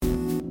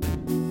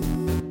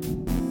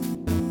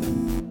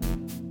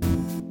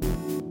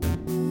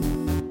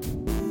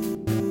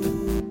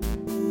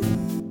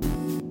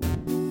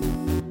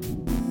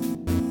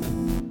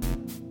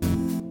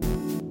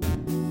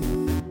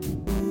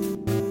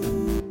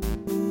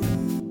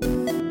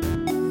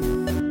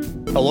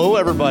Hello,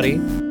 everybody,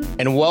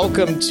 and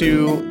welcome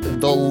to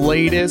the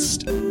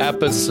latest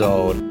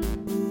episode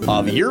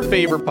of your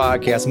favorite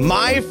podcast,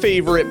 my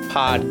favorite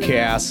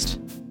podcast.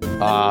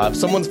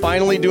 Someone's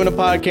finally doing a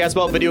podcast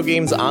about video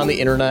games on the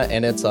internet,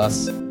 and it's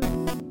us.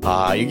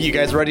 You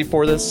guys ready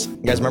for this? You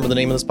guys remember the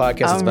name of this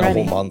podcast? It's been a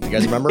whole month. You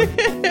guys remember?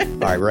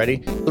 All right, ready?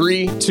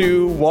 3,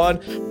 2,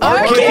 1.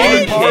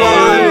 Arcade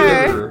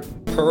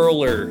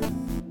Parlor.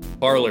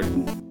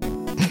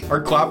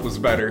 Our clap was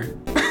better.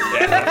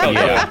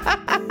 Yeah.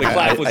 The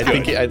clap was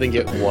good. I think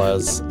it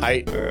was.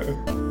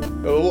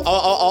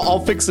 I'll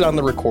fix it on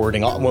the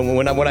recording.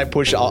 When I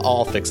push,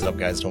 I'll fix it up,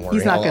 guys. Don't worry.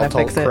 He's not going to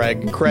fix it.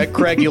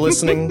 Craig, you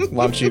listening?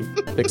 Why don't you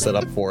fix it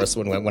up for us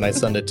when I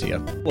send it to you?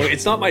 Look,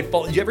 it's not my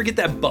fault. You ever get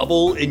that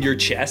bubble in your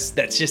chest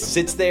that just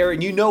sits there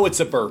and you know it's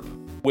a burp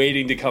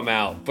waiting to come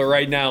out? But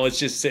right now it's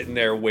just sitting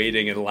there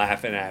waiting and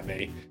laughing at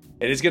me.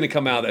 And it's going to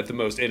come out at the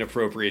most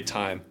inappropriate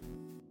time.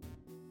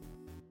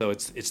 So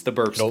it's the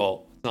burp's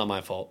fault. It's not my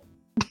fault.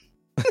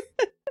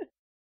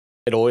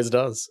 It always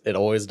does. It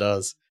always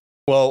does.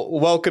 Well,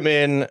 welcome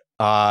in,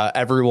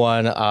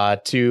 everyone,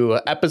 to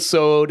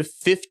episode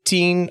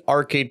 15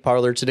 Arcade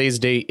Parlor. Today's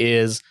date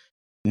is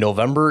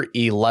November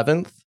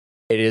 11th.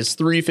 It is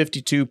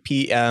 3:52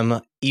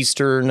 p.m.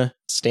 Eastern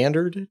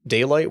Standard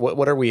Daylight.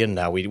 What are we in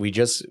now? We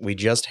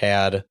just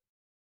had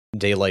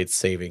daylight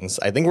savings.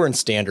 I think we're in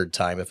standard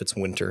time if it's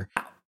winter.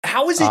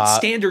 How is it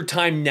standard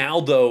time now,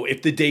 though,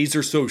 if the days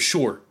are so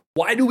short?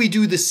 Why do we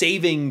do the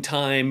saving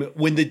time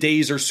when the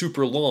days are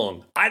super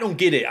long? I don't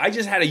get it. I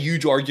just had a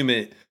huge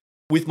argument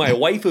with my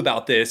wife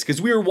about this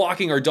because we were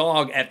walking our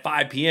dog at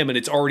 5 p.m. and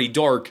it's already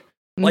dark.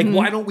 Like,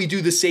 why don't we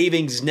do the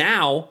savings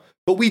now,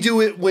 but we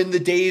do it when the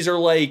days are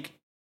like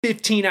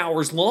 15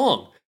 hours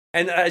long?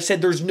 And I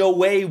said, there's no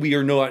way we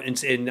are not.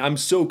 And I'm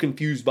so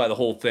confused by the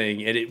whole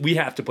thing. And we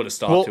have to put a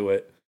stop to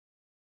it.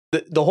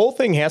 The whole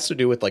thing has to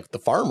do with like the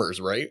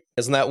farmers, right?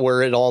 Isn't that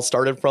where it all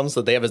started from?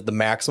 So they have the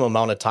maximum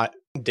amount of time,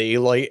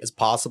 daylight as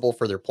possible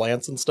for their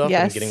plants and stuff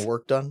and getting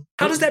work done.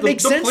 How does that make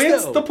sense,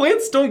 though? The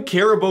plants don't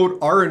care about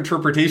our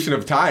interpretation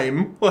of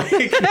time. Like,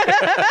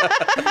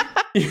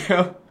 you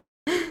know.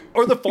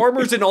 Or the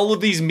farmers in all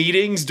of these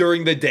meetings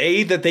during the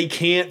day that they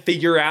can't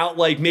figure out,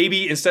 like,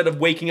 maybe instead of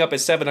waking up at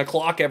 7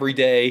 o'clock every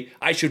day,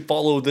 I should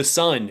follow the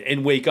sun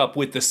and wake up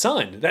with the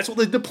sun. That's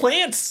what the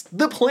plants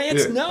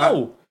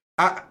know.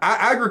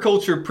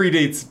 Agriculture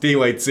predates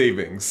daylight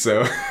savings,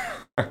 so...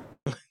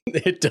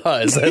 It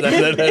does.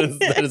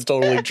 That is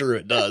totally true.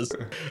 It does.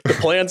 The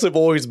plants have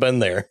always been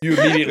there. You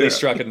immediately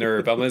struck a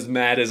nerve. I'm as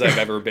mad as I've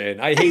ever been.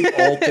 I hate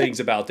all things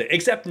about it.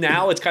 Except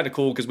now it's kind of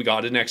cool because we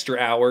got an extra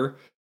hour.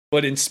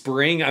 But in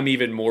spring, I'm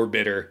even more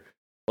bitter.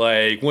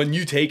 Like, when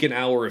you take an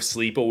hour of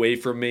sleep away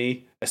from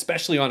me,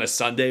 especially on a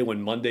Sunday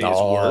when Monday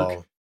is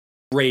work,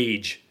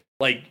 rage.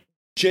 Like,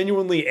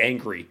 genuinely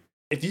angry.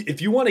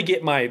 If you want to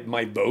get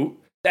my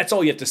vote, that's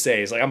all you have to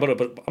say is, like, I'm gonna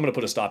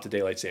put a stop to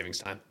daylight savings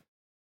time.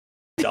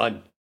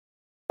 Done.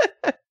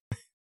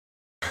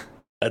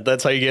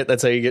 That's how you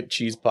get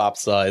cheese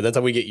pops. That's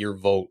how we get your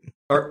vote.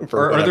 Are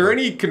there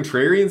any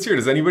contrarians here?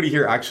 Does anybody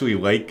here actually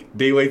like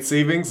daylight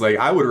savings? Like,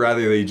 I would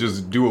rather they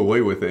just do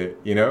away with it,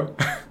 you know?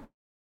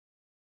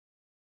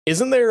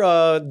 Isn't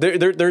there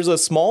there's a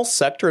small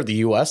sector of the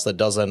US that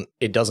doesn't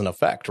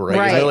affect,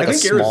 right? Is there like a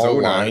small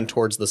Arizona, line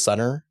towards the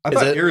center? I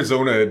thought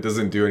Arizona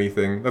doesn't do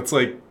anything. That's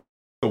like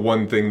the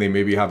one thing they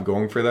maybe have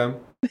going for them.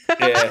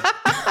 Yeah.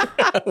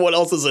 What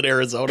else is in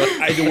Arizona?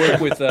 I had to work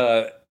with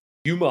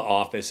Yuma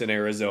office in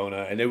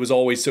Arizona, and it was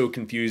always so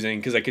confusing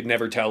because I could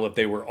never tell if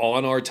they were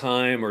on our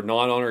time or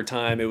not on our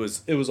time. It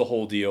was a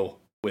whole deal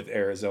with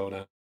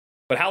Arizona.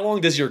 But how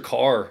long does your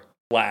car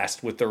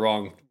last with the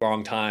wrong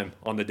time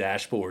on the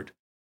dashboard?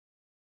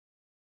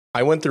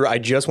 I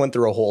just went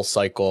through a whole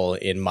cycle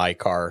in my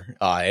car,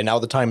 and now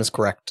the time is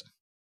correct.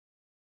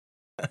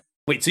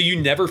 Wait, so you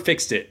never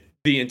fixed it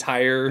the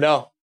entire?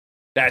 No.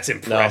 That's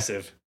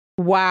impressive. No.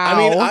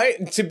 Wow. I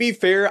mean, to be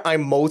fair, I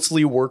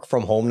mostly work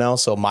from home now,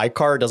 so my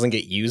car doesn't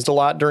get used a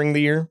lot during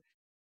the year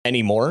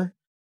anymore.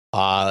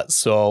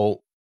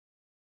 So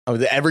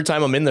every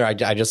time I'm in there, I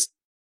just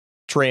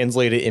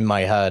translate it in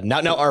my head.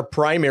 Now, our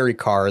primary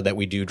car that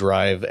we do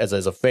drive as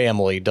a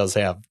family does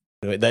have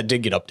that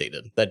did get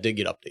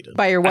updated.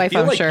 By your wife,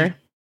 I'm sure.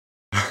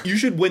 You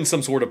should win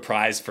some sort of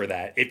prize for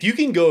that. If you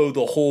can go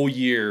the whole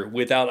year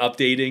without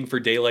updating for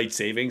daylight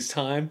savings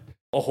time,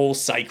 a whole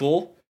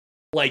cycle.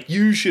 Like,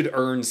 you should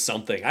earn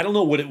something. I don't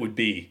know what it would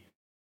be.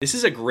 This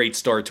is a great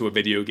start to a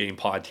video game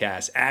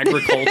podcast.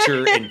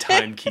 Agriculture and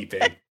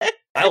timekeeping.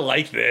 I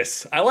like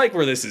this. I like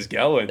where this is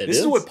going. This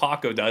is what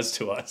Paco does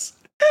to us.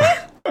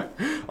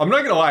 I'm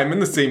not going to lie. I'm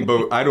in the same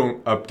boat. I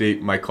don't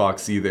update my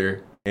clocks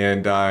either.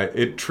 And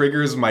it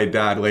triggers my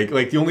dad.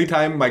 Like the only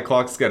time my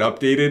clocks get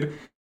updated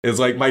is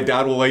like my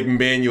dad will like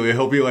manually.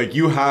 He'll be like,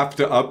 you have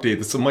to update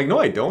this. I'm like, no,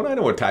 I don't. I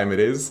know what time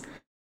it is.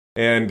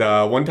 And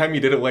one time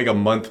he did it like a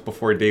month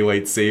before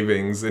daylight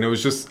savings, and it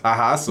was just a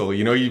hassle.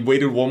 You know, you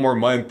waited one more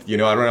month. You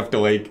know, I don't have to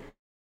like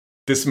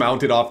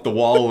dismount it off the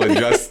wall,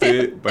 adjust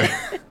it. But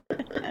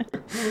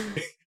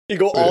You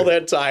go all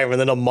that time, and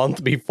then a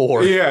month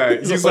before. Yeah,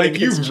 he's like,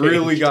 you've changed.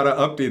 really got to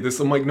update this.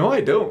 I'm like, no,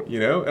 I don't, you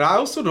know? And I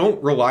also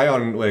don't rely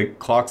on, like,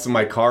 clocks in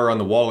my car on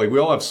the wall. Like, we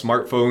all have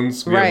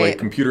smartphones. We have, like,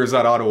 computers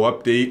that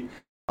auto-update.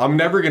 I'm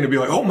never going to be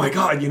like, oh, my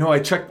God, you know, I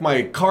checked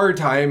my car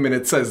time, and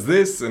it says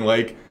this, and,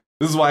 like,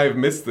 this is why I've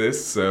missed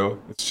this. So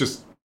it's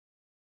just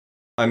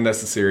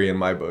unnecessary in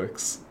my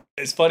books.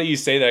 It's funny you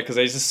say that because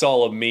I just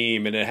saw a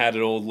meme, and it had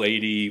an old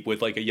lady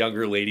with, like, a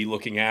younger lady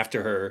looking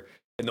after her.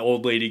 And the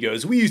old lady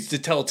goes, we used to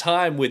tell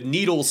time with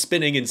needles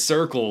spinning in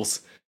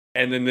circles.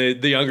 And then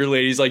the younger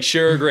lady's like,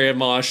 sure,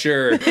 Grandma,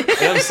 sure. And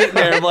I'm sitting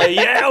there, I'm like,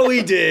 yeah,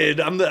 we did.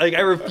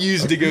 I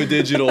refuse to go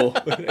digital.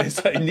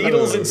 It's like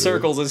needles and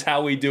circles is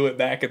how we do it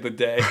back in the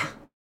day.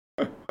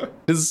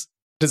 Does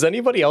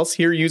anybody else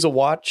here use a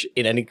watch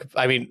in any?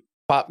 I mean,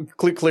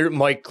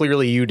 Mike,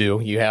 clearly you do.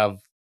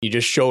 You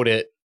just showed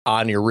it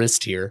on your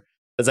wrist here.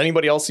 Does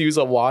anybody else use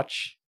a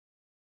watch?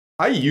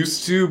 I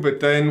used to, but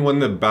then when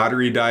the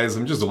battery dies,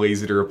 I'm just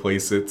lazy to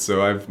replace it.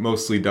 So I've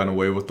mostly done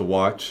away with the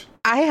watch.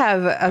 I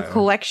have a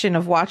collection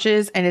of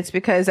watches, and it's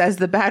because as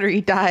the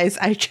battery dies,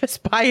 I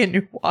just buy a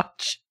new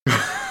watch.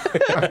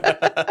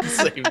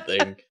 Same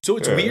thing. So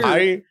it's weird.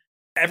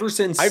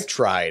 I've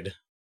tried.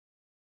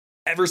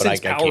 Ever since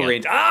Power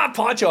Rangers.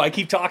 Poncho, I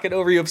keep talking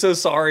over you. I'm so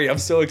sorry. I'm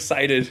so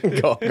excited.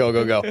 Go.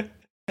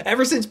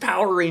 Ever since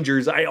Power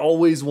Rangers, I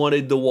always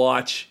wanted the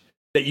watch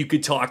that you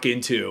could talk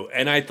into.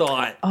 And I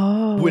thought,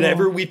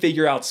 whenever we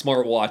figure out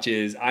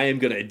smartwatches, I am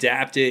going to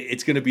adapt it.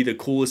 It's going to be the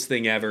coolest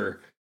thing ever.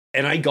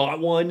 And I got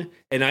one,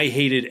 and I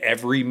hated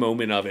every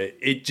moment of it.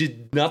 It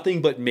did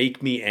nothing but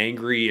make me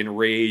angry and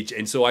rage.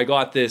 And so I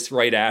got this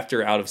right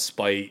after out of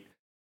spite.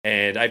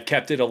 And I've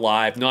kept it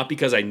alive, not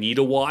because I need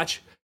a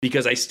watch,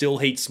 because I still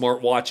hate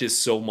smartwatches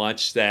so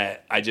much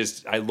that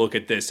I look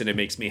at this and it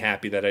makes me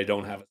happy that I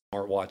don't have a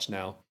smartwatch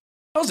now.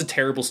 That was a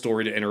terrible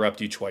story to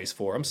interrupt you twice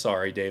for. I'm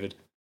sorry, David.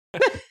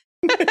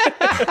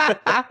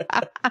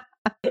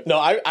 No,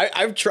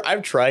 I've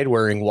tried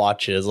wearing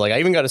watches. Like I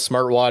even got a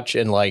smartwatch,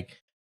 and like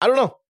I don't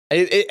know.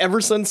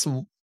 Ever since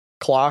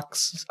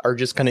clocks are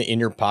just kind of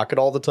in your pocket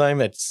all the time,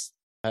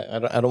 I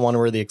don't want to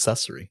wear the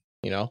accessory.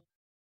 You know,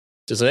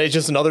 it's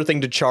just another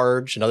thing to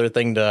charge, another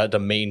thing to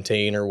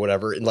maintain or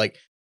whatever. And like,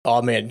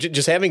 oh man,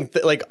 just having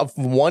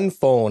one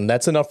phone,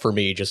 that's enough for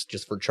me.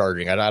 Just for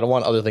charging. I don't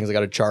want other things I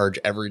got to charge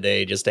every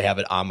day just to have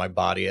it on my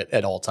body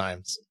at all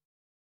times.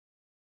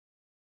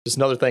 Just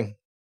another thing.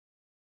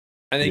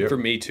 I think for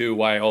me too,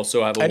 why I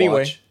also have a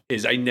watch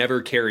is I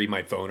never carry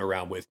my phone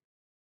around with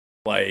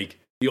me. Like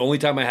the only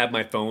time I have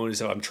my phone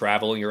is if I'm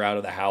traveling or out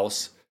of the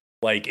house.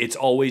 Like it's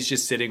always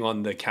just sitting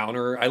on the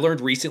counter. I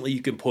learned recently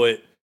you can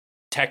put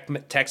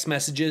text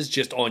messages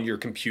just on your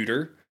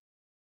computer.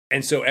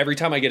 And so every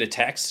time I get a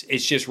text,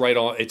 it's just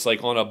it's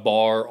like on a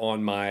bar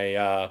on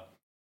my,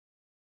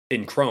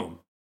 in Chrome.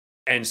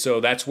 And so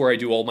that's where I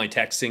do all my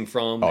texting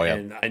from. Oh,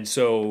 yeah. And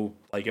so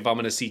like if I'm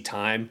going to see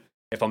time,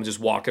 if I'm just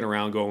walking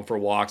around going for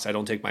walks, I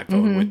don't take my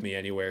phone with me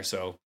anywhere.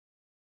 So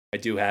I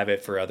do have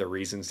it for other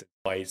reasons.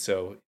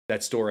 So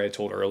that story I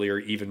told earlier,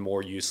 even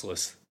more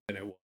useless than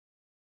it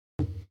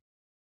was.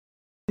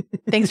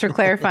 Thanks for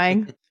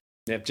clarifying.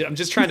 Yeah, I'm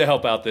just trying to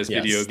help out this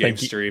video game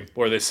stream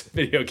or this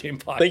video game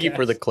podcast. Thank you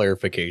for the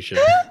clarification.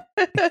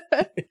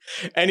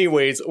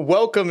 Anyways,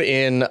 welcome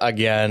in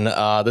again.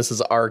 This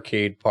is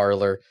Arcade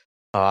Parlor.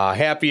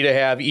 Happy to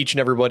have each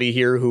and everybody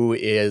here who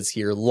is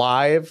here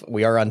live.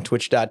 We are on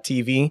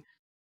twitch.tv,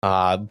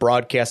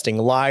 broadcasting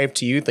live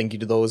to you. Thank you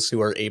to those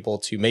who are able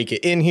to make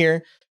it in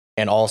here,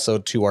 and also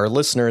to our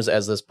listeners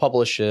as this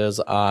publishes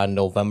on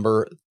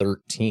November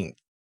 13th.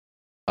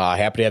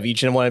 Happy to have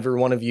each and every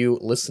one of you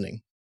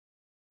listening.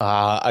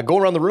 I go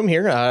around the room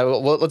here.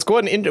 Let's go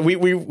ahead and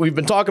we've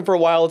been talking for a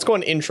while. Let's go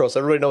ahead and intro so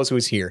everybody knows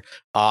who's here.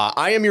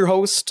 I am your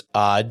host,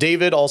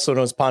 David, also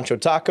known as Pancho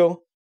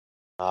Taco.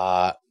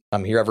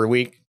 I'm here every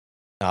week,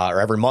 or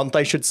every month,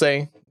 I should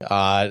say.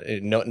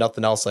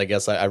 Nothing else, I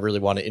guess. I really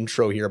want to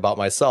intro here about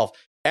myself.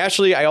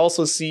 Ashley, I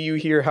also see you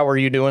here. How are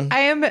you doing? I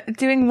am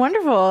doing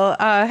wonderful.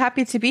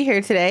 Happy to be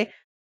here today.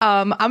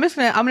 I'm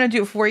gonna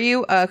do it for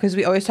you because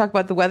we always talk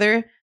about the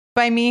weather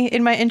by me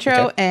in my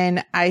intro,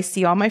 and I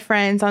see all my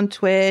friends on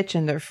Twitch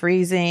and they're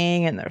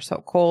freezing and they're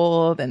so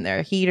cold and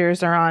their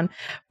heaters are on.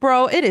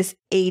 Bro, it is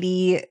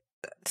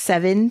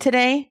 87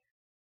 today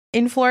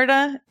in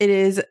Florida. It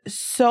is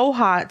so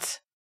hot.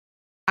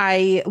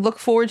 I look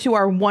forward to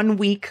our 1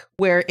 week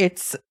where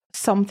it's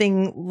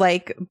something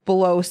like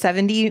below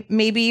 70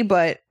 maybe,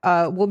 but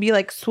we'll be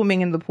like swimming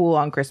in the pool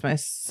on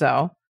Christmas.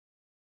 So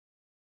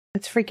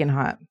it's freaking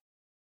hot.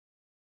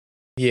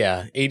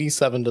 Yeah,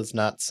 87 does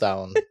not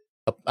sound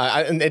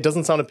and it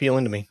doesn't sound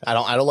appealing to me. I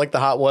don't like the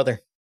hot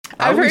weather.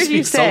 I've heard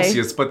you say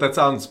Celsius, but that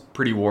sounds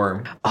pretty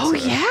warm. Oh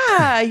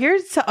yeah,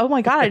 oh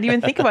my god, I didn't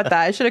even think about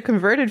that. I should have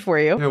converted for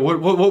you. Yeah, what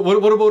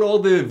about all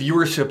the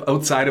viewership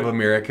outside of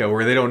America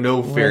where they don't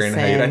know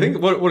Fahrenheit? Listen. I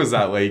think what is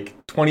that, like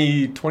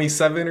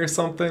 27 or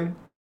something?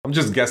 I'm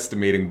just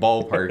guesstimating,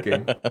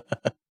 ballparking.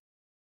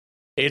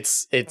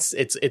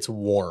 It's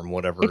warm,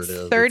 whatever It's it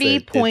is.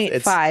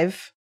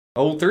 30.5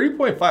 Oh,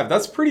 30.5.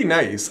 That's pretty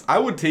nice. I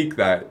would take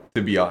that,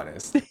 to be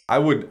honest. I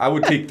would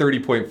take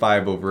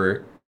 30.5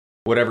 over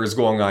whatever's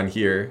going on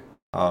here.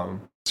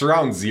 It's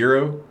around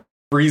zero.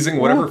 Freezing,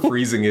 whatever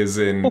freezing is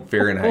in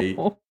Fahrenheit.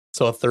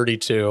 So a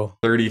 32.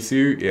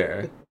 32,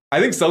 yeah. I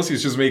think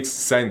Celsius just makes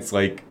sense.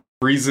 Like,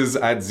 freezes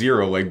at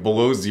zero, like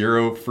below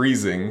zero,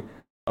 freezing,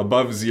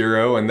 above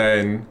zero, and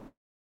then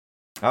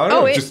I don't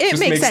know. It just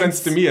makes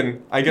sense to me,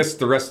 and I guess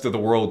the rest of the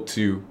world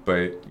too.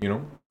 But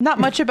Not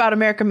much about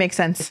America makes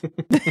sense.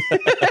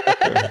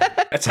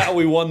 That's how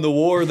we won the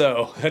war,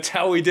 though. That's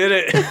how we did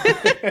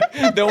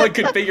it. No one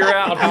could figure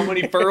out how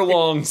many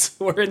furlongs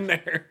were in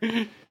there.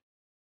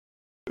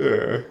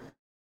 Yeah.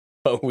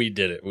 But we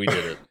did it. We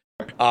did it.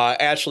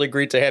 Ashley,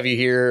 great to have you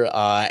here.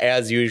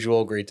 As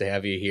usual, great to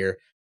have you here.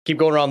 Keep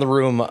going around the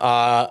room.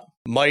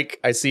 Mike,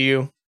 I see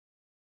you.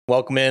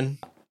 Welcome in.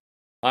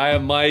 I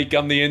am Mike.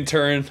 I'm the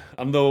intern.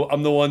 I'm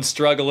the one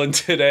struggling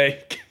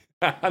today.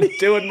 I'm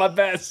doing my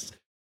best.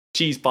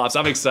 Cheese Pops.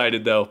 I'm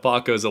excited though.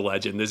 Paco's a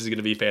legend. This is going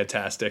to be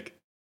fantastic.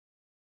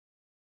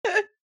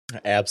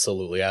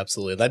 Absolutely,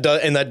 absolutely.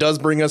 That does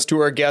bring us to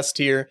our guest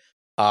here.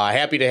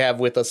 Happy to have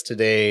with us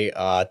today,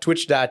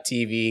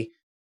 twitch.tv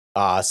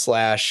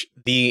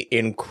 / the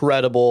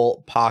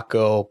incredible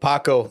Paco.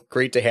 Paco,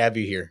 great to have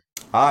you here.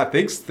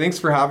 Thanks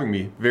for having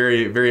me.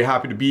 Very, very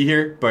happy to be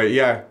here. But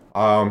yeah,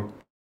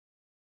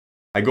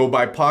 I go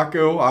by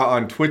Paco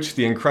on Twitch,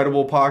 the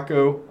incredible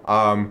Paco.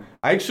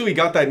 I actually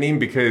got that name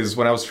because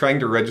when I was trying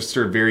to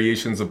register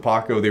variations of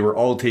Paco, they were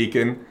all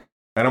taken.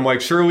 And I'm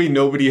like, surely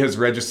nobody has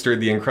registered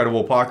the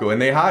incredible Paco,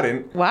 and they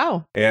hadn't.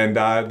 Wow. And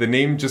the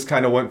name just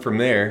kind of went from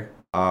there.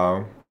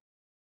 But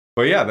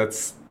yeah,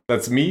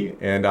 that's me,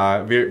 and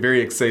very,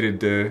 very excited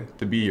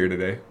to be here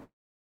today.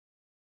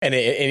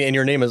 And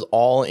your name is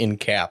all in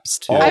caps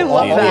too. I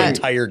love the that.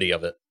 entirety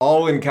of it.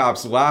 All in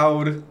caps,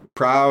 loud,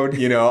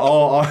 proud,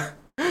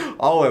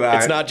 all of that.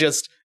 It's not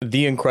just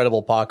the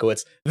incredible Paco,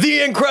 it's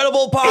the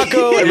incredible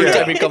Paco. Every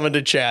time you come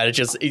into chat,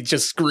 it's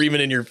just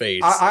screaming in your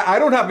face. I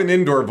don't have an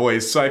indoor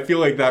voice, so I feel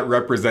like that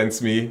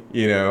represents me,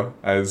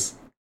 as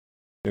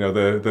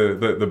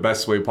the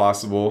best way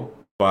possible.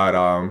 But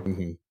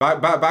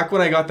back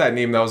when I got that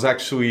name, that was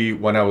actually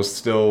when I was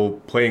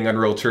still playing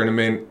Unreal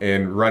Tournament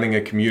and running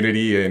a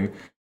community, and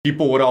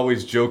people would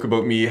always joke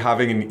about me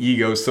having an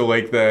ego. So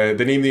like the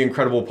name The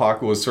Incredible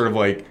Paco was sort of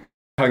like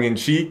tongue in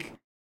cheek.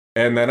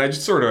 And then I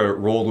just sort of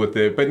rolled with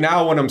it. But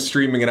now when I'm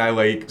streaming and I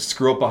like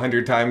screw up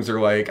 100 times, they're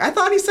like, I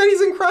thought he said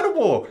he's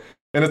incredible.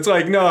 And it's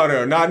like,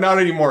 no, not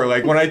anymore.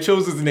 Like when I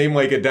chose his name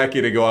like a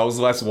decade ago, I was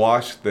less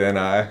washed than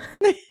I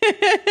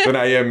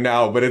am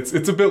now. But it's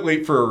a bit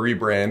late for a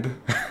rebrand.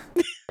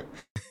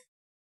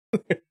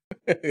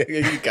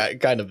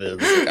 It kind of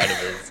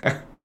is.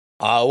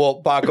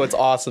 Well, Paco, it's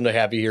awesome to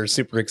have you here.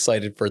 Super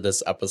excited for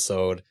this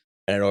episode.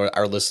 And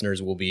our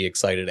listeners will be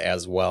excited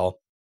as well.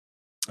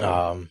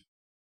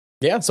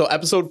 Yeah, so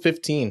episode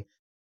 15.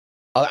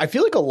 I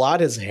feel like a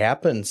lot has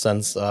happened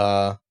since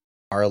our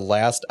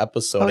last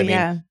episode. I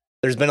mean,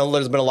 there's been a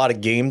lot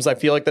of games I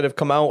feel like that have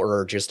come out or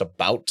are just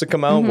about to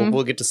come out.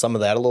 We'll get to some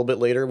of that a little bit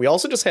later. We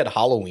also just had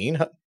Halloween.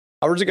 How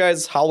was you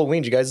guys'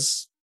 Halloween? Do you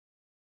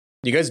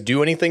guys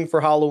do anything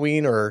for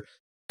Halloween or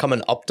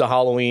coming up to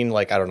Halloween?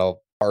 Like, I don't know,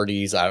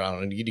 parties? I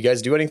don't know. Do you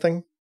guys do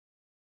anything?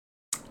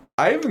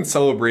 I haven't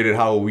celebrated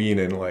Halloween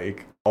in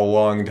like a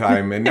long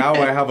time, and now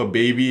I have a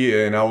baby,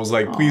 and I was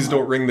like, please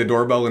don't ring the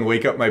doorbell and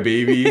wake up my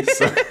baby.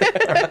 So.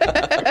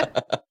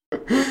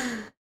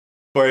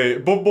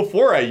 but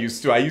before I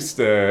used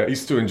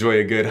to enjoy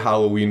a good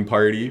Halloween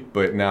party,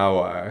 but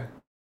now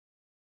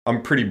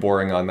I'm pretty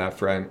boring on that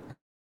front.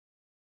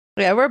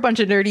 Yeah, we're a bunch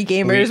of nerdy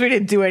gamers. We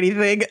didn't do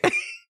anything.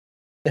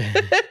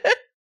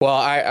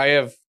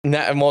 Well,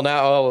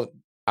 now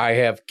I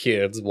have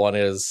kids. One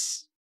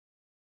is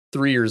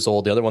 3 years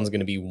old. The other one's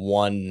going to be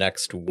 1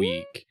 next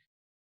week.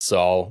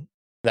 So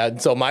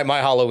my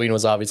Halloween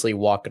was obviously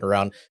walking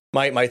around.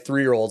 My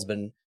 3-year-old's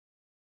been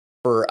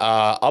for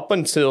up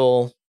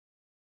until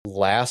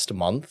last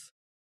month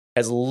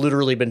has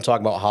literally been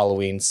talking about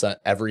Halloween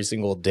every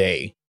single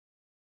day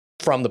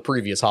from the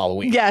previous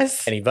Halloween.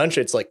 Yes. And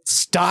eventually it's like,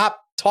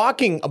 stop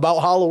talking about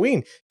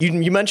Halloween.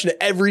 You mention it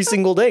every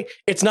single day.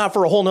 It's not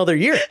for a whole nother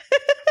year.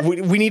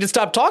 we need to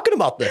stop talking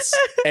about this.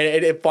 And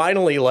it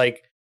finally,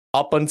 like,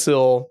 up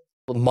until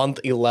month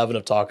 11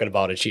 of talking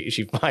about it,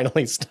 she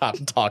finally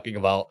stopped talking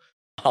about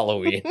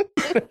Halloween.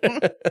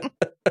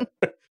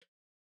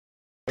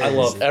 I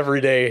love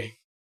every day.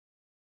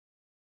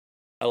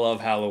 I love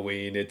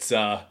Halloween. It's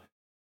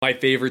my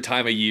favorite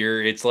time of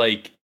year. It's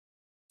like,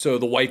 so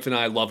the wife and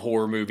I love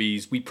horror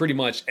movies. We pretty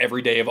much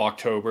every day of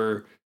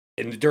October,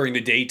 and during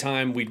the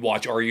daytime, we'd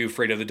watch Are You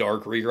Afraid of the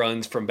Dark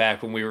reruns from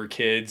back when we were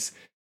kids.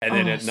 And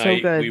then at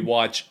night, we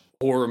watch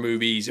horror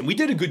movies. And we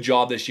did a good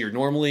job this year.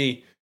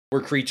 Normally,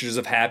 we're creatures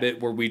of habit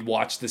where we'd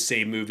watch the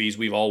same movies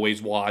we've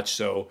always watched.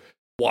 So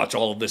watch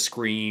all of the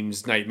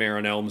Screams, Nightmare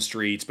on Elm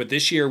Streets. But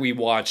this year we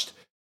watched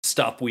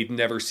stuff we've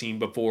never seen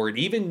before, and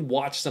even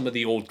watched some of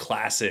the old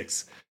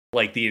classics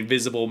like The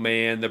Invisible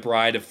Man, The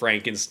Bride of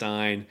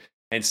Frankenstein,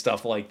 and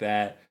stuff like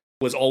that.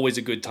 was always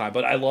a good time.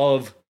 But I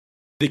love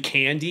the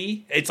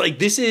candy. It's like,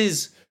 this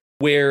is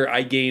where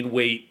I gain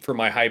weight for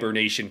my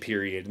hibernation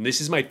period. And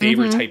this is my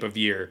favorite type of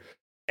year.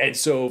 And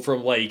so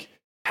from like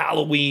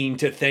Halloween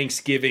to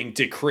Thanksgiving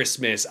to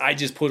Christmas, I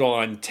just put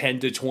on 10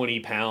 to 20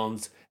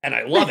 pounds. And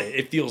I love it.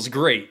 It feels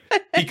great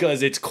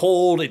because it's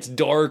cold, it's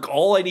dark.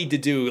 All I need to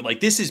do,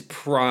 like, this is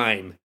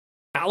prime.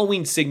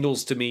 Halloween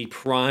signals to me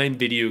prime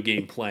video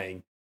game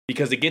playing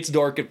because it gets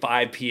dark at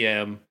 5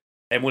 p.m.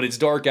 And when it's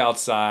dark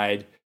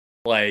outside,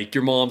 like,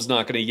 your mom's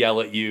not going to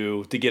yell at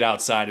you to get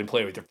outside and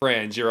play with your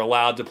friends. You're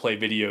allowed to play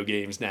video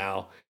games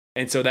now.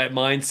 And so that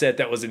mindset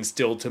that was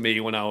instilled to me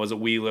when I was a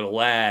wee little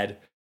lad,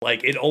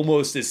 like, it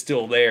almost is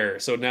still there.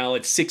 So now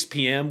it's 6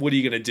 p.m. What are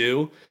you going to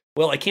do?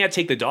 Well, I can't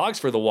take the dogs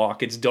for the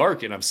walk. It's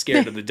dark and I'm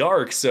scared of the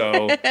dark.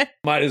 So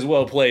might as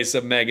well play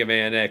some Mega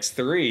Man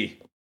X3.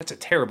 That's a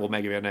terrible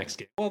Mega Man X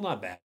game. Well,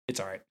 not bad.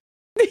 It's all right.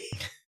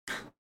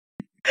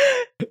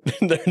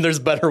 There's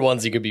better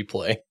ones you could be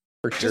playing.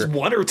 For sure. Just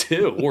 1 or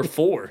 2 or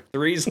 4.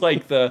 3's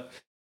like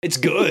it's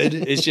good.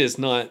 It's just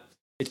not,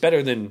 it's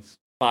better than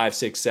 5,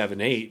 6,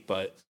 7, 8,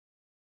 but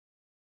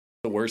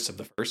the worst of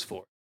the first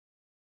 4.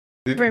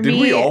 Did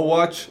we all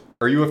watch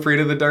Are You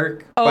Afraid of the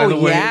Dark? Oh, by the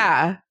way?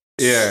 Yeah.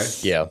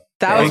 Yeah.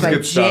 That was my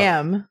good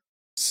jam.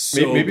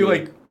 So maybe good.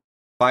 like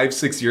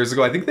 5-6 years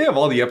ago. I think they have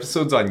all the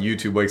episodes on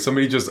YouTube. Like,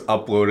 somebody just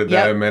uploaded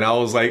them, and I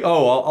was like,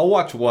 oh, I'll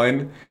watch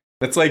one.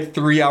 That's like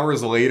 3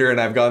 hours later, and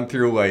I've gone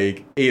through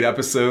like 8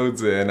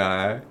 episodes, and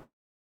yeah,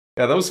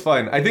 that was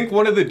fun. I think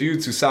one of the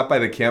dudes who sat by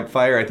the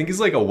campfire, I think he's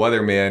like a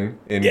weatherman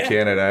in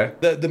Canada.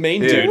 The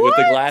main dude with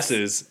the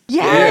glasses.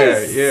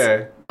 Yes.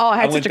 Yeah. Oh, I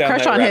had went such a down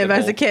crush that on him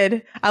rabbit as a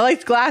kid. I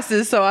liked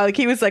glasses, so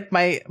he was like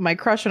my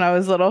crush when I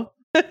was little.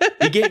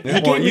 He gave me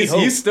hope.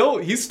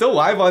 He's still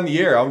live on the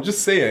air. I'm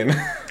just saying. I'm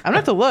gonna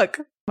have to look.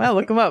 I'll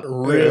look him up.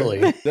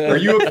 Really? Are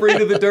You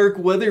Afraid of the Dark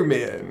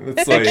Weatherman?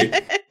 It's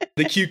like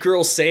The cute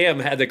girl Sam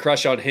had the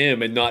crush on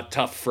him and not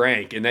tough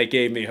Frank, and that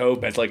gave me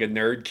hope as like a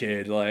nerd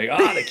kid. Like,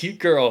 the cute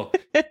girl.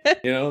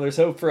 There's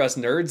hope for us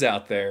nerds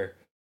out there.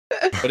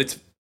 But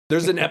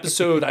there's an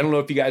episode, I don't know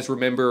if you guys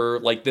remember,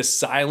 like the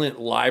silent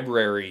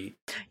library.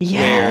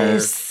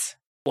 Yes.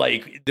 Where,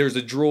 like, there's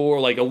a drawer,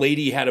 like a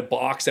lady had a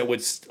box that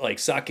would like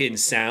suck in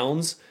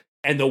sounds.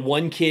 And the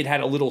one kid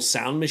had a little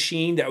sound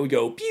machine that would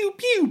go pew,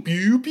 pew,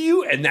 pew,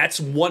 pew. And that's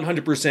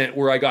 100%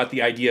 where I got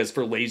the ideas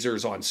for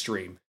lasers on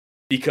stream.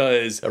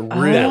 Because that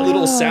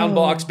little sound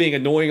box being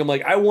annoying, I'm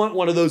like, I want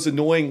one of those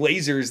annoying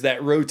lasers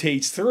that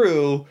rotates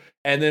through.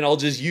 And then I'll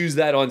just use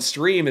that on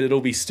stream and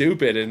it'll be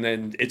stupid. And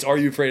then it's Are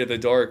You Afraid of the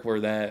Dark where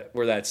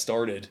that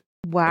started.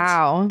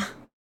 Wow. It's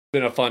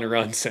been a fun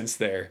run since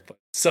there. But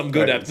some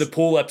good. The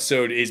pool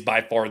episode is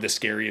by far the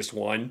scariest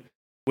one.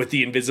 With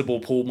the invisible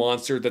pool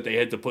monster that they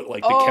had to put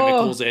like the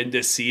chemicals in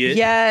to see it.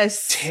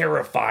 Yes.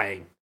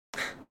 Terrifying.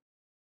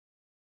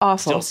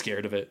 Awful. Still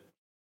scared of it.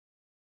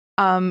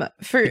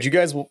 Did you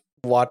guys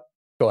watch?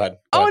 Go ahead.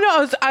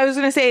 No, I was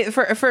gonna say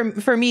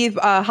for me,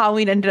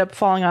 Halloween ended up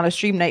falling on a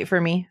stream night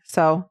for me.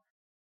 So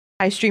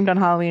I streamed on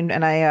Halloween,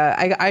 and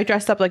I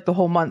dressed up like the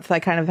whole month. I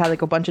kind of had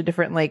like a bunch of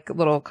different like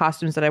little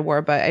costumes that I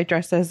wore, but I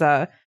dressed as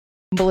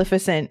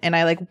Maleficent, and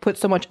I like put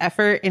so much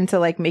effort into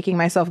like making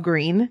myself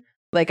green.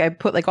 Like, I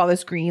put like all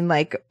this green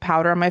like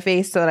powder on my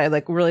face so that I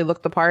like really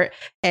looked the part,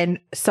 and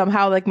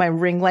somehow like my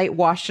ring light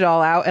washed it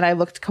all out and I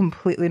looked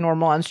completely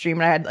normal on stream,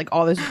 and I had like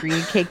all this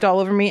green caked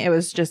all over me. It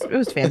was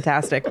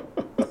fantastic.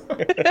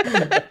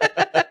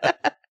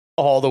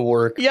 All the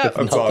work. Yeah,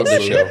 that's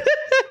awesome. Show.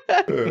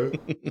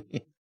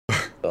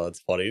 Oh, that's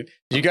funny.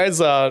 Did you guys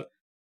so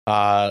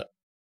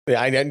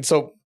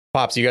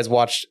Pops, you guys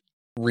watched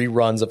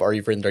reruns of Are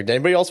You Afraid of the Dark? Did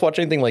anybody else watch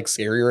anything like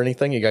scary or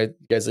anything? You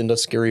guys into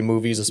scary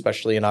movies,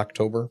 especially in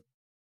October?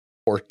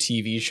 Or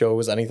TV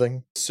shows,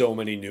 anything? So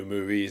many new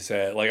movies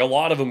that, like, a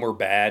lot of them were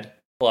bad.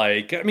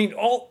 Like, I mean,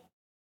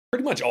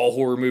 pretty much all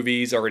horror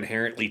movies are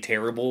inherently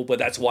terrible, but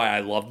that's why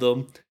I love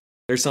them.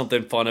 There's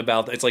something fun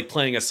about that. It's like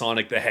playing a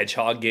Sonic the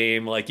Hedgehog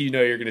game. Like,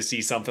 you're going to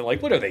see something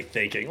like, what are they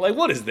thinking? Like,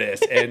 what is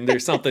this? And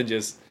there's something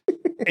just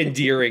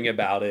endearing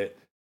about it.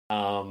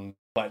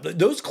 But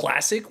those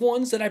classic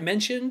ones that I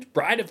mentioned,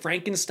 Bride of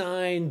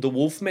Frankenstein, The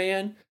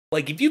Wolfman,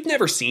 like, if you've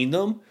never seen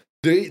them,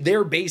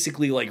 they're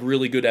basically like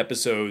really good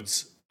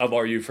episodes of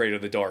Are You Afraid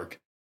of the Dark?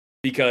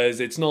 Because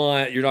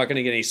you're not going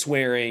to get any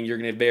swearing, you're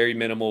going to have very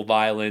minimal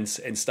violence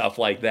and stuff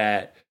like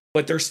that.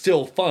 But they're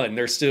still fun.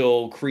 They're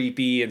still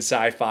creepy and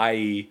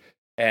sci-fi.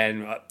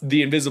 And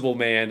The Invisible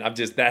Man,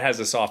 that has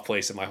a soft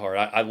place in my heart.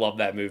 I love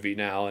that movie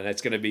now, and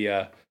it's going to be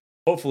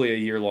hopefully a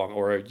year-long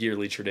or a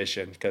yearly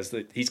tradition, because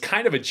he's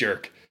kind of a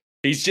jerk.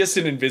 He's just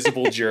an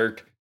invisible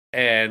jerk.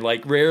 And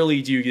like,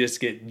 rarely do you just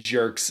get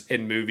jerks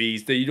in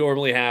movies that you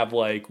normally have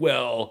like,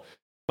 well,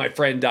 my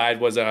friend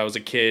died when I was a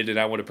kid and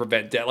I want to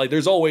prevent death. Like,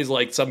 there's always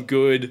like some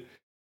good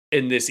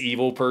in this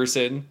evil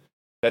person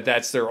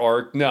that's their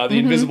arc. No, the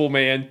Invisible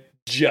Man,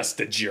 just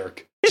a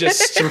jerk.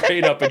 Just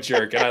straight up a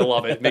jerk. And I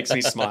love it. It makes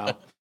me smile.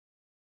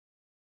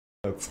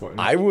 That's funny.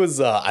 I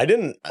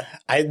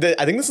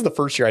think this is the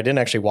first year I didn't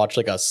actually watch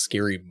like a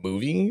scary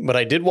movie, but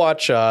I did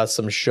watch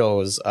some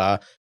shows.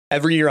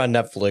 every year on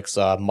Netflix,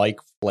 Mike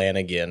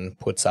Flanagan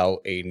puts out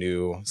a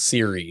new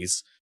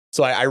series.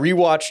 So I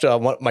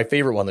rewatched my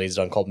favorite one that he's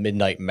done called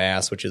Midnight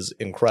Mass, which is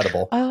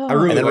incredible. Oh, I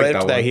really And then like right that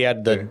after that, one. he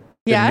had the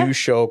Yeah? new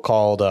show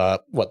called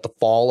The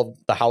Fall of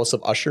the House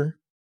of Usher.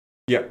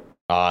 Yeah.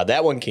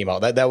 That one came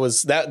out. That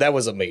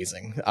was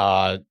amazing.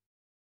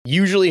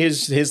 Usually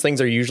his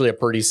things are usually a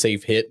pretty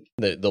safe hit.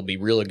 They'll be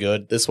really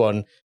good. This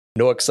one,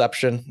 no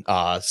exception.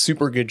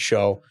 Super good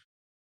show.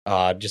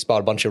 Just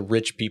about a bunch of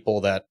rich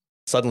people that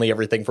suddenly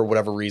everything, for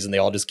whatever reason, they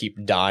all just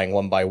keep dying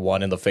one by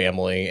one in the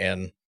family,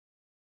 and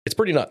it's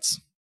pretty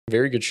nuts.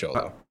 Very good show,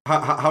 though.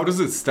 How does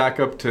it stack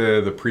up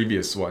to the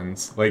previous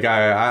ones? Like,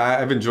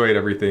 I've enjoyed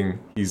everything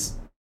he's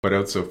put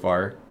out so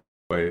far.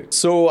 But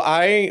So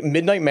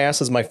Midnight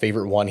Mass is my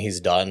favorite one he's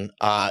done.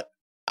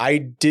 I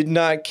did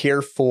not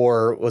care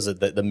for, was it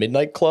the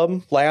Midnight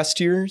Club last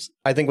year's?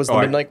 I think was the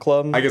Midnight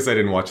Club. I guess I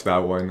didn't watch that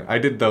one. I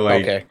did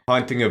the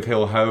Haunting of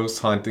Hill House,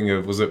 Haunting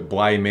of, was it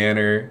Bly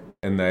Manor?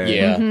 And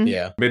then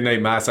yeah.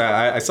 Midnight Mass.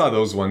 I saw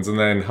those ones. And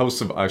then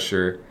House of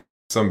Usher,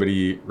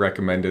 somebody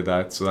recommended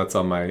that. So that's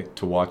on my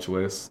to watch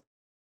list.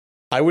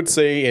 I would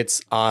say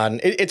it's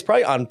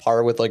probably on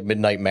par with like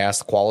Midnight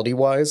Mass quality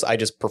wise. I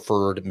just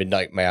preferred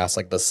Midnight Mass,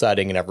 like the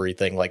setting and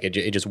everything. Like it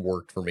just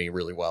worked for me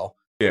really well.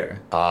 Yeah.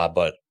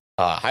 But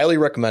highly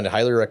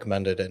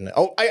recommended. And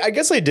I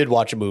guess I did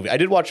watch a movie. I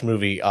did watch a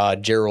movie,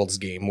 Gerald's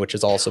Game, which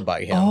is also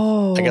by him.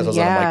 Oh, I guess it was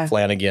on a Mike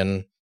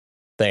Flanagan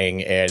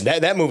thing, and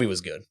that movie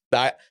was good.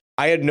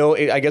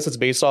 I guess it's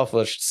based off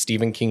a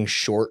Stephen King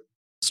short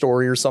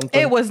story or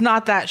something. It was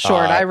not that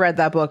short. I read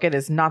that book. It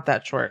is not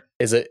that short.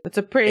 Is it? It's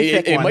a pretty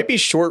thick one. It might be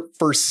short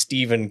for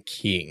Stephen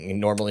King.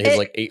 Normally his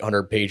like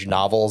 800-page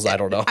novels. I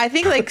don't know. I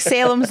think like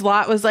Salem's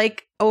Lot was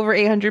like over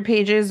 800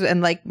 pages,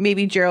 and like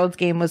maybe Gerald's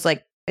Game was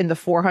like in the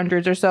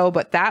 400s or so.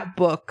 But that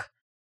book,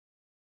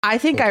 I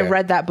think I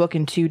read that book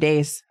in 2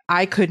 days.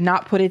 I could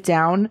not put it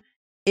down.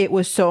 It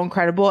was so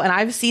incredible. And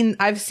I've seen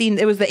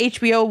it was the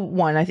HBO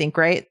one, I think,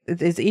 right?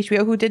 Is it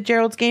HBO who did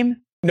Gerald's Game?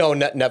 No,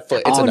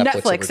 Netflix. It's a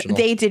Netflix original.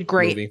 They did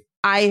great. Movie.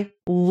 I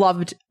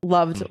loved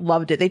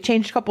it. They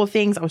changed a couple of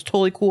things. I was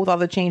totally cool with all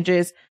the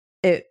changes.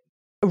 A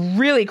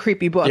really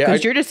creepy book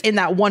because you're just in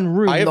that one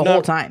room the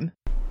whole time.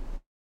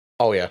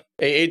 Oh yeah,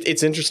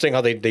 it's interesting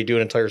how they do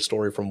an entire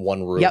story from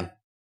one room. Yep.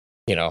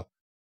 You know,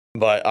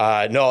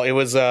 but no, it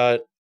was. I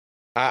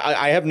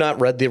have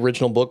not read the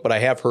original book, but I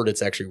have heard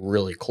it's actually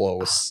really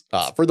close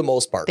for the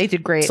most part. They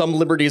did great. Some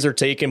liberties are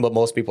taken, but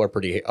most people are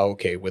pretty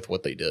okay with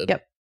what they did.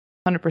 Yep,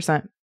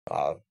 100%.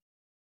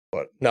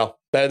 But no,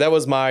 that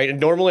was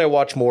normally I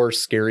watch more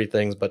scary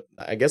things, but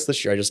I guess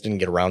this year I just didn't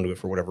get around to it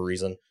for whatever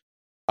reason.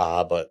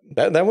 But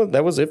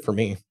that was it for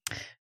me.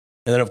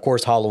 And then of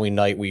course Halloween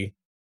night we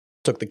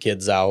took the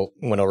kids out,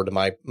 went over to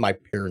my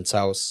parents'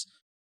 house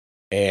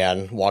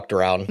and walked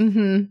around.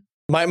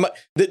 Mm-hmm.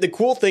 The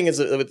cool thing is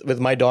with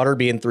my daughter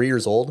being 3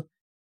 years old,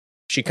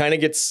 she kind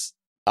of gets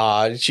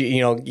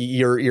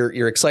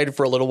you're excited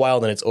for a little while,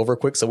 then it's over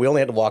quick. So we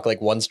only had to walk like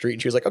one street,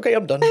 and she was like, "Okay,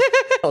 I'm done."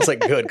 I was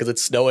like, "Good," because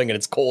it's snowing and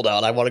it's cold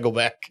out. I want to go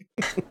back,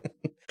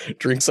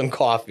 drink some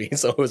coffee.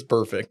 So it was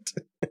perfect.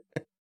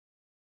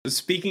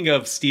 Speaking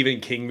of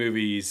Stephen King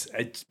movies,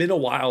 it's been a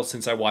while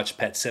since I watched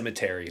Pet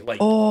Sematary, like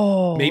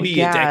maybe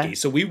a decade.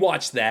 So we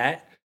watched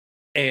that,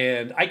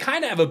 and I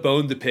kind of have a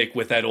bone to pick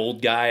with that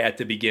old guy at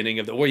the beginning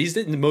of he's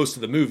in most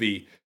of the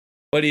movie,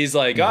 but he's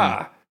like,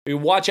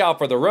 watch out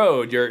for the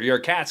road. Your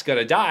cat's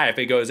gonna die if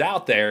it goes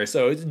out there.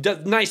 So it's a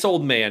nice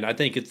old man. I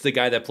think it's the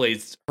guy that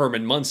plays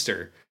Herman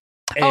Munster.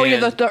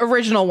 And the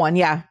original one,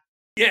 yeah.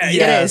 Yeah,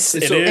 yes,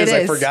 it is.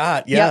 I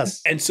forgot.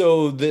 Yes, and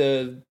so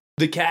the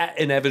cat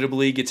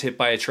inevitably gets hit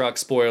by a truck.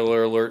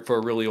 Spoiler alert for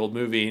a really old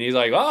movie. And he's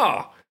like,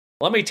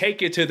 let me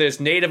take you to this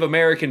Native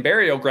American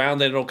burial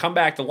ground, then it'll come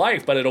back to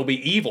life, but it'll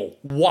be evil.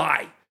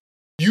 Why?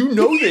 You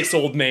know this,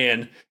 old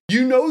man.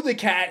 You know the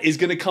cat is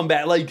gonna come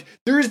back. Like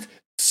there's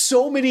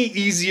so many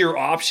easier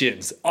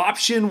options.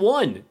 Option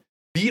 1,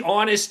 be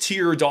honest to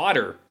your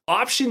daughter.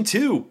 Option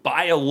 2,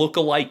 buy a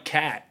lookalike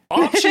cat.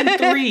 Option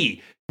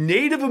 3,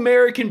 Native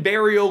American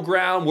burial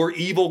ground where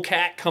evil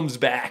cat comes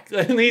back.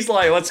 And he's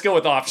like, let's go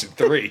with option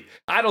 3.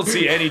 I don't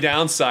see any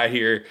downside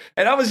here.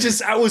 And I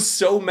was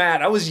so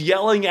mad. I was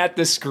yelling at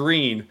the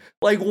screen.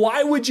 Like,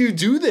 why would you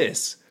do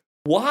this?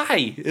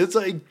 Why? It's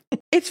like,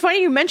 it's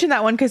funny you mentioned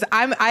that one because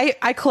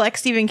I collect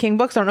Stephen King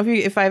books. I don't know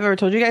if I've ever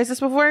told you guys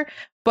this before,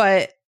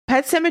 but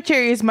Pet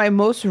Sematary is my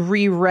most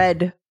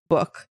reread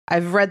book.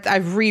 I've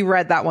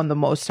reread that one the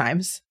most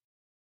times.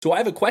 So I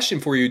have a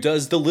question for you.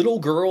 Does the little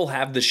girl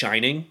have The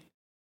Shining?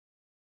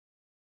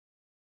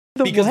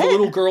 Because the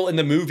little girl in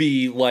the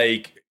movie,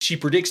 like, she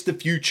predicts the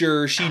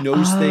future, she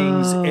knows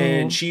things,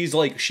 and she's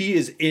like, she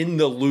is in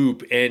the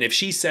loop. And if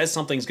she says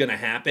something's going to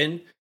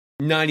happen,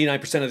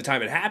 99% of the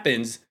time it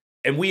happens.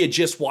 And we had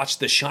just watched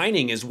The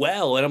Shining as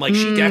well. And I'm like,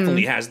 she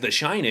definitely has The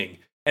Shining.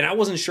 And I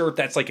wasn't sure if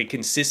that's like a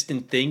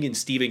consistent thing in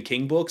Stephen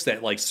King books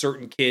that like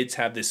certain kids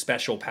have this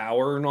special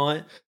power or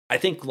not. I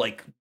think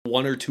like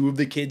 1 or 2 of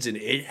the kids in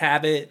it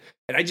have it.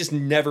 And I just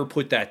never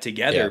put that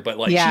together. But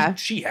like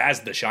she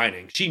has The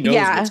Shining. She knows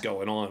what's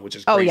going on, which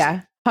is crazy. Oh,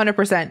 yeah.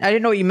 100%. I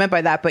didn't know what you meant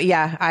by that, but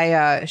yeah,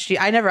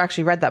 I never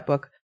actually read that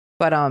book,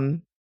 but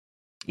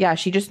yeah,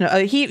 she just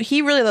know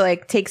he really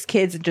like takes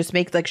kids and just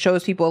makes like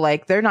shows people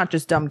like they're not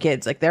just dumb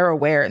kids, like they're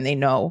aware and they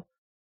know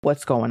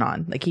what's going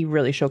on. Like he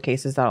really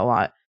showcases that a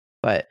lot.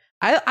 But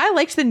I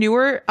liked the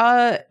newer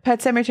Pet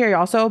Sematary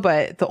also,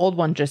 but the old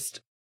one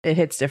just it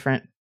hits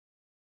different.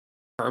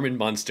 Herman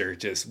Munster,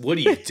 just what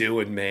are you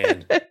doing,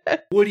 man?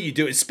 What are you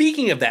doing?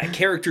 Speaking of that,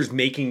 characters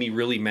making me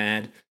really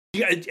mad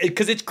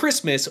because it's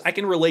Christmas. I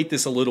can relate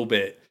this a little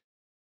bit.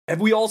 Have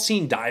we all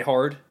seen Die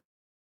Hard?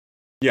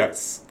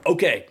 Yes.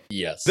 Okay.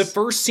 Yes. The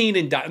first scene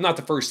in not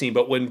the first scene,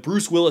 but when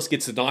Bruce Willis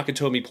gets to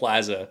Nakatomi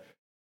Plaza,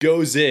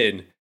 goes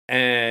in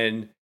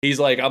and he's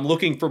like, I'm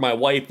looking for my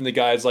wife, and the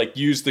guy's like,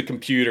 use the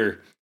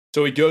computer.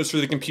 So he goes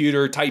through the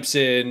computer, types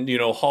in,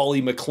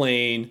 Holly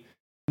McClane,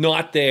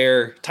 not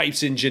there,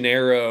 types in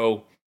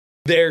Gennaro.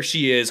 There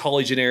she is,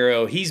 Holly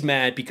Gennaro. He's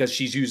mad because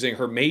she's using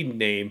her maiden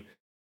name.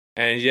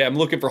 And yeah, I'm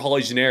looking for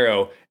Holly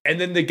Gennaro.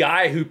 And then the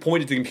guy who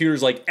pointed to the computer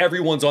is like,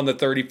 everyone's on the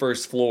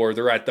 31st floor.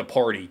 They're at the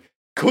party.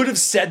 Could have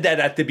said that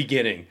at the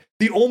beginning.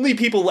 The only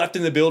people left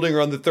in the building are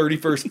on the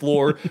 31st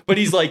floor. But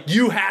he's like,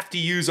 you have to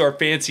use our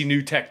fancy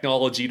new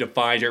technology to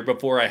find her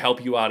before I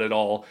help you out at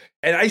all.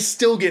 And I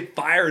still get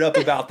fired up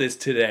about this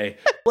today.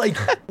 Like,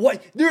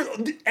 what?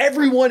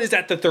 Everyone is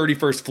at the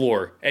 31st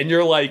floor. And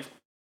you're like,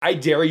 I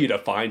dare you to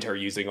find her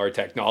using our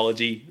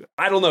technology.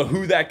 I don't know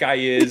who that guy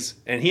is.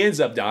 And he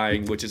ends up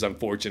dying, which is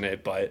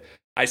unfortunate. But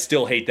I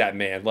still hate that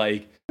man.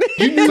 Like,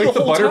 you knew like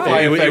the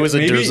butterfly time. effect. It was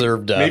a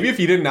deserved death. Maybe if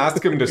you didn't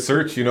ask him to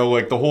search,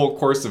 like the whole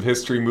course of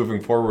history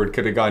moving forward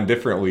could have gone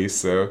differently.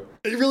 So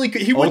it really,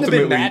 he wouldn't have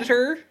been mad at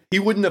her. He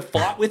wouldn't have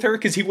fought with her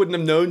because he wouldn't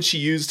have known she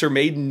used her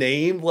maiden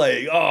name.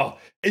 Like,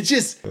 it's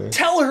just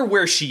tell her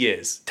where she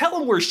is. Tell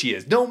him where she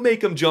is. Don't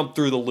make him jump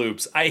through the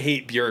loops. I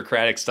hate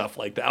bureaucratic stuff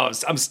like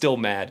that. I'm still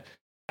mad.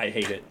 I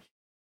hate it.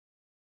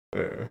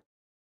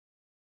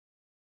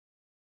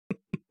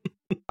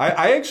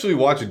 I actually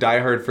watched Die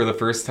Hard for the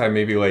first time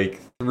maybe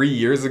like 3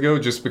 years ago,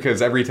 just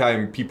because every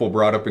time people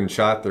brought up in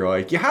chat, they're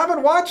like, you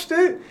haven't watched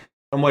it?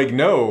 I'm like,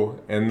 no.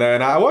 And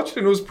then I watched it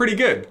and it was pretty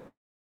good.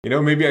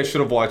 Maybe I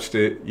should have watched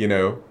it,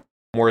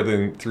 more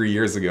than 3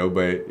 years ago,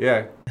 but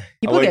yeah.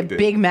 People get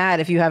big mad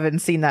if you haven't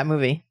seen that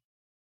movie.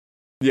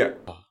 Yeah.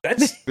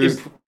 That's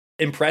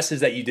impressive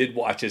that you did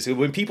watch this.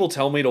 When people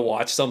tell me to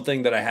watch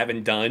something that I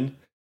haven't done,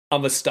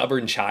 I'm a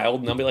stubborn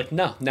child, and I'll be like,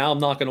 no, now I'm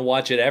not going to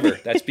watch it ever.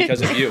 That's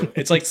because of you.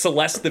 It's like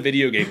Celeste, the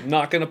video game.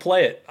 Not going to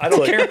play it. I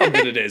don't care how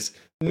good it is.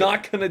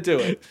 Not going to do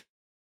it.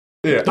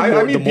 Yeah,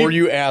 the more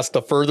you ask,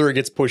 the further it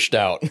gets pushed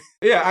out.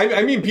 Yeah,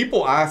 I mean,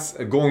 people ask,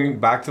 going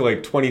back to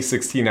like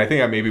 2016, I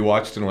think I maybe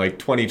watched in like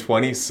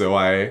 2020, so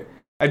I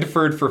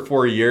deferred for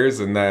 4 years,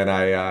 and then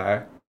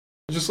I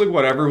just like,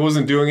 whatever,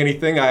 wasn't doing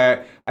anything.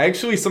 I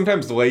actually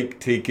sometimes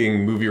like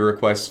taking movie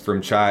requests from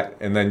chat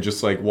and then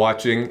just like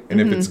watching, and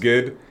if it's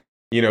good,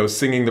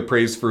 singing the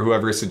praise for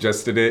whoever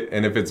suggested it,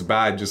 and if it's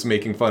bad, just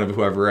making fun of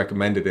whoever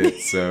recommended it.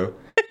 So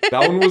that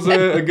one was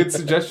a good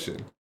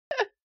suggestion.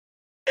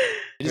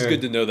 It is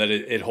good to know that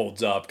it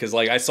holds up, because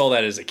like I saw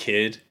that as a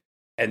kid,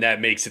 and that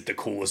makes it the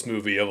coolest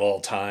movie of all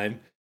time.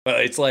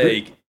 But it's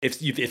like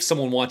if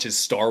someone watches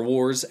Star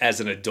Wars as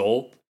an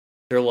adult,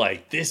 they're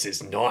like, this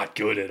is not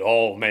good at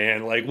all,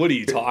 man. Like, what are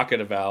you talking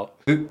about?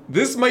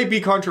 This might be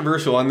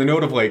controversial on the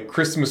note of like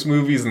Christmas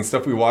movies and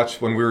stuff we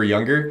watched when we were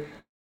younger.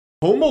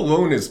 Home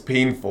Alone is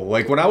painful.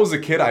 Like, when I was a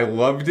kid, I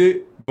loved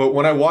it. But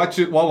when I watch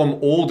it while I'm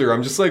older,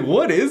 I'm just like,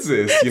 what is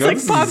this? It's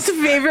like Pop's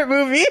favorite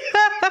movie.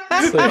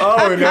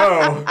 Oh,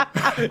 no.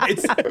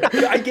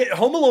 I get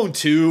Home Alone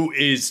 2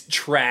 is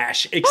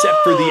trash, except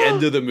for the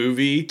end of the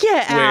movie.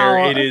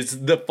 Where it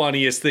is the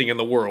funniest thing in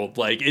the world.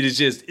 Like, it is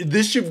just,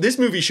 this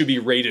movie should be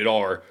rated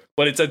R.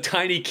 But it's a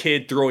tiny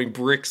kid throwing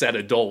bricks at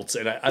adults,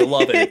 and I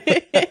love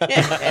it.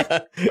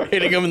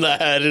 Hitting them in the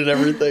head and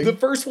everything. The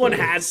first one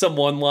has some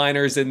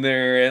one-liners in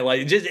there, and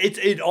like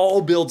it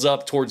all builds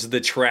up towards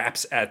the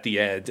traps at the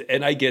end,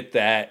 and I get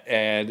that.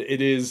 And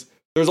there's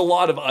a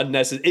lot of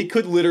unnecessary. It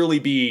could literally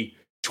be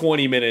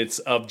 20 minutes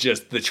of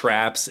just the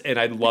traps, and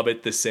I love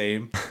it the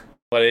same.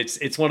 But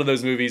it's one of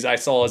those movies I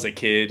saw as a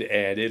kid,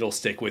 and it'll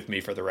stick with me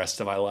for the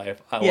rest of my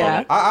life. I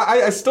love it.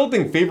 I still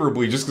think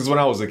favorably, just because when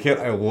I was a kid,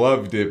 I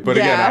loved it. But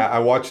again, I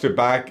watched it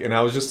back, and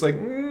I was just like,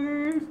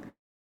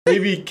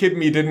 maybe kid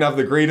me didn't have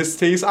the greatest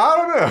taste. I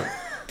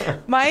don't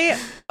know.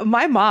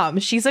 My mom,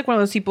 she's like one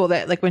of those people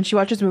that like when she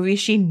watches movies,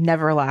 she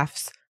never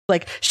laughs.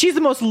 Like, she's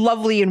the most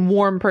lovely and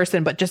warm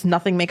person, but just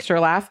nothing makes her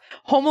laugh.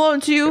 Home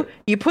Alone 2,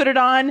 you put it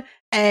on,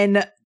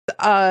 and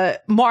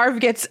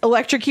Marv gets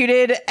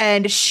electrocuted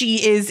and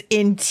she is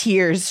in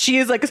tears. She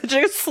is like such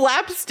a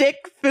slapstick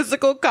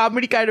physical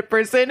comedy kind of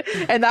person,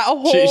 and that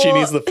whole she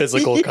needs the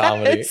physical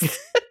comedy.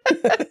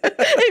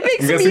 It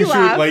makes I'm me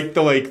laugh. She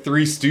would like the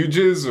Three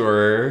Stooges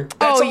or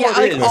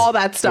all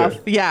that stuff.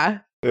 Yeah.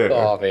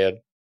 Oh man,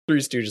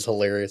 Three Stooges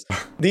hilarious.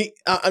 The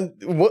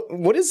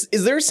what is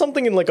there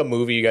something in like a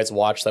movie you guys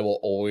watch that will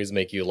always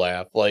make you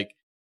laugh? Like,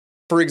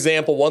 for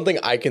example, one thing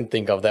I can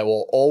think of that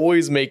will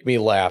always make me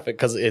laugh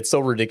because it's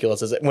so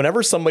ridiculous is that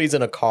whenever somebody's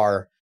in a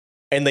car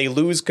and they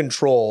lose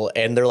control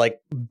and they're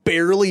like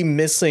barely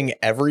missing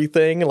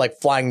everything, like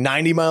flying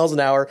 90 miles an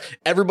hour.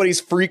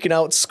 Everybody's freaking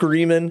out,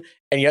 screaming,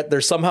 and yet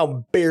they're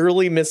somehow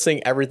barely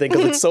missing everything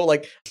because it's so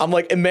like, I'm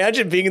like,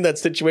 imagine being in that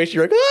situation.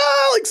 You're like,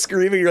 ah, like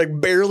screaming. You're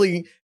like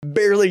barely,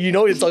 you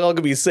know, it's all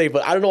gonna be safe.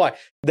 But I don't know why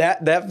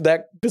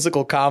that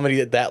physical comedy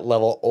at that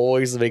level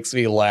always makes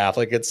me laugh.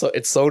 Like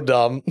it's so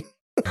dumb,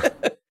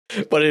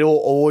 but it will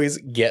always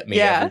get me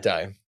every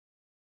time.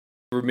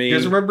 For me, you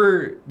guys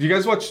remember? Do you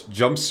guys watch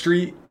Jump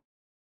Street?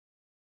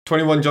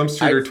 21 Jump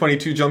Street or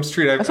 22 Jump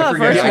Street. I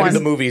forget. Yeah, the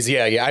movies.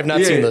 Yeah. I've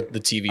not seen the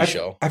TV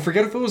show. I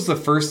forget if it was the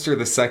first or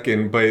the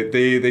second, but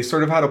they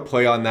sort of had a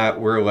play on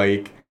that where,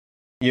 like,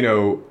 you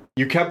know,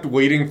 you kept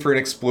waiting for an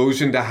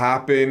explosion to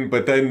happen,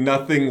 but then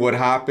nothing would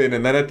happen.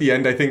 And then at the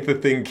end, I think the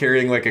thing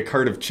carrying like a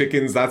cart of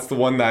chickens, that's the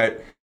one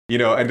that, you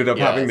know, ended up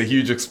having the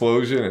huge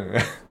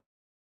explosion.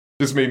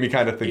 Just made me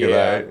kind of think of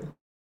that.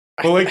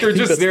 But like they're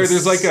just there.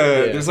 There's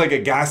like a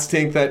gas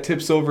tank that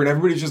tips over, and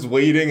everybody's just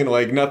waiting, and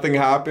like nothing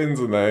happens,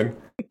 and then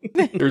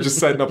they're just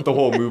setting up the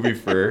whole movie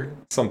for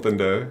something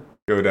to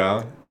go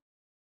down.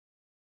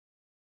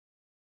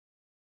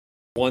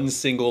 One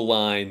single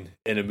line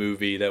in a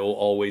movie that will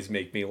always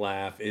make me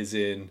laugh is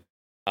in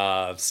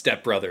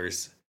Step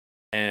Brothers,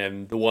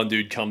 and the one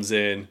dude comes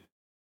in,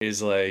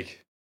 is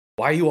like,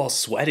 "Why are you all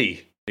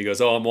sweaty?" He goes,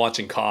 "Oh, I'm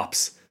watching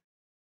Cops,"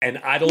 and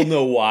I don't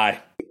know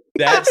why.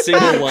 That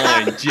single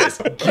line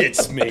just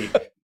gets me,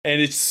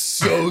 and it's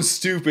so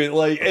stupid.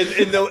 Like,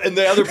 and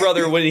the other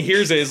brother, when he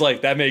hears it, is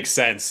like, "That makes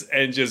sense,"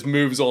 and just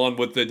moves on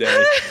with the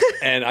day.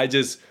 And I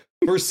just,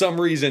 for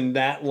some reason,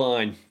 that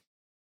line,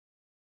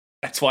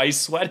 that's why he's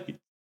sweaty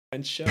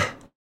and show.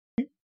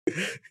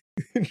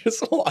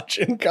 Just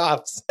watching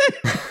Cops.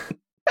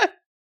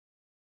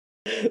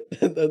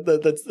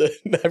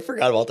 I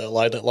forgot about that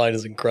line. That line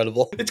is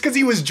incredible. It's because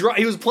he was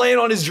playing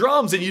on his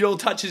drums, and you don't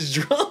touch his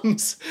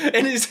drums.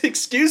 And his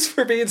excuse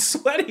for being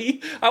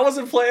sweaty, I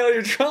wasn't playing on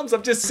your drums.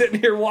 I'm just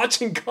sitting here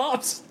watching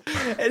Cops,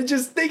 and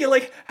just thinking,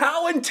 like,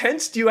 how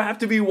intense do you have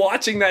to be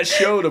watching that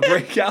show to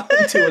break out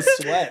into a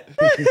sweat?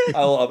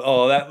 I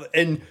love that.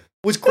 And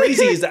what's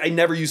crazy is that I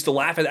never used to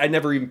laugh at it. I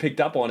never even picked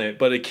up on it.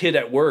 But a kid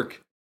at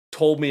work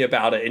told me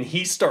about it, and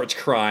he starts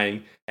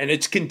crying. And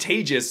it's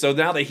contagious. So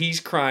now that he's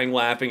crying,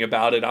 laughing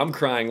about it, I'm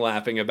crying,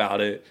 laughing about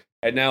it.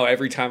 And now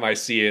every time I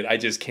see it, I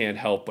just can't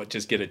help but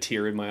just get a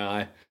tear in my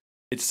eye.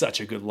 It's such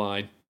a good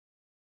line.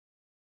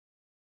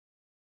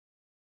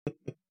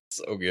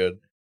 So good.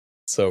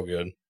 So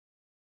good.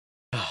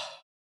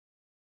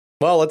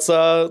 Well,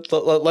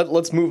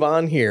 let's move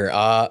on here.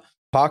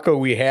 Paco,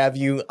 we have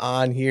you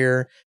on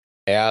here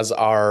as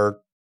our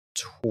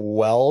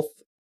 12th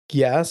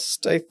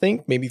guest, I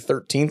think, maybe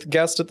 13th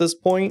guest at this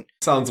point.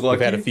 Sounds lucky.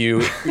 We've had a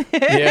few.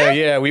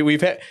 yeah.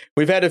 We've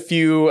had a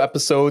few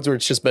episodes where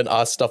it's just been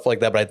us, stuff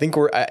like that. But I think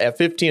we're at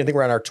 15. I think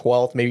we're on our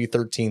 12th, maybe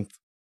 13th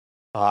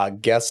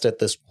guest at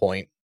this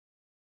point.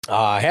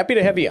 Happy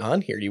to have you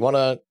on here. Do you want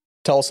to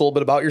tell us a little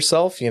bit about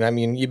yourself? You know, I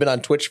mean, you've been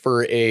on Twitch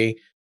for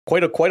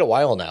quite a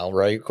while now,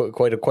 right?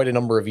 Quite a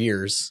number of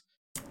years.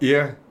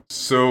 Yeah.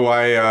 So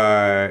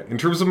I, in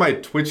terms of my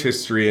Twitch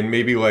history, and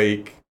maybe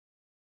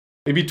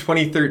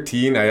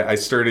 2013, I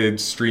started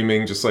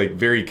streaming just like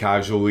very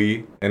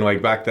casually. And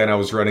like back then I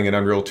was running an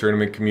Unreal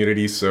Tournament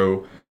community.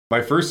 So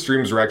my first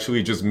streams were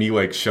actually just me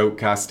like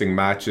shoutcasting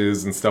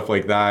matches and stuff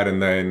like that.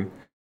 And then,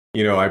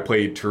 you know, I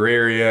played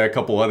Terraria, a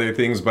couple other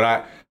things,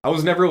 but I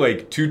was never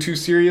like too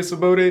serious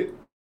about it.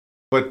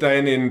 But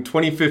then in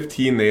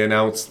 2015, they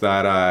announced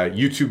that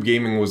YouTube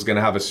Gaming was going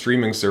to have a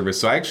streaming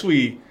service. So I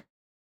actually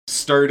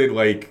started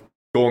like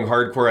going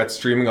hardcore at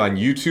streaming on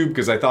YouTube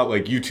because I thought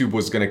like YouTube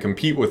was going to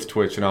compete with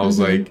Twitch, and I was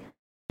like,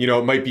 you know,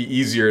 it might be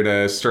easier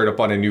to start up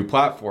on a new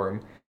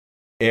platform.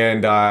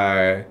 And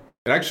it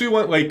actually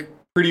went like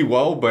pretty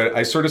well, but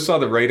I sort of saw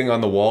the writing on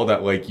the wall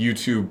that like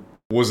YouTube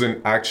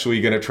wasn't actually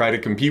going to try to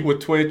compete with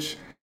Twitch.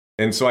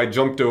 And so I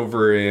jumped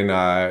over in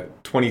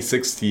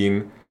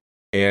 2016,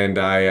 and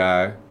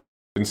I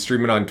been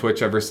streaming on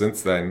Twitch ever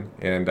since then,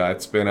 and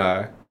it's been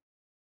a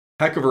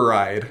heck of a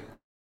ride.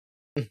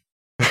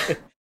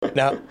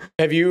 Now,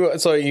 have you?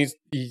 So you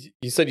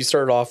said you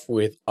started off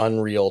with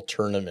Unreal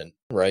Tournament,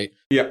 right?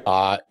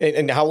 Yeah.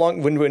 And how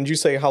long? When did you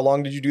say? How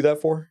long did you do that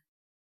for?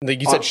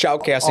 Like you said,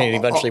 shoutcasting, and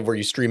eventually were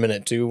you streaming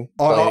it too?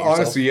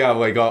 Honestly, yeah,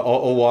 like a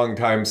long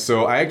time.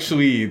 So I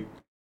actually,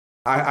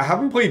 I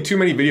haven't played too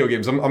many video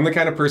games. I'm the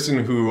kind of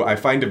person who I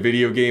find a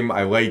video game,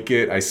 I like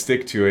it, I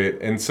stick to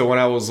it. And so when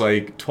I was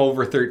like 12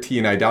 or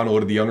 13, I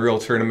downloaded the Unreal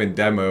Tournament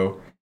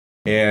demo,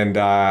 and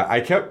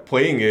I kept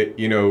playing it,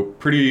 you know,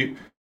 pretty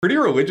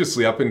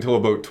religiously up until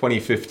about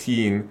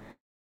 2015.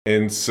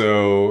 And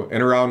so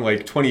in around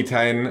like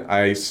 2010,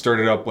 I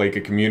started up like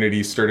a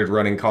community, started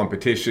running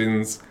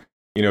competitions,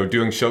 you know,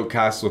 doing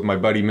shoutcasts with my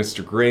buddy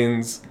Mr.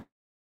 Grins,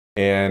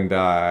 and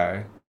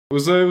it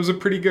was a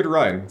pretty good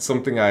run.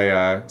 Something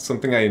I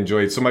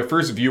enjoyed. So my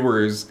first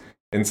viewers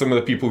and some of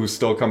the people who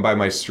still come by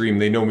my stream,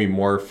 they know me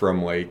more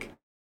from like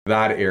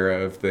that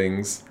era of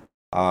things.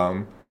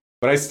 But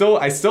I still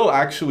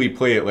actually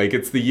play it. Like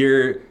it's the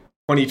year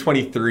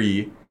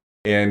 2023.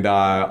 and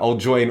I'll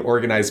join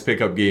organized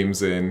pickup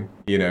games and,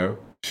 you know,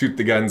 shoot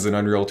the guns in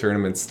Unreal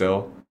Tournament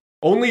still.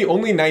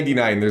 Only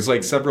 99. There's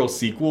like several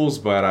sequels,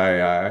 but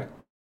I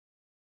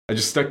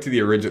just stuck to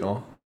the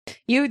original.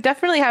 You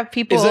definitely have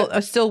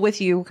people still with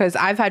you, because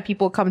I've had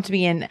people come to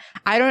me, and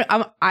I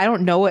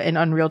don't know what an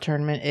Unreal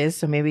Tournament is,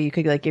 so maybe you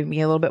could like give me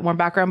a little bit more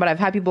background. But I've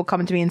had people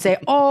come to me and say,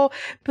 "Oh,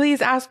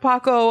 please ask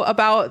Paco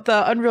about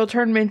the Unreal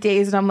Tournament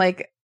days," and I'm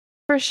like,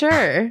 "For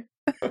sure."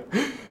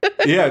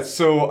 Yeah,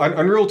 so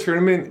Unreal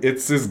Tournament,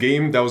 it's this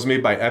game that was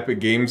made by Epic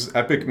Games.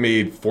 Epic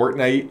made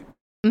Fortnite.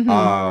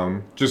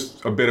 Mm-hmm.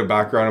 Just a bit of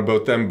background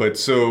about them, but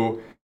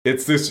so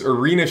it's this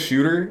arena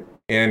shooter.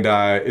 And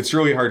it's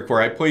really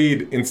hardcore. I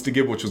played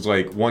Instagib, which was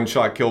like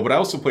one-shot kill, but I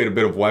also played a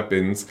bit of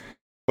weapons.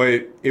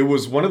 But it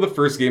was one of the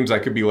first games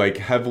that could be like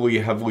heavily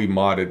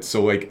modded.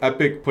 So like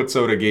Epic puts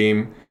out a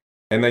game,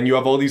 and then you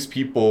have all these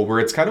people where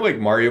it's kind of like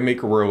Mario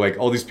Maker, where like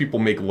all these people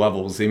make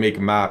levels, they make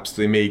maps,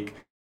 they make,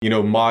 you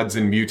know, mods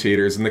and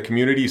mutators, and the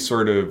community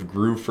sort of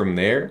grew from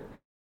there.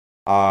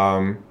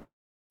 And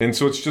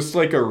so it's just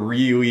like a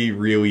really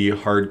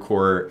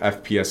hardcore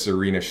FPS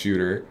arena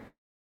shooter.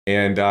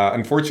 And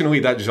unfortunately,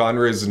 that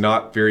genre is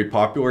not very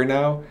popular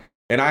now.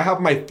 And I have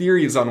my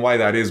theories on why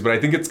that is, but I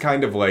think it's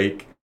kind of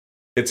like,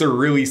 it's a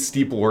really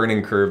steep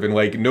learning curve. And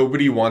like,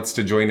 nobody wants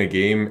to join a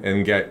game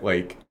and get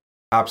like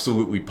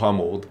absolutely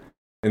pummeled.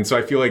 And so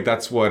I feel like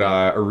that's what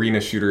arena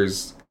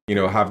shooters, you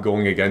know, have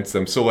going against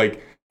them. So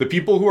like, the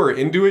people who are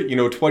into it, you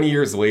know, 20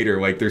 years later,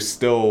 like there's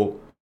still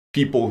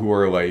people who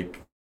are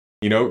like,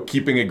 you know,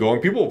 keeping it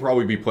going. People will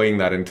probably be playing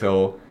that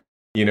until,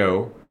 you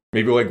know,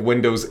 maybe like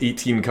Windows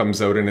 18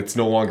 comes out and it's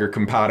no longer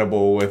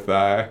compatible with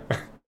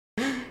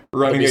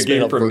running a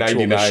game from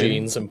 99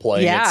 machines and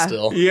playing it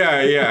still.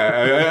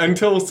 Yeah.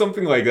 Until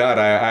something like that,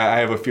 I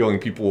have a feeling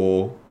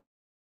people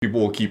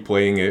will keep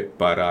playing it.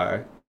 But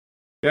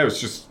yeah,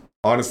 it's just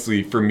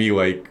honestly for me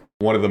like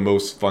one of the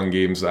most fun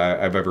games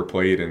I've ever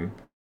played, and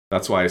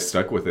that's why I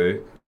stuck with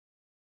it.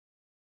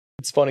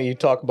 It's funny you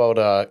talk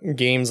about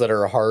games that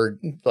are hard,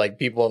 like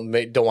people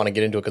don't want to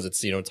get into it because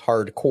it's, you know, it's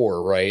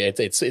hardcore, right?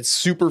 It's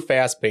super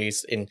fast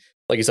paced, and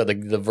like you said,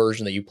 the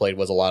version that you played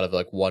was a lot of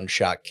like one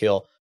shot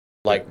kill.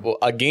 Like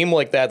a game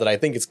like that I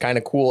think is kind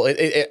of cool.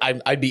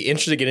 I'd be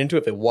interested to get into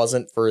if it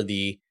wasn't for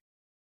the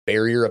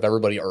barrier of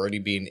everybody already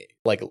being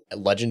like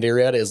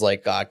legendary at it, is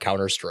like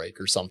Counter-Strike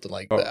or something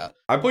like that.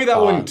 I played that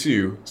one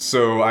too.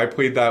 So I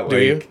played that do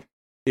you?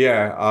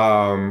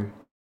 Yeah.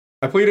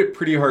 I played it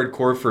pretty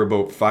hardcore for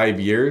about 5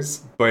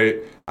 years, but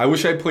I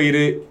wish I played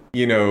it,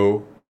 you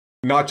know,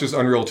 not just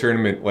Unreal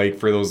Tournament, like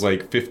for those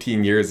like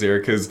 15 years there,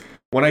 because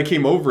when I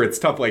came over, it's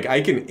tough. Like I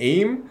can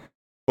aim,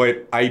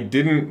 but I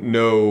didn't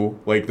know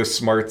like the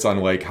smarts on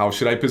like how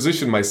should I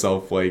position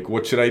myself, like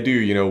what should I do,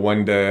 you know,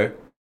 when to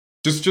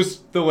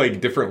just the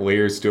like different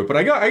layers to it. But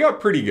I got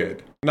pretty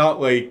good,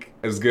 not like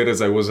as good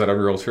as I was at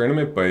Unreal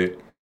Tournament, but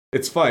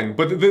it's fun.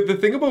 But the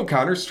thing about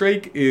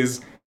Counter-Strike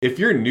is, if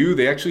you're new,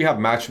 they actually have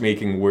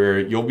matchmaking where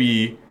you'll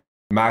be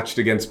matched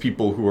against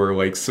people who are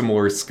like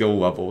similar skill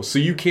level. So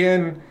you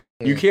can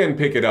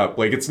pick it up.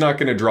 Like it's not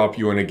going to drop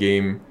you in a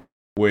game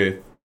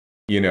with,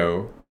 you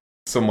know,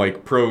 some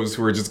like pros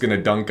who are just going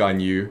to dunk on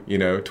you, you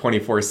know,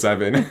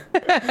 24/7.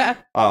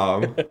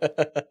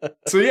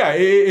 So yeah,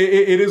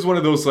 it is one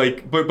of those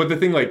like, but the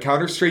thing like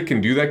Counter-Strike can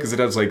do that because it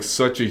has like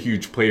such a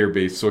huge player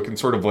base. So it can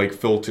sort of like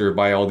filter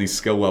by all these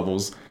skill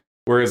levels.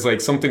 Whereas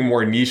like something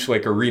more niche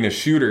like arena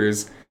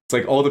shooters, it's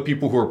like all the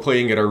people who are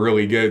playing it are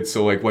really good.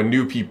 So like when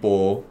new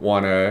people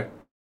want to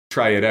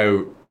try it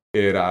out,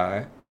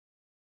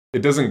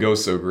 it doesn't go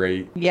so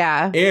great.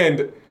 Yeah.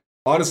 And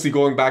honestly,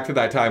 going back to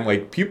that time,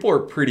 like people are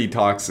pretty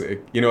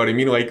toxic. You know what I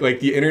mean? Like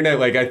the internet,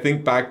 like I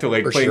think back to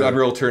like playing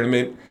Unreal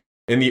Tournament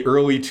in the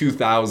early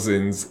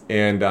 2000s,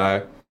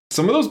 and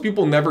some of those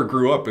people never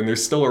grew up and they're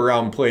still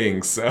around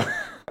playing. So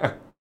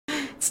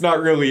it's not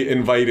really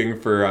inviting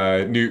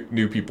for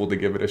new people to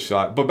give it a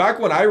shot. But back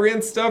when I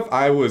ran stuff,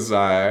 I was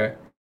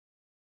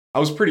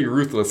pretty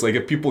ruthless. Like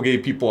if people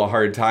gave people a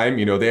hard time,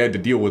 you know, they had to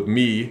deal with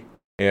me.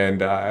 And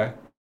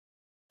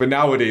but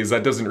nowadays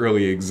that doesn't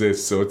really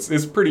exist. So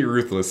it's pretty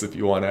ruthless if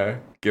you want to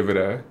give it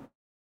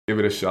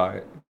a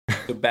shot.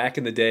 So back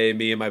in the day,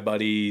 me and my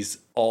buddies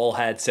all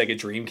had Sega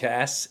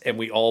Dreamcasts, and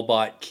we all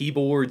bought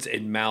keyboards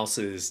and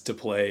mouses to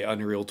play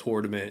Unreal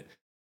Tournament.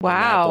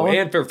 Wow.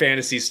 And for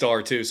Phantasy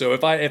Star too. So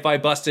if I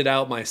busted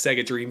out my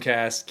Sega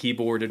Dreamcast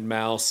keyboard and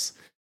mouse,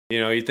 you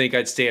know, you think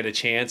I'd stand a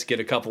chance, get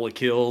a couple of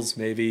kills,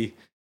 maybe,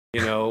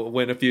 you know,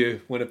 win a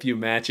few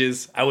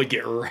matches. I would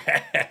get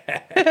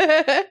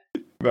wrecked.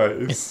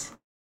 Nice.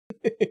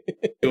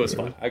 It was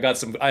fun.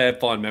 I had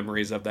fond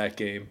memories of that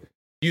game.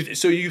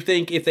 So you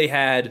think if they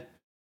had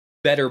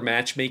better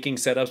matchmaking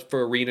setups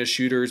for arena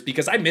shooters,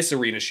 because I miss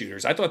arena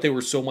shooters. I thought they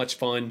were so much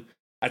fun.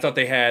 I thought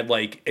they had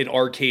like an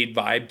arcade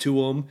vibe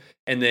to them,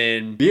 and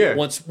then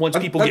once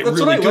people get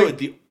really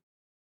good,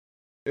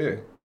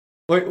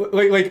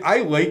 like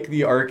I like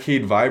the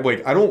arcade vibe.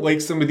 Like I don't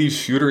like some of these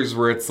shooters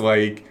where it's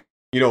like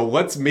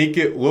let's make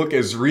it look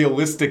as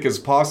realistic as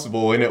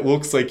possible, and it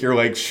looks like you're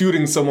like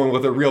shooting someone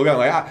with a real gun.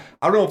 Like I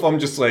don't know if I'm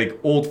just like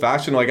old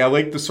fashioned. Like I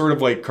like the sort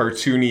of like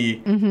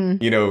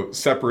cartoony,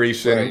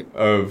 separation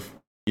of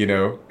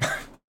the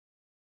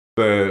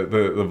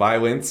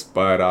violence,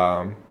 but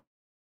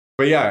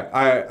yeah,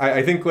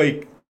 I think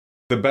like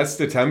the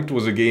best attempt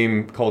was a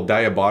game called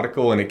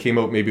Diabolical, and it came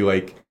out maybe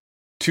like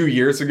 2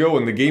 years ago,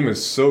 and the game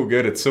is so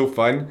good, it's so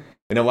fun,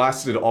 and it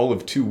lasted all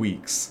of 2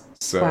 weeks.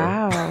 So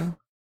wow.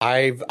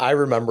 I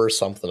remember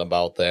something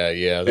about that.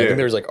 Yeah, I think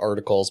there's like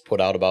articles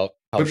put out about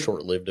how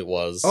short-lived it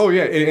was. Oh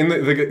yeah, and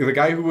the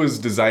guy who was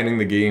designing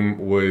the game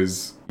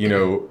was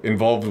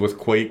involved with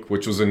Quake,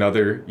 which was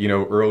another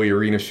early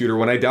arena shooter.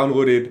 When I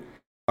downloaded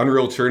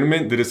Unreal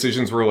Tournament, the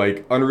decisions were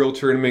like Unreal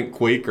Tournament,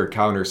 Quake, or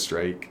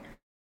Counter-Strike.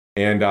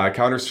 And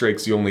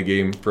Counter-Strike's the only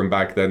game from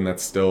back then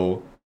that's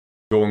still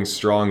going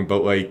strong.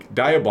 But like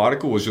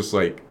Diabolical was just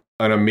like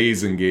an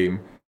amazing game,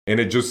 and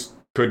it just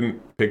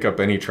couldn't pick up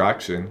any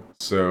traction.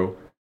 So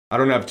I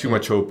don't have too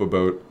much hope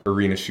about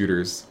arena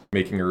shooters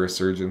making a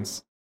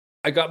resurgence.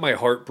 I got my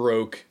heart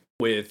broke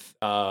with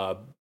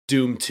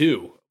Doom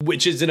 2,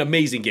 which is an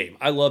amazing game.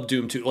 I love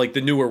Doom 2, like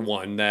the newer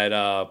one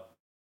that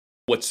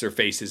what's their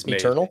faces made.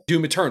 Eternal?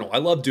 Doom Eternal. I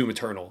love Doom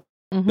Eternal.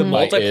 Mhm. The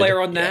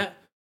multiplayer on that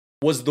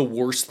was the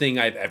worst thing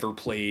I've ever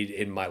played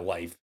in my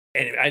life.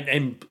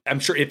 And I'm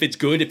sure if it's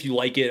good, if you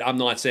like it, I'm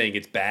not saying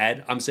it's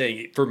bad. I'm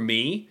saying for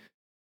me,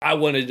 I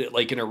wanted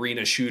like an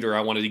arena shooter.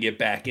 I wanted to get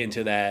back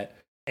into that.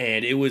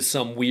 And it was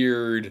some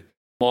weird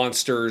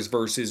monsters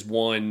versus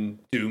one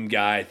Doom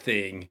guy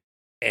thing.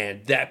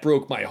 And that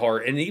broke my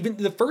heart. And even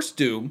the first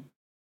Doom,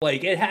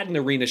 like it had an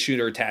arena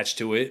shooter attached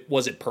to it.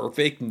 Was it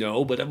perfect?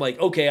 No. But I'm like,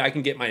 okay, I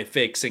can get my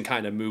fix and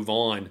kind of move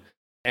on.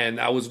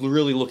 And I was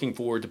really looking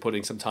forward to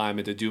putting some time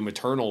into Doom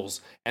Eternals.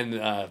 And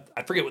I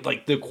forget what,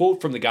 like, the quote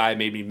from the guy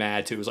made me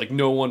mad too. It was like,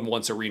 no one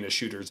wants arena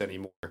shooters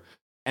anymore.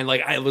 And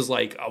like, I was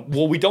like,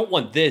 well, we don't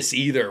want this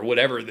either,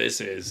 whatever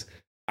this is.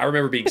 I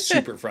remember being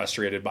super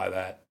frustrated by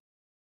that.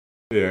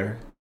 Yeah.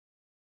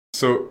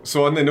 So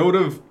on the note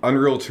of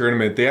Unreal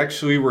Tournament, they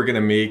actually were going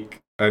to make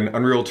an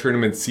Unreal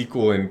Tournament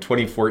sequel in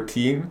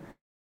 2014.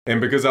 And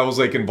because I was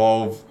like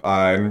involved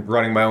in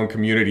running my own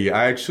community,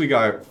 I actually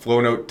got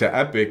flown out to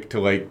Epic to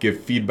like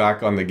give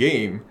feedback on the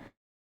game.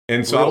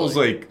 And so I was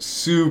like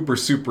super,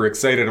 super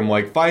excited. I'm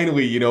like,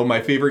 finally,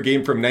 my favorite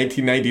game from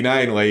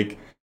 1999, like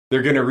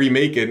they're going to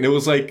remake it. And it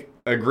was like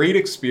a great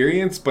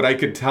experience, but I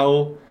could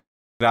tell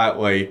that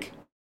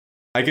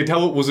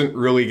it wasn't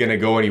really going to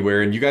go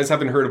anywhere. And you guys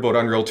haven't heard about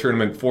Unreal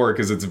Tournament 4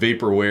 because it's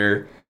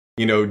vaporware,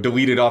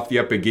 deleted off the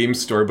Epic Games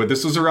Store. But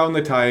this was around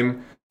the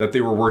time that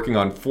they were working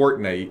on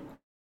Fortnite.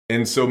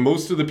 And so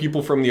most of the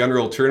people from the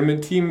Unreal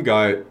Tournament team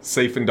got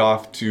siphoned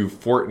off to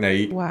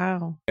Fortnite.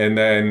 Wow. And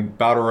then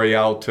Battle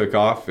Royale took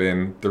off,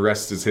 and the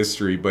rest is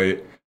history.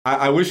 But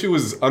I wish it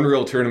was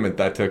Unreal Tournament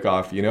that took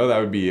off. That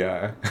would be...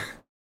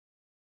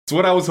 it's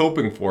what I was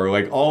hoping for.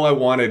 Like, all I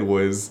wanted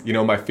was,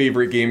 my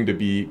favorite game to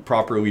be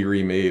properly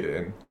remade,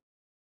 and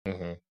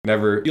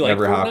never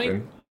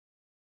happened.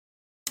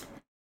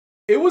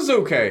 It was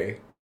okay.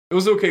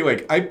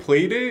 Like, I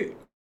played it,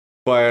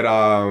 but...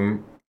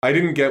 I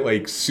didn't get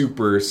like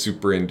super,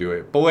 super into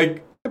it, but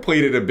like I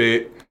played it a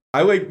bit.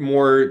 I like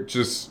more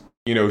just,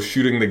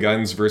 shooting the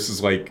guns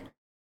versus like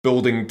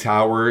building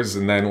towers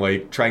and then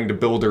like trying to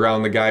build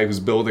around the guy who's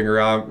building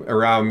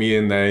around me.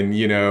 And then,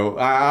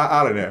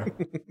 I don't know.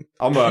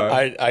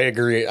 I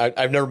agree.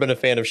 I've never been a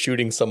fan of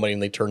shooting somebody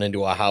and they turn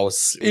into a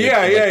house.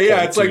 Yeah.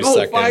 It's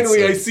like,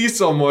 finally I see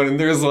someone and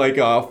there's like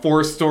a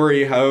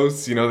 4-story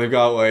house, they've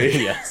got like...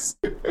 Yes.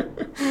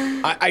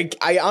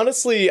 I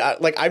honestly,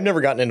 I've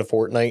never gotten into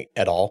Fortnite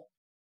at all.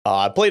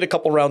 I played a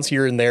couple rounds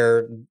here and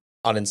there,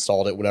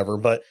 uninstalled it, whatever,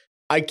 but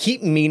I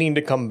keep meaning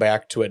to come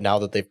back to it now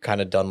that they've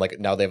kind of done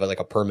now they have like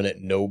a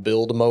permanent no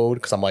build mode.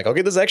 Because I'm like,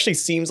 okay, this actually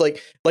seems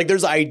like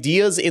there's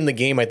ideas in the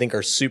game I think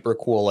are super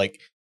cool. Like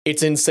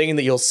it's insane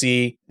that you'll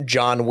see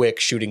John Wick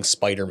shooting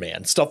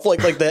Spider-Man, stuff like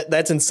that.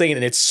 That's insane.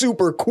 And it's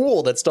super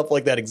cool that stuff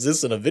like that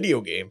exists in a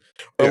video game,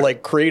 or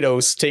like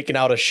Kratos taking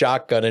out a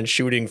shotgun and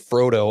shooting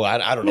Frodo.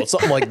 I don't know,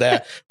 something like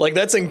that. Like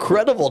that's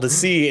incredible to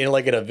see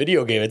in a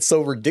video game. It's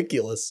so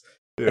ridiculous.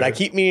 Yeah. And I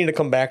keep meaning to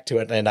come back to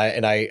it, and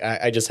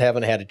I just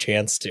haven't had a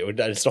chance to. I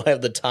just don't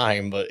have the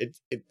time. But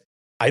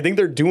I think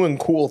they're doing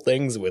cool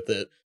things with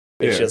it.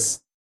 It's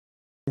just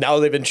now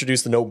they've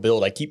introduced the no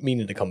build. I keep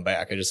meaning to come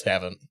back. I just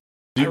haven't.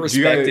 I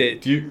respect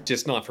it,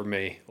 just not for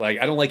me. Like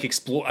I don't like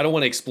explore. I don't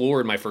want to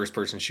explore in my first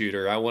person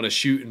shooter. I want to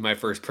shoot in my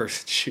first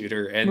person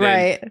shooter. And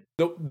then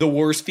the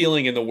worst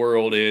feeling in the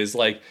world is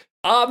like,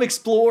 I'm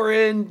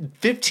exploring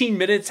 15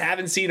 minutes,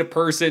 haven't seen a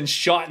person,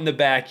 shot in the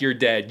back, you're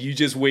dead. You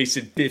just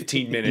wasted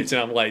 15 minutes. And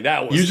I'm like,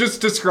 that was... You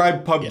just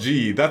described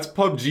PUBG. Yeah. That's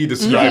PUBG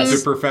described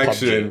to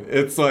perfection. PUBG.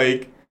 It's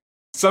like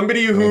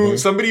somebody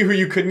who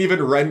you couldn't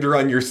even render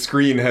on your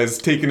screen has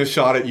taken a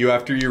shot at you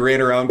after you ran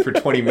around for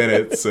 20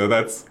 minutes. So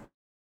that's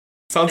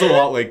Sounds a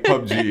lot like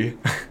PUBG.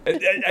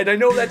 And I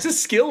know that's a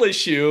skill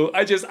issue.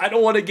 I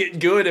don't want to get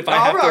good if I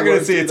have I'm to not going work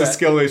to say through it's a that.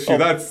 skill issue.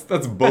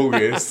 That's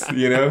bogus,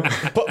 you know?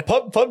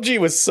 PUBG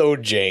was so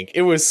jank.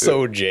 It was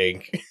so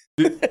jank.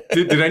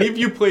 Did any of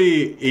you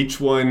play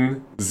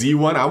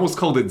H1Z1? I almost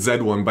called it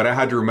Z1, but I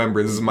had to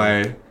remember. This is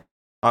my...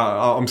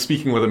 I'm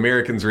speaking with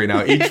Americans right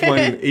now.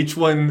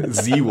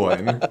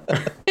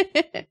 H1Z1.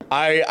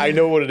 I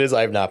know what it is.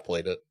 I have not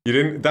played it. You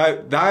didn't?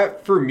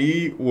 That for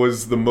me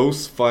was the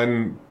most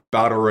fun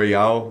battle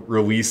royale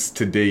release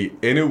to date,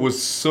 and it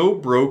was so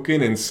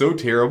broken and so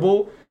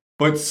terrible,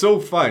 but so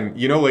fun.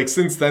 You know, like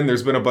since then,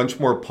 there's been a bunch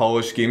more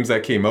polished games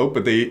that came out,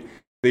 but they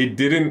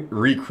didn't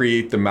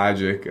recreate the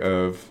magic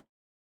of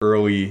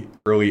early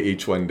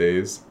H1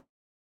 days.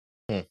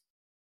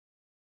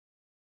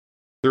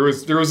 There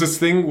was this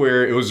thing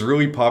where it was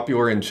really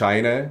popular in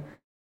China,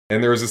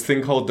 and there was this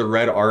thing called the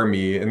Red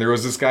Army, and there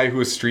was this guy who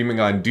was streaming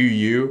on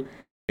DU,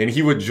 and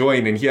he would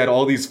join, and he had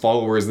all these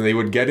followers, and they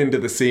would get into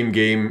the same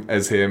game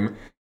as him.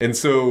 And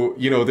so,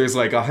 you know, there's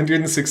like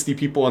 160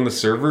 people on the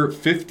server,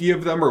 50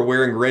 of them are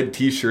wearing red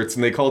t-shirts,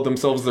 and they called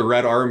themselves the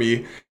Red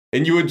Army,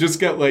 and you would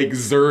just get like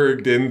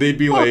zerged, and they'd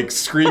be like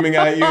screaming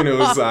at you, and it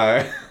was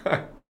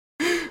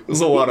it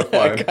was a lot of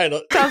fun.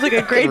 Sounds like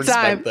a great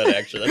time. That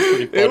actually, that's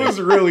pretty funny. It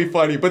was really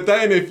funny. But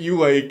then if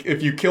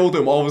you killed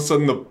him, all of a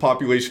sudden the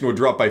population would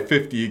drop by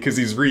 50 because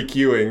he's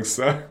re-queuing.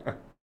 So,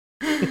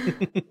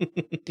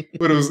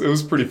 but it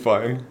was pretty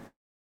fun.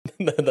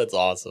 That's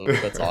awesome.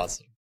 That's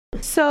awesome.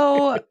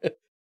 So,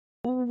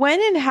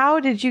 when and how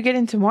did you get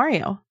into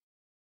Mario?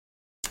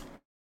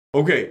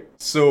 Okay,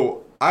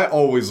 so I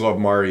always loved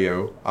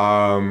Mario.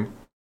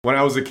 When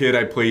I was a kid,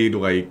 I played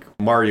like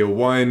Mario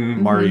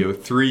 1, Mario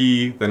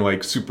 3, then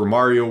like Super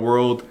Mario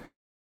World.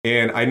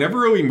 And I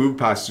never really moved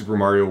past Super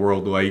Mario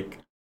World, like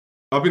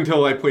up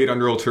until I played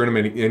Unreal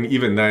Tournament. And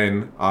even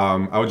then,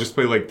 I would just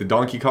play like the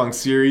Donkey Kong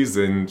series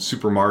and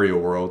Super Mario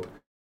World.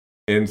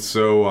 And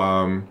so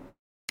I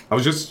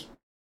was just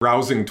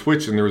browsing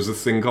Twitch, and there was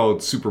this thing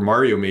called Super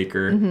Mario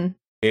Maker.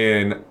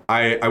 And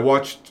I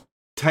watched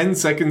 10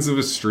 seconds of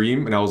a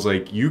stream, and I was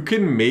like, you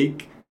can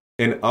make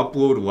and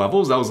upload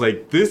levels. I was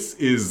like, this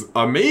is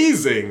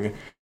amazing.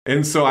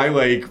 And so I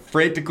like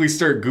frantically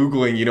start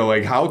Googling, you know,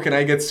 like how can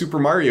I get Super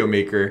Mario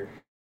Maker?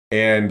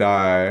 And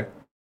I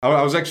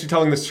was actually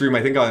telling the story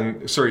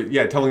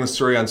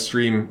on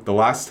stream the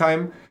last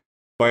time.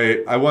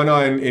 But I went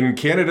on, in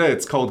Canada,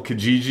 it's called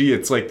Kijiji.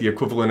 It's like the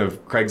equivalent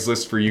of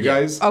Craigslist for you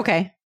guys.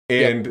 Okay.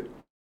 And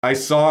I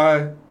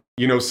saw,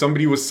 you know,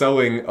 somebody was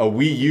selling a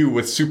Wii U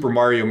with Super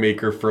Mario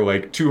Maker for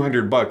like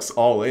 $200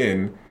 all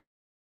in.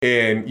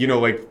 And, you know,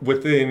 like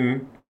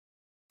within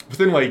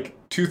like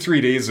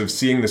 2-3 days of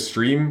seeing the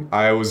stream,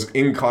 I was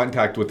in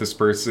contact with this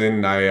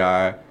person.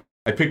 I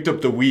picked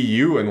up the Wii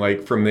U, and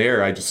like from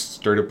there, I just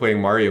started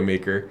playing Mario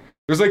Maker.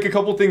 There's like a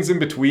couple things in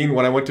between.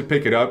 When I went to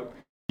pick it up,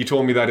 he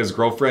told me that his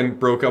girlfriend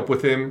broke up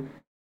with him,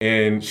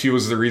 and she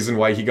was the reason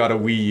why he got a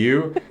Wii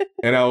U.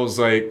 And I was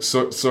like,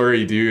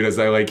 sorry, dude, as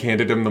I like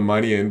handed him the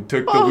money and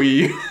took the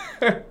Wii U.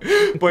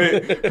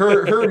 But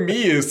her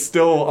me is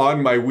still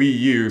on my Wii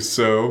U,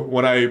 so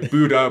when I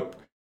boot up,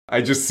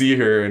 I just see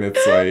her, and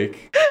it's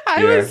like,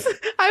 I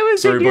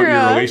was sorry in about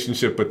your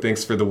relationship, but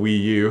thanks for the Wii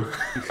U.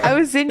 I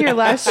was in your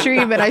last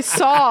stream, and I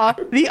saw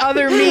the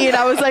other me, and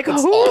I was like,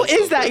 That's who awesome.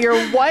 is that, your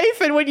wife?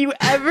 And when you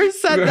ever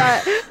said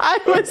that, I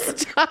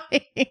was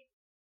dying.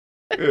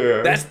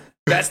 Yeah.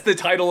 That's the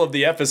title of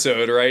the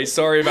episode, right?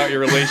 Sorry about your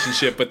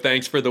relationship, but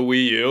thanks for the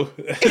Wii U.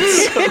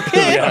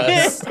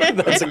 Yes,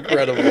 that's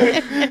incredible.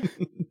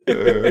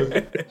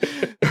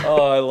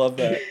 Oh, I love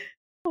that.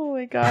 Oh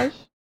my gosh.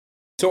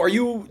 So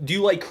do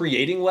you like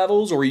creating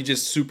levels, or are you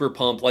just super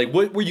pumped? Like,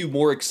 what were you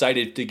more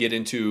excited to get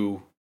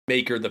into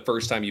Maker the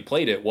first time you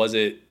played it? Was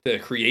it the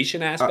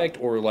creation aspect,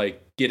 or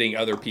like getting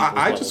other people?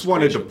 I just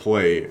wanted to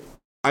play.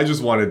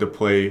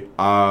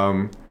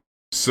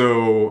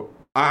 So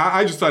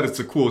I just thought it's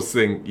the coolest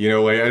thing, you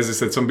know, like, as I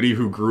said, somebody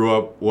who grew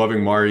up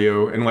loving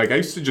Mario, and like I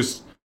used to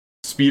just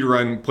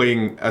speedrun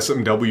playing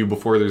SMW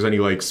before there's any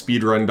like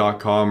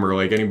speedrun.com or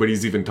like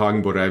anybody's even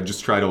talking about it. I've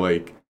just tried to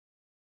like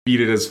beat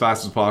it as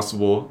fast as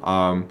possible.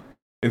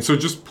 And so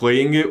just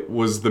playing it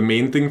was the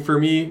main thing for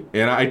me.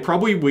 And I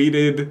probably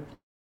waited,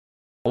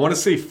 I want to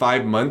say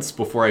 5 months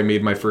before I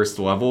made my first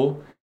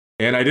level.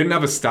 And I didn't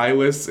have a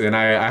stylus, and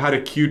I had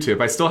a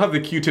Q-tip. I still have the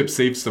Q-tip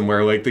saved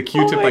somewhere, like the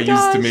Q-tip I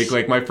used to make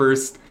like my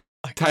first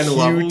 10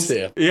 levels.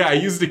 Yeah, I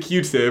used a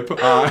Q-tip.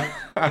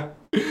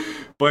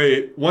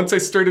 But once I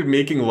started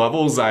making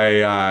levels,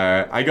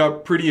 I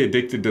got pretty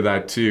addicted to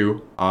that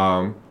too.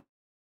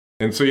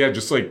 And so yeah,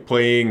 just like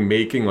playing,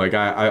 making, like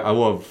I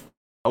love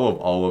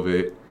all of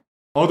it.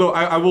 Although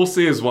I will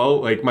say as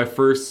well, like my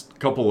first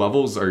couple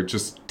levels are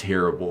just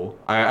terrible.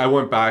 I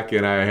went back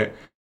and I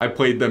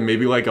played them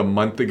maybe like a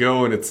month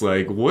ago, and it's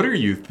like, what are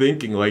you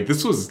thinking? Like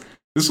this was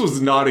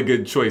not a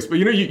good choice. But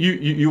you know,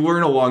 you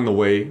learn along the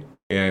way,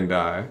 and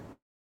I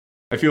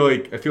feel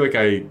like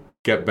I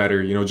get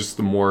better. You know, just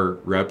the more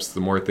reps,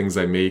 the more things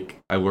I make,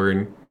 I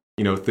learn,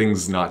 you know,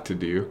 things not to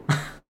do.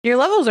 Your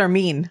levels are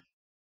mean.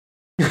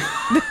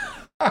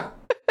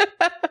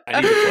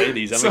 I need to play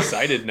these. I'm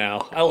excited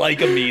now. I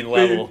like a mean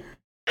level.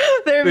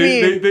 They're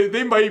mean.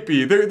 They might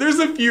be. There's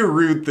a few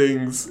rude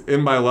things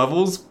in my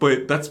levels,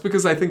 but that's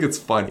because I think it's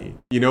funny.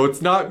 You know,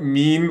 it's not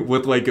mean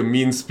with like a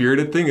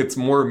mean-spirited thing. It's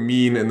more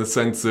mean in the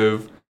sense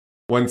of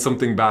when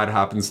something bad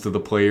happens to the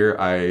player,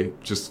 I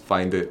just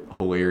find it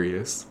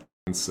hilarious.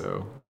 And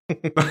so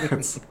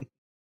that's...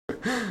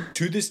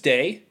 To this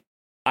day,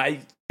 I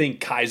think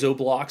Kaizo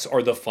blocks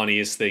are the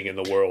funniest thing in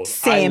the world.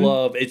 Same.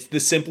 It's the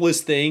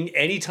simplest thing.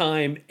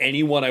 Anytime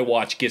anyone I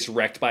watch gets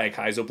wrecked by a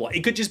Kaizo block,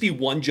 it could just be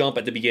one jump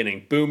at the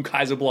beginning. Boom,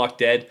 Kaizo block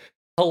dead.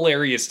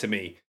 Hilarious to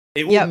me.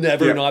 It will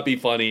never not be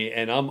funny,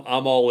 and I'm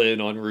all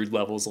in on rude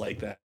levels like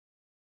that.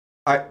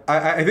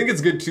 I think it's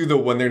good too though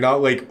when they're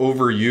not like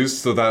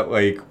overused, so that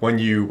like when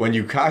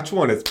you catch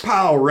one, it's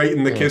pow right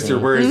in the kisser.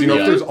 Whereas if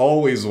there's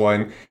always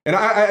one, and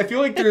I feel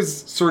like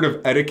there's sort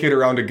of etiquette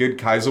around a good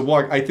Kaizo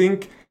block. I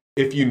think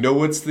if you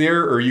know it's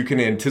there or you can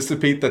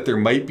anticipate that there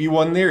might be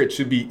one there, it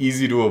should be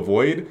easy to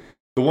avoid.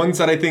 The ones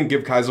that I think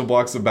give Kaizo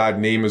blocks a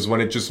bad name is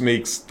when it just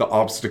makes the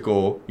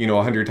obstacle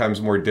 100 times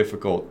more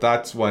difficult.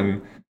 That's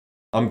when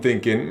I'm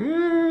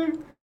thinking.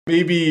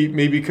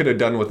 Maybe could have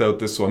done without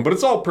this one, but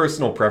it's all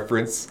personal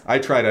preference. I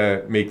try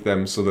to make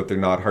them so that they're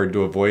not hard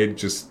to avoid,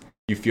 just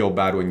you feel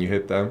bad when you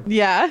hit them.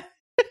 Yeah.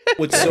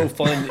 What's so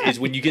fun is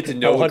when you get to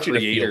know a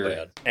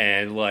creator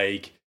and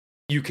like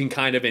you can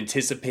kind of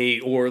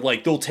anticipate, or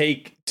like they'll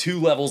take 2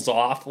 levels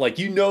off. Like,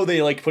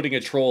 they like putting a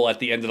troll at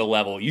the end of the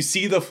level. You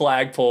see the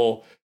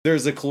flagpole,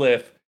 there's a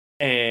cliff,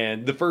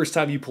 and the first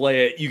time you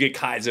play it, you get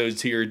Kaizo'd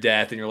to your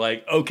death, and you're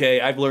like, okay,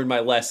 I've learned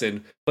my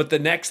lesson. But the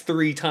next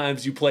 3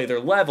 times you play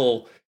their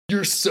level,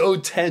 you're so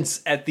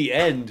tense at the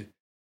end,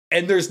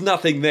 and there's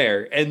nothing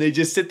there, and they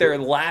just sit there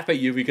and laugh at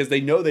you because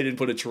they know they didn't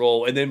put a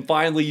troll, and then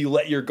finally you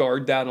let your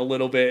guard down a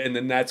little bit, and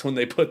then that's when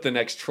they put the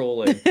next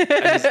troll in.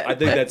 I think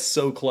that's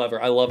so clever.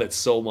 I love it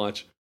so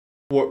much.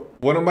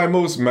 One of my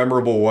most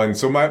memorable ones,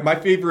 so my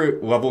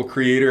favorite level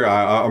creator,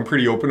 I'm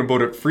pretty open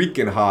about it,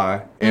 Freakin'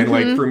 Ha, and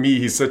like for me,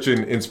 he's such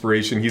an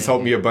inspiration. He's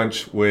helped me a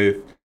bunch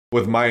with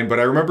mine, but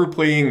I remember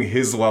playing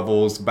his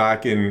levels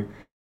back in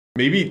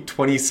maybe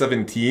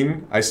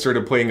 2017, I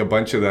started playing a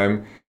bunch of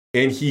them,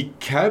 and he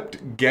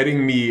kept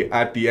getting me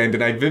at the end.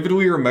 And I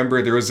vividly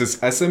remember there was this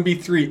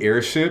SMB3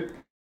 airship,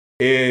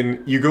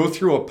 and you go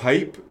through a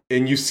pipe,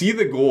 and you see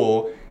the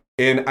goal,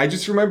 and I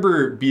just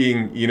remember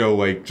being,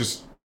 like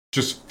just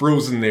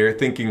frozen there,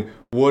 thinking,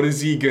 what is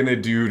he gonna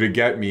do to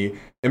get me?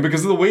 And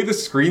because of the way the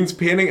screen's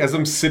panning, as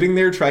I'm sitting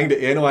there trying to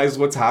analyze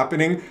what's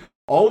happening,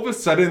 all of a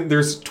sudden,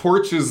 there's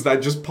torches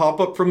that just pop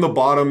up from the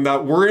bottom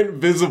that weren't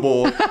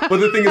visible. But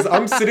the thing is,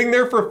 I'm sitting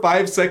there for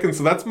 5 seconds,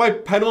 so that's my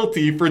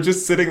penalty for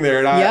just sitting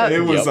there. And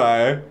it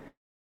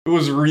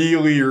was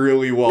really,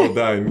 really well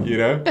done,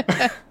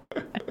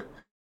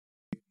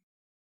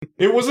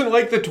 It wasn't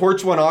like the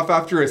torch went off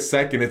after a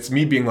second. It's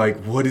me being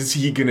like, what is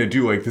he gonna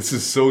do? Like, this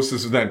is so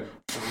then,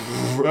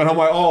 and I'm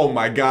like, oh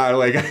my god,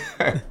 like...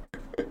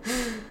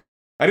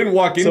 I didn't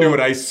walk into it.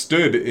 I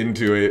stood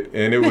into it,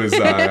 and it was.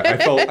 I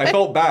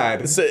felt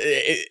bad.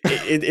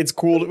 It's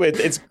cool.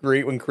 It's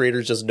great when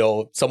creators just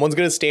know someone's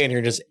gonna stand here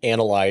and just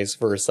analyze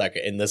for a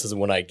second, and this is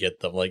when I get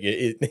them. Like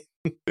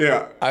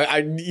yeah.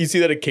 You see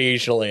that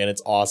occasionally, and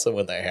it's awesome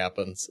when that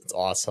happens. It's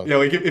awesome. Yeah,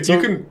 like if you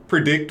can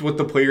predict what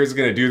the player is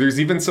gonna do. There's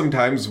even some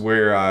times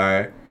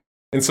where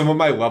in some of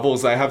my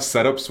levels, I have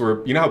setups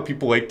where how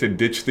people like to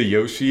ditch the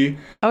Yoshi.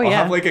 I'll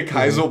have like a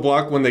Kaizo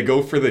block when they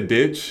go for the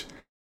ditch.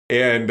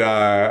 And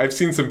I've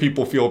seen some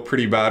people feel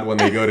pretty bad when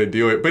they go to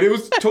do it. But it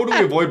was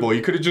totally avoidable.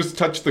 You could have just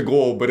touched the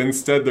goal, but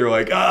instead they're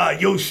like,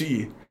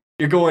 Yoshi,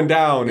 you're going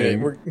down.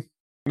 And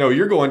no,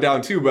 you're going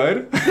down too,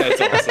 bud.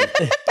 That's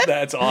awesome.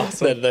 That's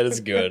awesome. That is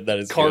good. That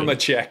is karma good.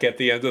 Check at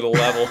the end of the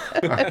level.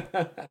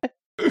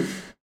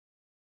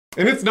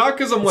 And it's not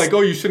because I'm like,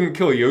 you shouldn't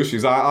kill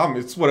Yoshis.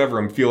 It's whatever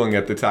I'm feeling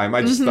at the time.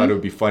 I just thought it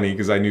would be funny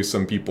because I knew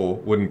some people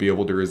wouldn't be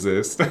able to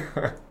resist.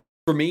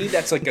 For me,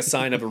 that's like a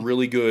sign of a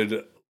really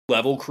good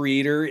level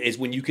creator is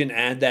when you can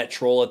add that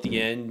troll at the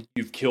end.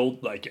 You've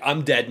killed, like,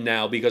 I'm dead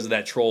now because of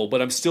that troll,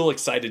 but I'm still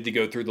excited to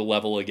go through the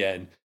level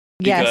again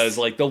because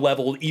like the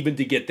level, even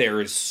to get there,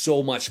 is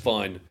so much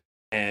fun.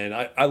 And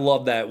I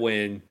love that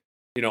when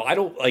I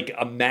don't like,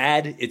 I'm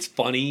mad, it's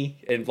funny,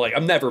 and like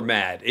I'm never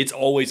mad, it's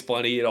always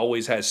funny, it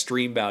always has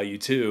stream value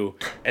too.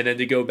 And then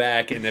to go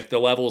back, and if the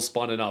level's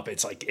fun enough,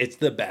 it's like, it's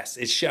the best.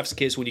 It's chef's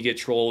kiss when you get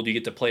trolled. You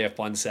get to play a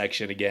fun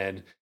section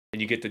again,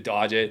 and you get to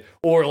dodge it.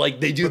 Or like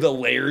they do the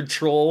layered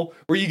troll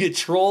where you get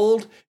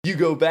trolled, you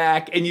go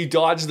back and you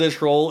dodge the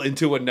troll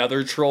into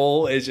another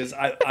troll. It's just,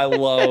 I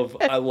love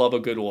a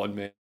good one,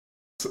 man.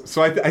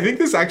 So I think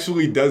this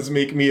actually does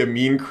make me a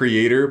mean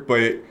creator,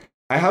 but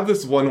I have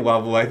this one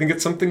level, I think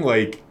it's something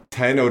like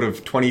 10 out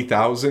of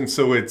 20,000,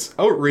 so it's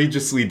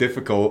outrageously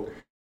difficult.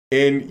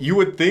 And you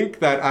would think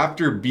that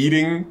after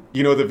beating,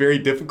 the very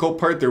difficult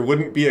part, there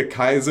wouldn't be a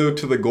Kaizo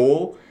to the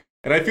goal.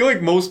 And I feel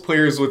like most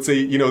players would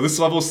say, this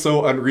level's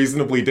so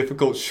unreasonably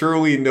difficult,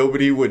 surely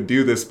nobody would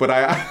do this. But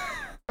I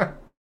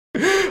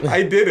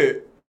did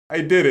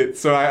it.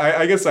 So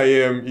I guess I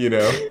am,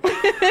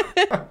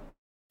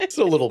 It's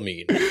a little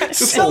mean.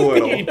 Just a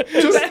little.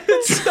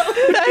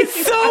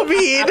 That's so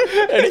mean.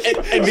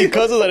 And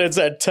because of that, it's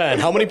at 10.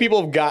 How many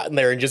people have gotten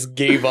there and just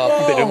gave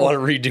up? They didn't want to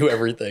redo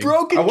everything.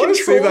 Broken I want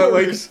to say that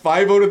like controllers.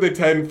 5 out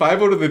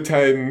of the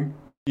 10,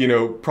 you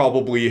know,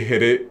 probably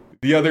hit it.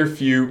 The other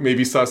few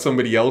maybe saw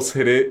somebody else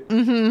hit it.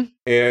 Mm-hmm.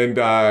 And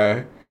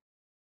a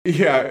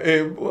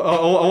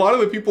lot of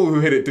the people who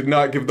hit it did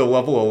not give the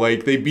level a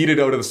like. They beat it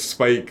out of the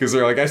spike because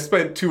they're like, I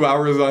spent 2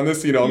 hours on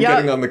this, you know, I'm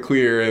getting on the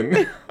clear.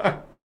 And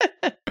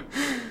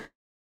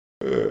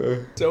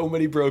So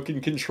many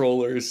broken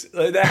controllers.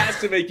 That has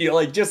to make you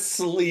like just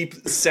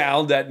sleep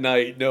sound at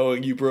night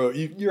knowing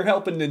you're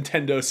helping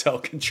Nintendo sell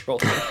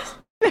controllers.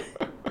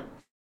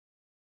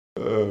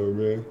 oh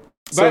man.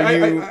 So But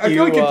I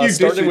feel like if you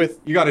started ditch it,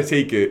 with- you got to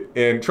take it,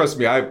 and trust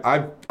me,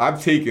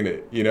 I've taken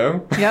it. You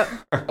know. Yep.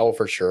 Oh,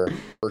 for sure.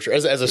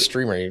 As a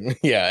streamer.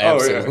 Yeah, Oh,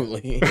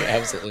 absolutely. Yeah.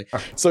 Absolutely.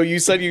 So you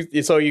said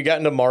you got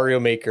into Mario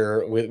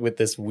Maker with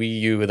this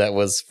Wii U that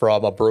was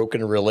from a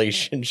broken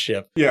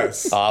relationship.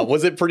 Yes.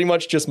 Was it pretty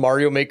much just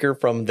Mario Maker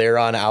from there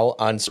on out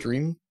on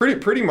stream?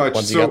 Pretty much.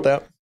 Once you got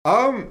that?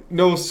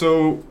 No.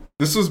 So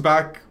this was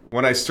back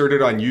when I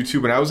started on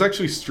YouTube, and I was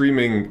actually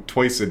streaming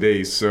twice a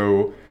day.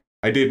 So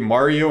I did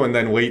Mario, and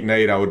then late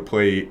night I would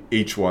play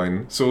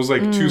H1. So it was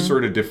like two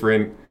sort of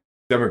different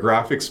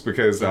demographics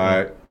because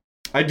I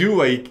do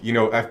like, you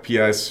know,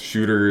 FPS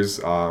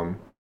shooters.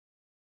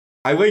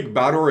 I like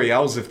battle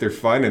royales if they're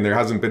fun, and there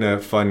hasn't been a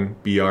fun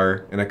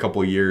BR in a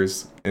couple of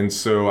years. And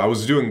so I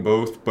was doing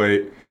both,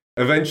 but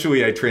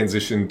eventually I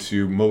transitioned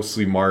to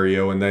mostly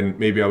Mario, and then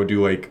maybe I would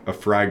do like a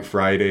Frag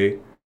Friday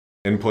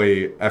and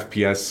play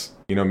FPS,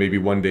 you know, maybe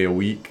one day a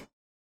week.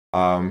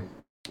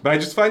 But I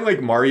just find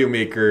like Mario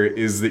Maker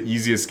is the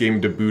easiest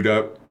game to boot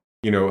up,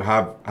 you know,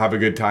 have a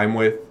good time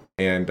with.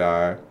 And,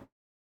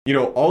 you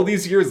know, all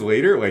these years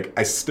later, like,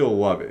 I still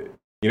love it.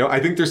 You know, I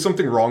think there's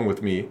something wrong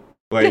with me.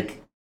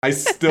 Like, I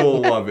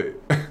still love it.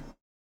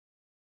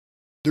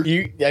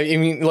 I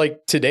mean,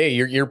 like today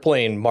you're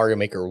playing Mario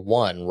Maker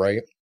 1,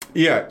 right?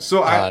 Yeah,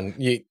 so I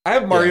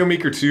have Mario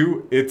Maker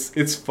 2.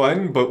 It's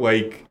fun, but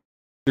like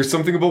there's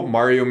something about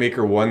Mario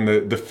Maker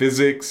 1, the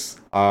physics,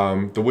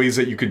 the ways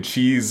that you could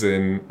cheese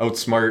and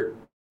outsmart,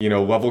 you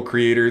know, level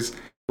creators.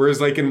 Whereas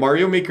like in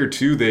Mario Maker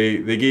 2,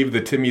 they gave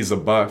the Timmies a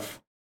buff.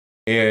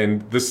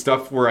 And the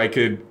stuff where I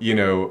could, you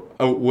know,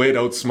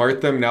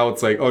 outsmart them, now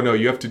it's like, oh no,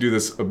 you have to do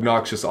this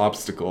obnoxious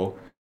obstacle.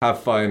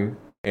 Have fun.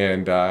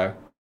 And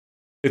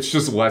it's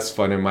just less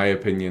fun in my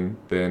opinion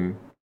than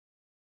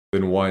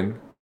 1.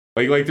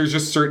 Like there's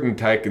just certain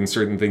tech and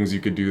certain things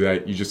you could do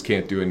that you just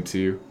can't do in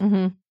 2.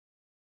 Mm-hmm.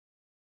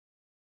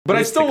 But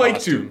I still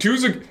like 2.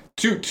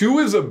 2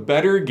 is a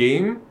better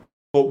game,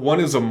 but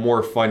 1 is a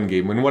more fun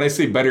game. And when I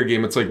say better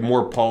game, it's like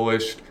more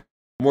polished,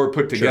 more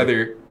put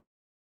together. Sure.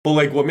 But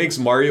like what makes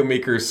Mario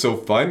Maker so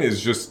fun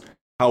is just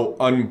how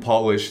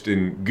unpolished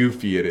and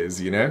goofy it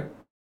is, you know?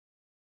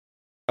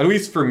 At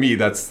least for me,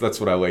 that's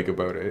what I like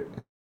about it.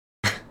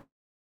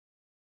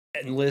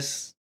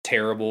 Endless,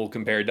 terrible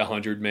compared to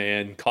 100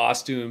 Man.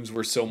 Costumes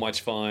were so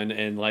much fun,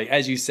 and like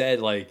as you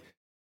said, like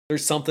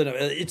there's something.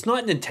 It's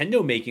not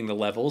Nintendo making the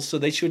levels, so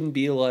they shouldn't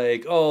be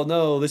like, oh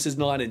no, this is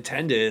not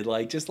intended.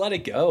 Like just let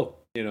it go,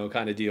 you know,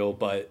 kind of deal.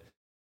 But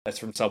that's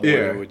from someone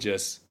who would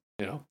just,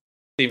 you know,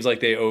 seems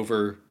like they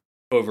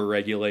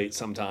over-regulate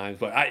sometimes.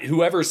 But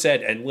whoever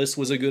said Endless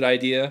was a good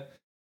idea,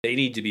 they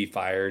need to be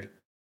fired,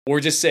 or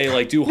just say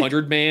like do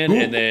 100 Man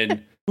and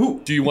then.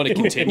 Do you want to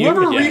continue?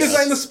 Whoever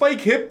redesigned the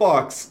Spike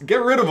hitbox,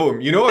 get rid of them.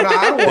 You know, and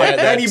I don't want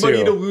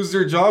anybody to lose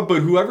their job,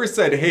 but whoever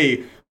said,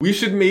 hey, we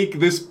should make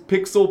this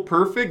pixel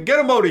perfect, get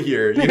them out of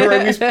here. You know, or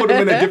at least put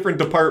them in a different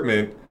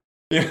department.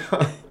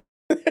 Yeah.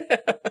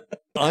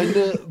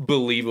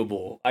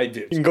 Unbelievable. I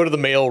do. You can go to the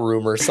mail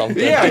room or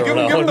something. Yeah, give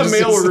them the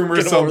mail room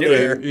or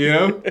something. You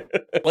know?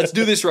 Let's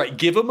do this right.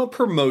 Give them a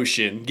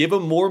promotion, give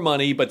them more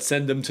money, but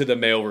send them to the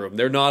mail room.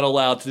 They're not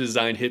allowed to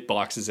design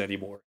hitboxes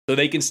anymore. So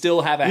they can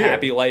still have a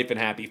happy life and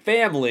happy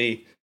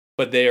family,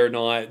 but they are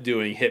not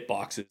doing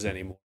hitboxes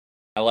anymore.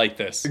 I like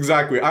this.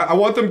 Exactly. I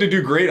want them to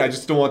do great. I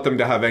just don't want them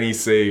to have any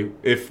say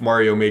if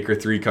Mario Maker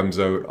 3 comes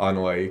out on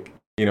like,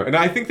 you know, and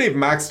I think they've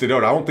maxed it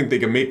out. I don't think they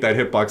can make that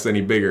hitbox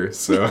any bigger.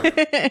 So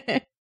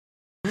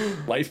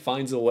life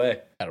finds a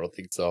way. I don't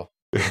think so.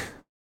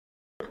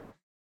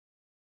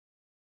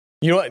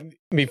 You know what?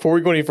 Before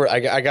we go any further,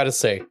 I gotta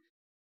say,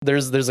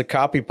 there's a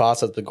copy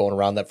pasta that's been going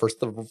around that for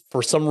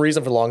some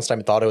reason for the longest time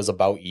I thought it was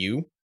about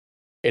you.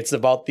 It's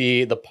about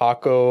the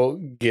Paco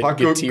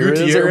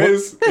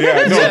Gutierrez.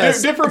 Yeah, no,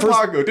 yes. different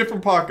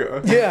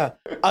Paco. Yeah,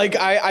 like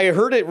I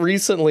heard it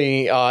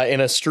recently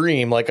in a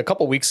stream like a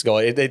couple weeks ago.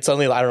 It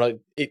suddenly, I don't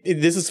know.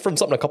 This is from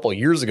something a couple of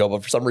years ago,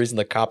 but for some reason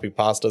the copy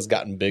pasta has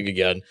gotten big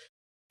again.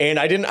 And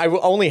I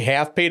only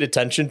half paid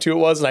attention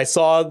to it and I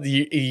saw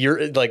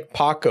your like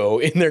Paco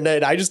in their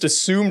net. I just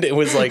assumed it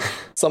was like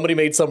somebody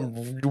made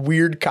some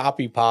weird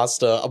copy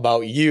pasta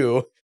about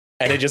you.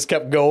 And it just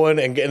kept going,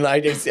 and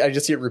I just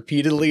see it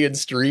repeatedly in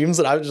streams,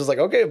 and I was just like,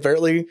 okay,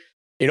 apparently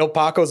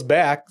Paco's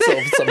back. So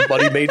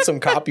somebody made some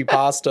copy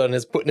pasta and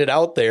is putting it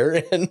out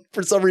there. And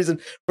for some reason,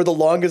 for the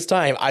longest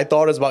time, I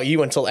thought it was about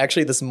you until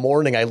actually this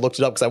morning I looked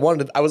it up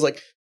because I was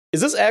like, is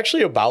this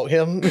actually about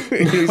him?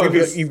 He's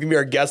gonna be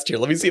our guest here.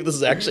 Let me see if this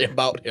is actually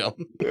about him.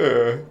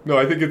 No,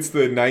 I think it's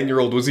the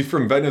 9-year-old. Was he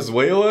from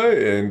Venezuela?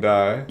 And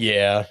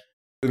yeah,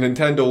 the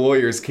Nintendo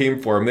lawyers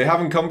came for him. They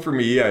haven't come for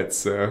me yet,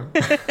 so.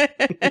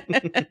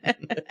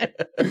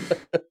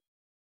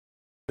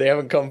 They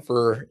haven't come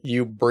for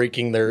you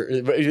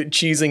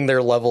cheesing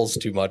their levels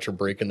too much or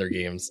breaking their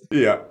games.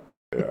 Yeah.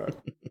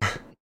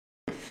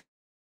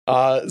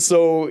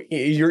 So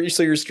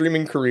your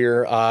streaming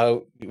career,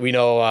 we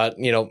know,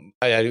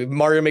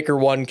 Mario Maker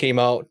 1 came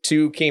out,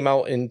 2 came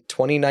out in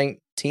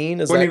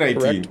 2019. Is that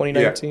correct?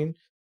 2019.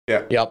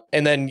 Yeah. Yep.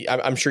 And then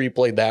I'm sure you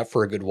played that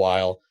for a good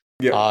while.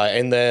 Yeah.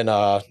 And then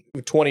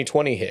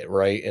 2020 hit,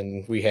 right?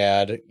 And we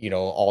had,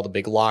 all the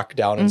big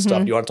lockdown and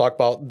stuff. Do you want to talk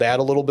about that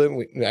a little bit?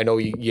 I know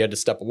you had to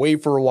step away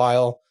for a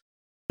while.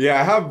 Yeah,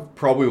 I have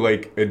probably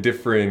like a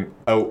different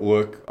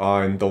outlook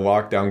on the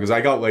lockdown because I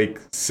got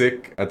like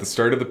sick at the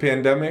start of the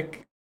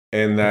pandemic,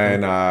 and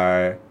then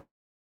I've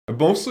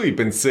mostly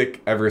been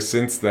sick ever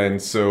since then.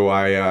 So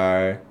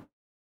I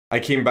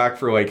came back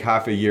for like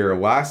half a year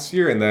last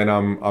year, and then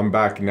I'm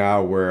back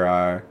now where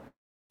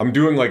I'm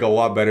doing like a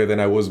lot better than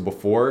I was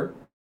before.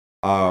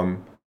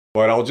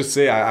 But I'll just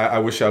say I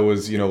wish I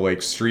was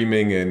like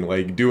streaming and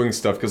like doing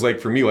stuff because like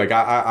for me like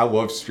I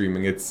love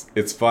streaming.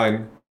 It's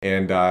fun,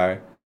 and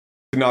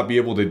to not be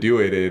able to do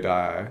it,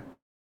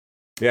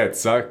 it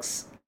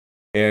sucks.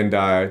 And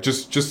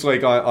just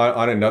like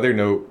on another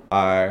note,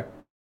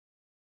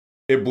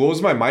 it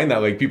blows my mind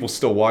that like people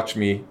still watch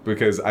me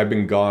because I've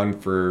been gone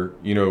for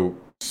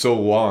so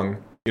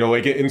long.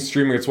 Like in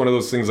streaming, it's one of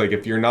those things like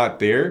if you're not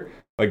there,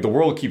 like the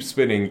world keeps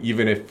spinning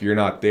even if you're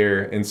not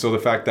there. And so the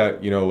fact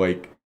that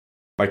like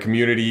my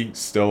community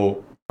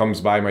still comes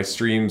by my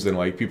streams and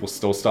like people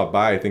still stop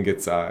by, I think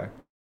it's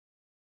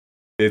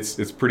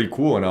pretty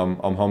cool, and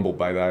I'm humbled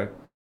by that.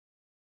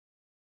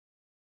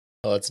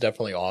 Oh, that's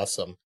definitely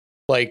awesome.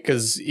 Like,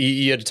 because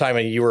you had a time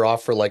and you were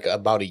off for like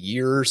about a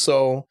year or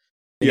so.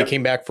 And you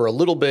came back for a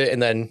little bit, and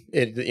then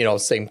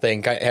same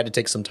thing. Had to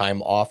take some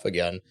time off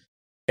again,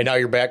 and now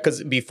you're back.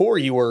 Because before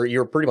you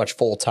were pretty much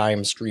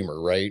full-time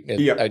streamer, right?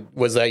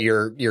 Was that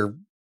your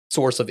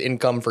source of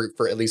income for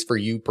at least for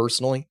you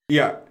personally?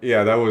 Yeah.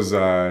 That was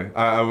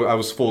I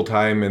was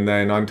full-time, and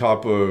then on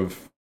top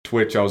of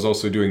Twitch, I was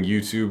also doing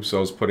YouTube. So I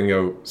was putting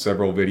out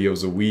several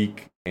videos a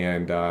week,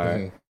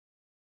 and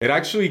it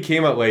actually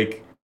came out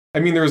like,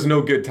 there was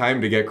no good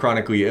time to get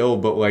chronically ill,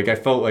 but like I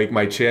felt like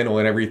my channel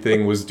and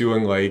everything was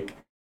doing like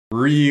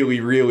really,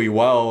 really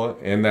well.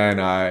 And then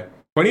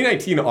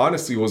 2019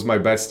 honestly was my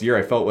best year.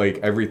 I felt like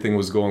everything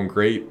was going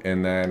great.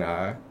 And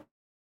then,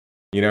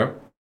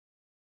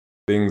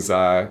 things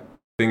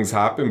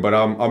happen, but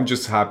I'm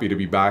just happy to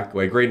be back.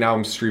 Like right now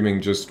I'm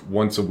streaming just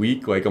once a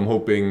week. Like I'm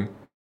hoping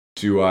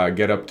to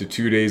get up to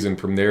 2 days, and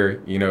from there,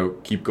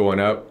 keep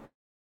going up.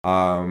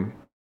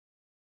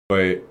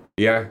 But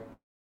yeah,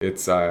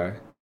 it's I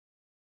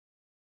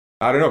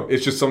don't know.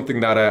 It's just something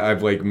that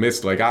I've like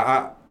missed. Like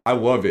I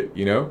love it,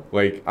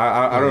 Like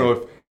I don't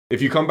know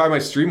if you come by my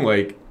stream,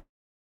 like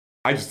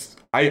I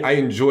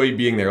enjoy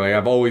being there. Like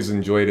I've always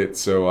enjoyed it.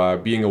 So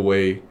being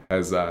away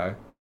has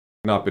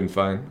not been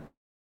fun.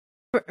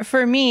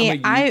 For me,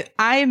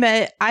 I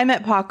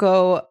met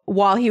Paco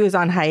while he was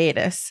on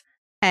hiatus,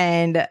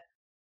 and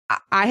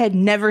I had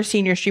never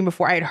seen your stream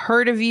before. I had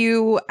heard of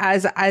you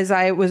as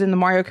I was in the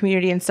Mario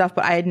community and stuff,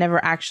 but I had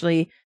never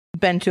actually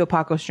been to a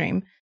Paco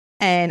stream.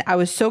 And I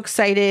was so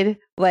excited,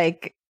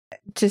 like,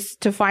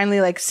 just to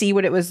finally like see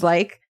what it was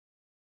like.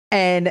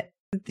 And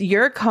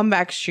your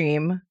comeback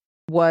stream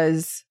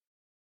was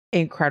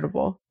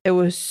incredible. It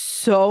was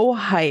so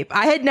hype.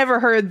 I had never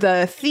heard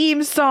the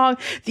theme song,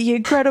 The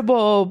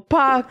Incredible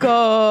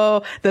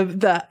Paco,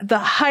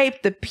 the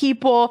hype, the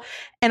people,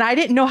 and I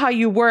didn't know how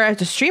you were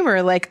as a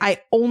streamer. Like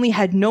I only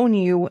had known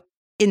you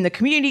in the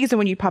communities and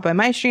when you pop by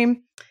my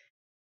stream.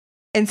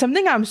 And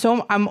something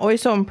I'm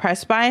always so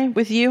impressed by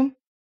with you.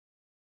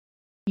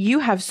 You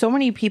have so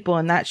many people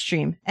in that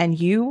stream, and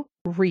you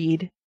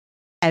read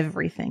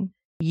everything.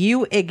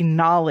 You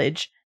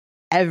acknowledge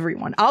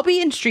everyone. I'll be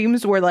in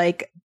streams where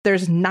like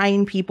there's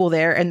 9 people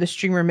there and the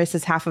streamer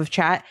misses half of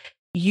chat.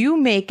 You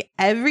make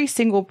every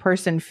single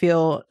person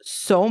feel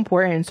so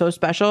important and so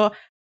special.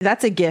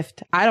 That's a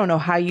gift. I don't know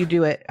how you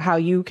do it, how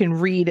you can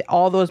read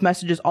all those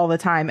messages all the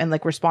time and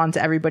like respond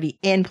to everybody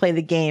and play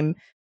the game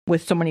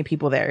with so many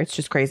people there. It's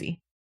just crazy.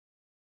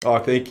 Oh,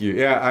 thank you.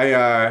 Yeah,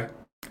 I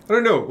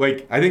don't know.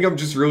 Like, I think I'm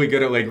just really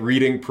good at like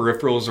reading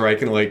peripherals where I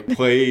can like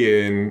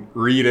play and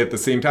read at the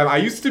same time. I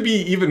used to be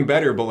even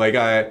better, but like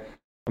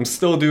I'm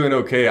still doing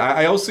okay.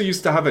 I also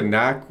used to have a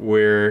knack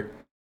where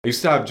I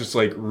used to have just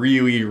like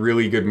really,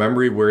 really good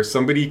memory where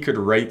somebody could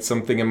write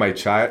something in my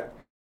chat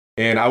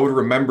and I would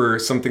remember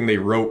something they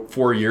wrote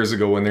 4 years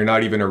ago when they're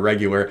not even a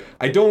regular.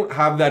 I don't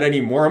have that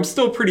anymore. I'm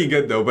still pretty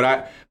good though, but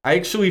I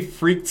actually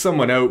freaked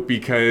someone out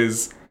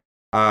because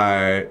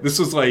this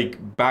was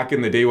like back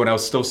in the day when I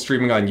was still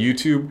streaming on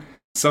YouTube.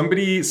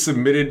 somebody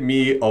submitted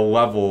me a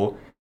level,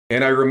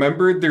 and I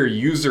remembered their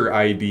user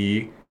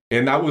ID,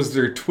 and that was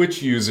their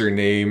Twitch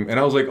username. And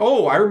I was like,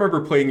 oh, I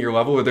remember playing your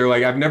level. And they're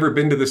like, I've never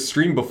been to this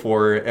stream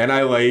before. And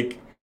I like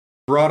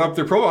brought up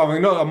their profile.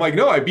 I'm like,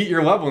 no, I beat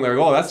your level. And they're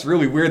like, oh, that's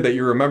really weird that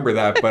you remember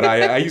that. But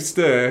I used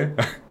to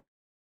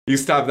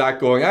have that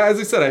going. As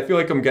I said, I feel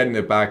like I'm getting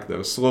it back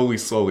though,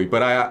 slowly.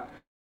 But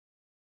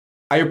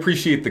I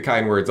appreciate the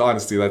kind words.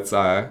 Honestly, that's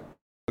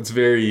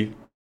very,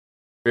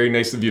 very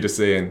nice of you to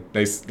say, and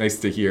nice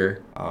to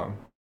hear.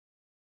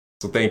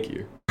 So thank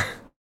you.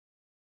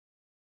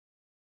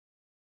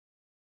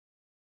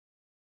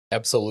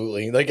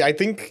 Absolutely. Like, I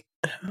think,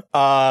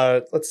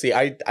 let's see,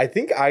 I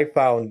think I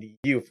found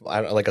you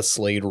like a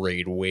Slade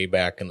raid way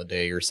back in the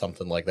day or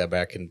something like that,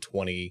 back in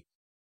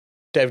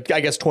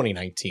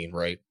 2019,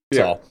 right?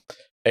 Yeah. So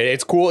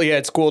it's cool. Yeah,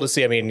 it's cool to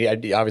see. I mean,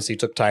 obviously you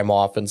took time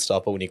off and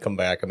stuff, but when you come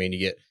back, I mean, you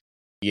get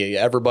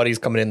everybody's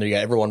coming in there, you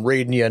got everyone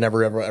raiding you, and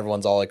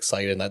everyone's all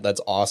excited. And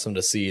that's awesome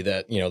to see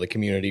that, the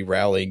community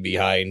rallying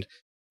behind,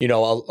 a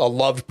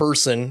loved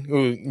person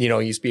who,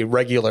 used to be a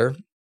regular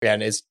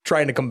and is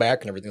trying to come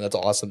back and everything. That's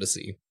awesome to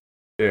see.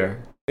 Yeah.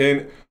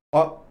 And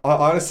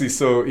honestly,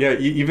 so yeah,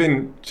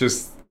 even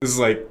just, this is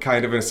like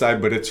kind of an aside,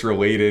 but it's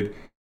related.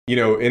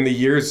 In the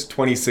years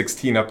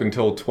 2016 up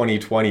until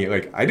 2020,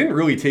 like I didn't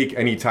really take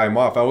any time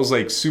off. I was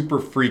like super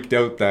freaked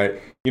out that,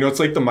 it's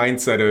like the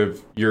mindset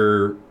of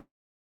you're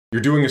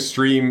doing a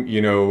stream,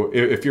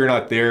 if you're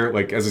not there,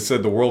 like as I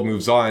said, the world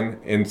moves on.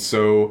 And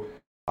so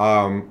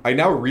I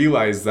now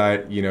realize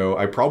that,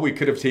 I probably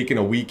could have taken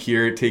a week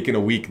here, taken a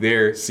week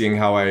there, seeing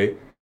how I,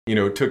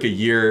 took a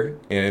year,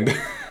 and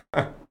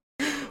a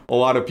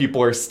lot of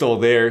people are still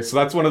there. So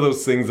that's one of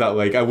those things that,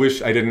 like, I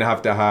wish I didn't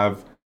have to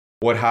have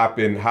what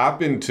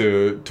happened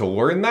to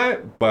learn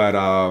that. But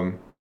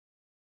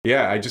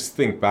yeah, I just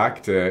think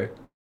back to,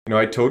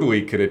 I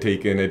totally could have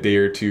taken a day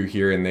or two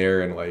here and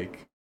there and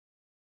like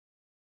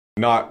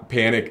not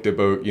panicked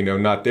about,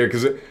 not there.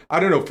 Because I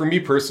don't know, for me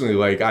personally,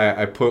 like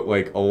I put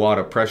like a lot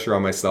of pressure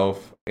on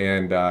myself,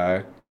 and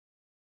I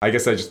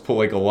guess I just put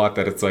like a lot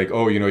that it's like,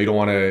 oh, you don't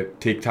want to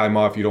take time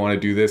off, you don't want to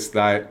do this,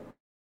 that.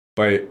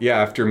 But yeah,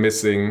 after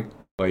missing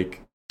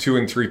like 2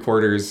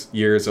 3/4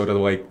 years out of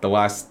like the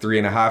last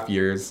 3.5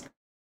 years,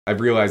 I've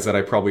realized that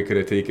I probably could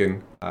have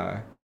taken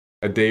a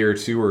day or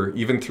two or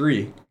even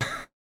 3.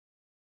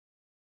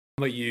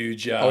 I'm a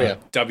huge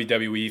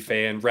WWE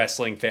fan,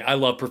 wrestling fan. I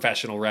love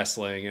professional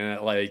wrestling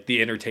and like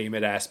the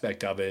entertainment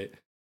aspect of it.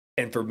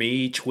 And for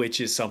me, Twitch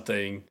is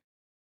something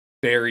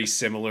very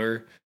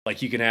similar.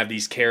 Like you can have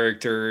these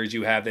characters,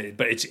 you have it,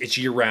 but it's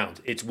year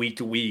round. It's week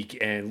to week,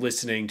 and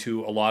listening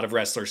to a lot of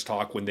wrestlers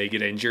talk when they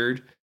get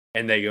injured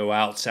and they go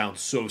out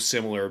sounds so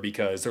similar,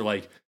 because they're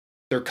like,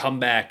 their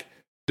comeback,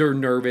 they're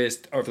nervous,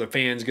 or the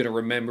fans going to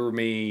remember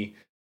me.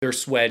 They're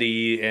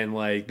sweaty, and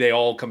like they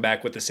all come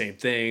back with the same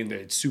thing.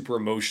 It's super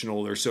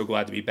emotional. They're so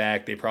glad to be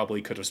back. They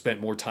probably could have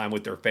spent more time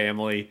with their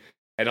family.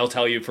 And I'll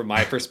tell you, from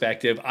my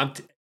perspective,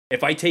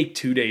 if I take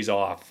 2 days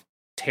off,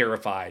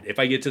 terrified. If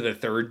I get to the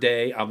 3rd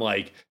day, I'm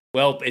like,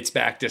 well, it's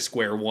back to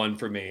square one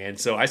for me. And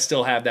so I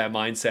still have that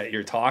mindset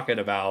you're talking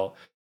about,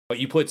 but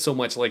you put so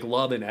much like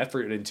love and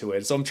effort into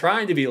it. So I'm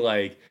trying to be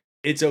like,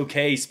 it's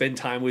okay, spend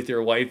time with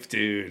your wife,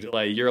 dude.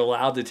 Like, you're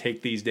allowed to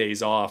take these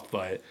days off,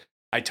 but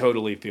I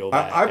totally feel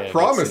that. I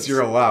promise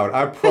you're allowed.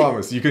 I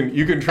promise. You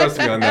can trust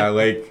me on that.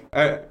 Like,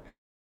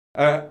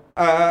 as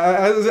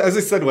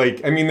I said,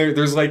 like, I mean,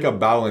 there's like a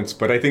balance,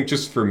 but I think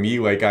just for me,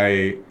 like,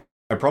 I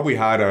probably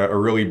had a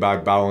really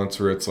bad balance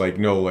where it's like,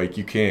 no, like,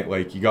 you can't,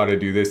 like, you got to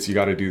do this, you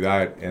got to do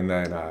that. And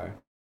then,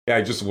 yeah,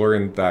 I just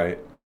learned that,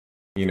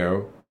 you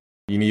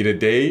need a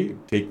day,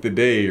 take the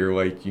day, or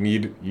like, you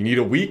need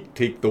a week,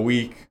 take the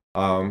week.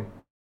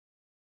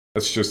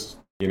 That's just,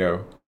 my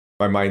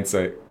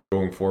mindset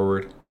going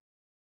forward.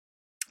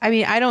 I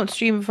mean, I don't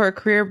stream for a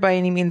career by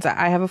any means.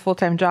 I have a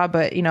full-time job,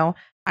 but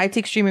I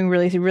take streaming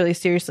really, really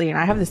seriously, and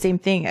I have the same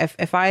thing.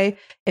 If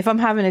I'm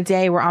having a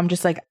day where I'm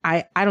just like,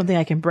 I don't think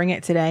I can bring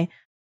it today,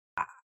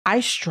 I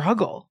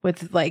struggle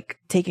with like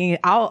taking it.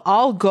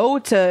 I'll go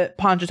to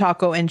Pancho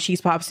Taco and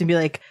Cheese Pops and be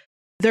like,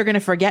 they're gonna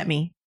forget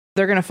me.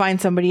 They're gonna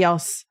find somebody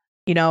else,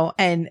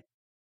 and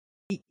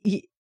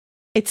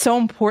it's so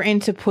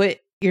important to put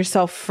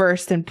yourself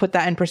first and put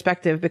that in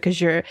perspective,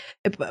 because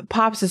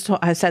Pops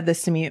has said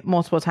this to me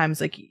multiple times.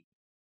 Like,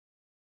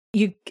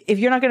 if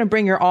you're not going to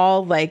bring your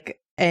all, like,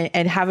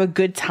 and have a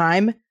good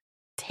time,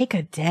 take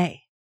a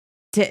day.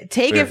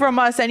 Take it from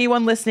us,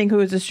 anyone listening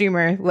who is a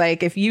streamer.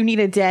 Like, if you need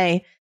a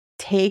day,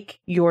 take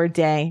your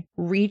day,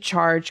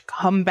 recharge,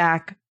 come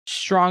back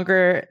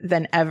stronger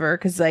than ever.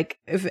 Because, like,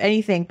 if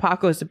anything,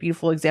 Paco is a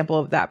beautiful example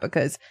of that,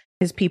 because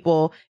his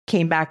people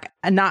came back,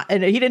 and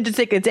he didn't just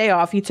take a day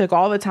off. He took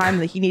all the time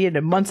that he needed,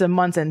 in months and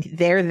months, and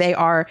there they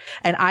are.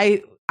 And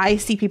I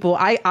see people,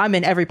 I'm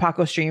in every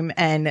Paco stream,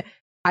 and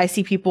I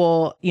see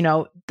people,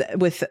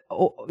 with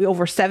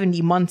over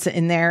 70 months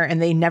in there,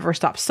 and they never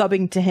stop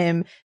subbing to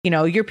him.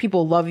 Your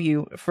people love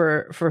you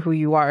for who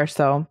you are.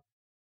 So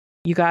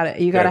you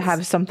gotta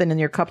have something in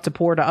your cup to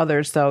pour to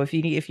others. So if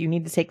you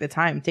need to take the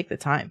time, take the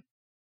time.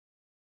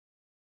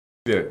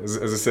 Yeah, as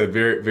I said,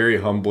 very,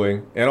 very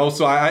humbling. And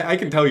also, I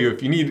can tell you,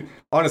 if you need,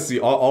 honestly,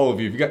 all of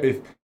you,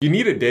 if you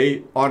need a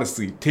day,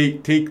 honestly,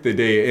 take the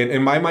day.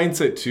 And my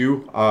mindset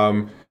too,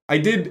 I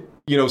did,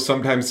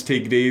 sometimes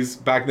take days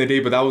back in the day,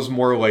 but that was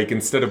more like,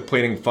 instead of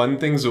planning fun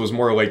things, it was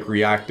more like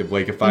reactive.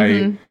 Like if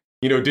I,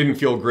 didn't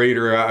feel great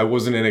or I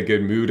wasn't in a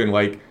good mood. And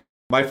like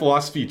my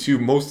philosophy too,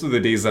 most of the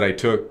days that I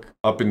took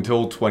up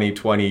until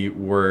 2020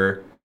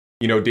 were,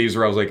 days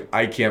where I was like,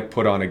 I can't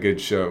put on a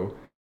good show.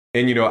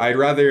 And, I'd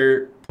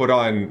rather put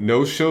on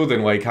no show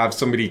than like have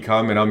somebody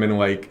come and I'm in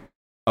like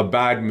a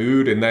bad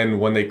mood. And then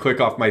when they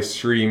click off my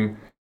stream,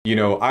 I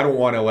don't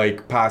want to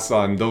like pass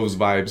on those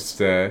vibes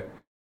to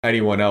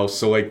anyone else.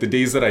 So like the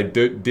days that I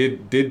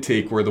did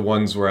take were the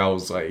ones where I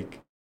was like,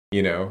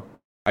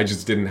 I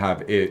just didn't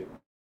have it.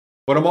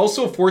 But I'm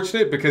also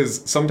fortunate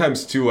because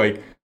sometimes too,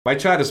 like my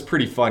chat is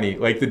pretty funny.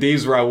 Like the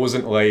days where I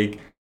wasn't like,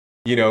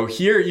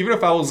 here, even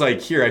if I was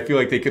like here, I feel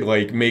like they could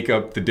like make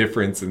up the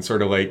difference and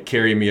sort of like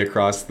carry me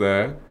across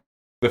the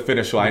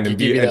finish line and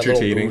be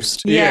entertaining.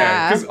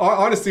 Yeah, because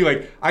honestly,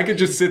 like I could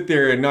just sit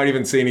there and not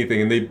even say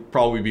anything, and they'd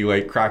probably be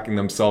like cracking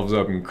themselves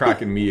up and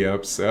cracking me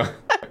up. So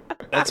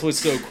that's what's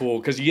so cool,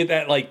 because you get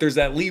that, like there's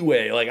that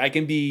leeway. Like I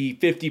can be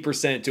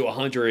 50% to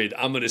 100.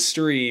 I'm gonna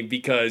stream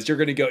because you're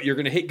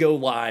gonna hit go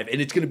live,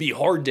 and it's gonna be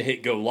hard to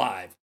hit go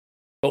live.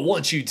 But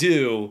once you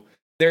do,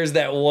 there's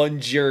that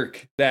one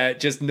jerk that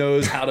just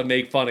knows how to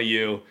make fun of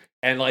you.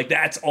 And like,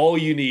 that's all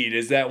you need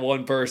is that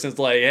one person's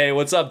like, hey,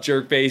 what's up,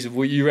 jerk face?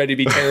 Were you ready to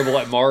be terrible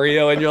at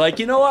Mario? And you're like,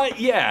 you know what?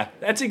 Yeah,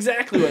 that's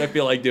exactly what I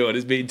feel like doing,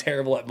 is being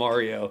terrible at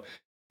Mario.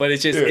 But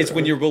it's just, it's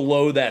when you're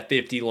below that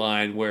 50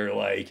 line where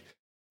like,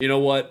 you know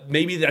what?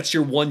 Maybe that's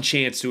your one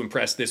chance to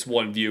impress this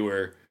one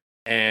viewer.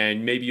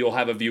 And maybe you'll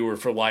have a viewer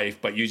for life,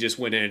 but you just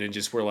went in and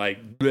just were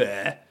like,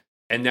 bleh.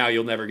 And now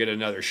you'll never get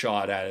another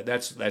shot at it.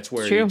 That's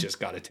where you just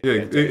got to take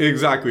it.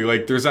 Exactly.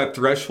 Like there's that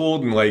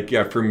threshold, and like,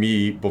 yeah, for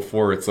me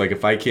before, it's like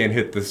if I can't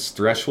hit this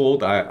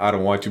threshold, I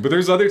don't want to. But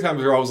there's other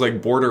times where I was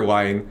like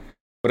borderline.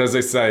 But as I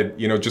said,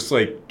 just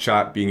like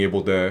chat being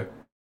able to,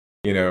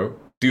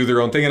 do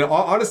their own thing. And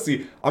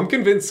honestly, I'm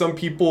convinced some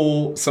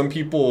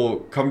people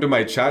come to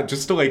my chat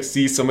just to like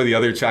see some of the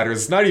other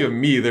chatters. It's not even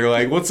me. They're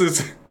like, what's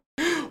this?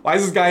 Why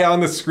is this guy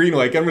on the screen?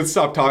 Like, I'm gonna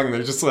stop talking.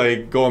 They're just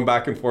like going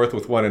back and forth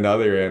with one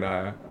another, and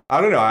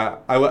I don't know.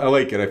 I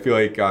like it. I feel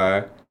like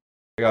I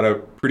got a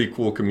pretty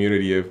cool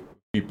community of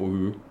people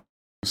who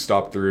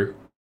stop through.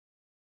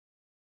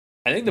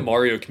 I think the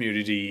Mario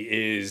community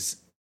is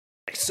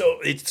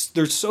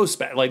they're so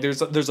like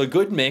there's a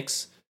good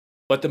mix,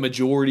 but the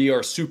majority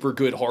are super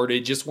good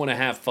hearted. Just want to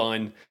have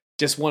fun.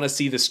 Just want to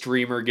see the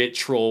streamer get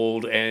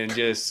trolled and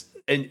just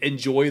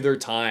enjoy their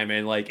time.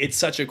 And like, it's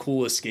such a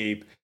cool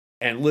escape.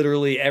 And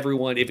literally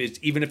everyone,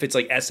 even if it's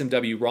like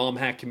SMW ROM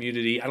hack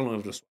community, I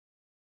don't know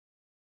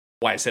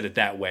why I said it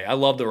that way. I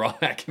love the ROM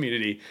hack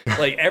community.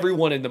 Like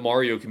everyone in the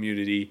Mario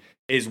community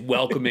is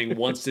welcoming,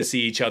 wants to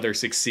see each other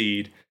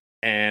succeed.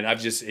 And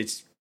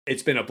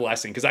it's been a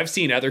blessing, because I've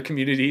seen other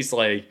communities,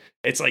 like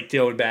it's like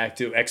going back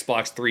to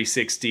Xbox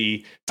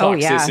 360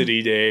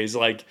 toxicity days.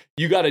 Like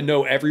you got to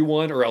know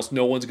everyone or else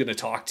no one's going to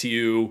talk to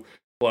you.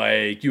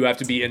 Like you have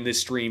to be in this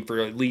stream for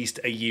at least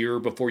a year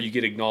before you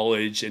get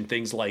acknowledged and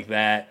things like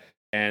that.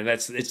 And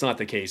it's not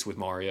the case with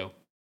Mario.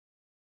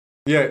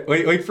 Yeah,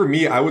 like for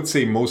me, I would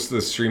say most of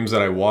the streams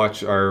that I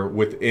watch are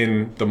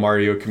within the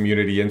Mario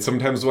community. And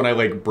sometimes when I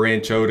like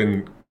branch out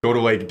and go to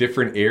like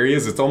different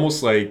areas, it's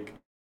almost like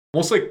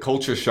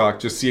culture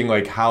shock, just seeing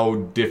like how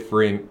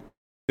different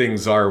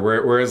things are.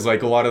 Whereas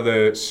like a lot of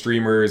the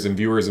streamers and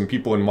viewers and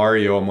people in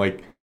Mario, I'm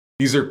like,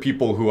 these are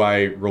people who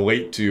I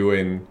relate to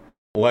and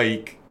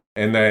like.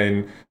 And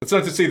then that's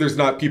not to say there's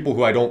not people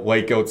who I don't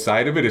like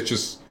outside of it. It's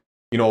just,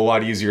 a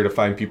lot easier to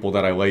find people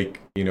that I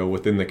like,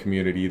 within the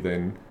community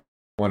than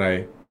when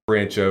I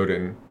branch out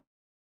and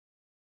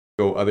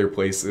go other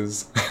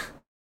places.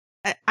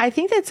 I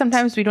think that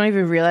sometimes we don't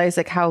even realize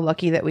like how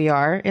lucky that we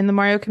are in the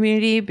Mario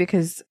community,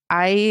 because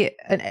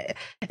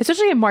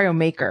especially in Mario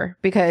Maker,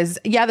 because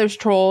there's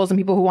trolls and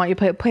people who want you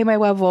to play my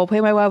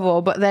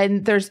level, but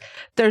then there's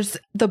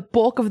the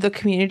bulk of the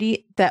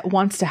community that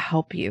wants to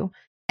help you.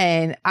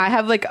 And I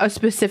have like a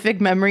specific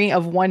memory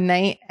of one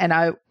night, and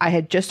I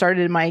had just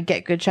started my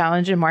Get Good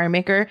challenge in Mario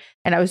Maker,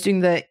 and I was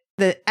doing the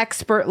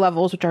expert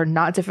levels, which are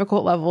not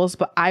difficult levels,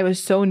 but I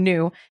was so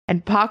new,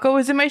 and Paco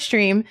was in my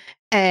stream,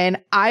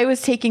 and I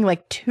was taking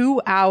like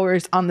 2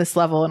 hours on this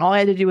level, and all I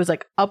had to do was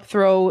like up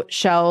throw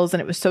shells,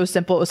 and it was so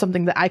simple. It was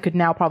something that I could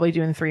now probably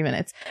do in 3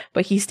 minutes,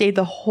 but he stayed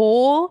the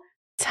whole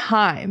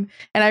time.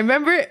 And I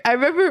remember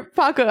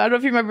Paco, I don't know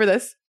if you remember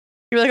this.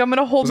 You were like, I'm going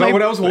to hold my breath. Was that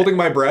when I was holding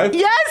my breath?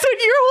 Yes, when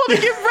you were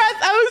holding your breath.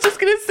 I was just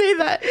going to say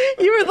that.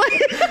 You were like,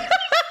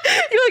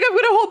 I'm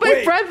going to hold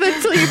my breath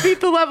until you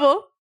beat the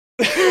level.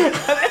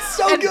 That's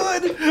so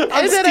good.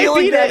 I'm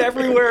stealing that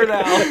everywhere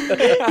now.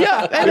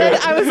 Yeah, and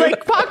then I was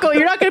like, Paco,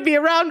 you're not going to be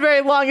around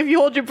very long if you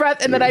hold your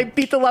breath. And then I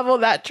beat the level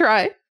that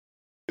try.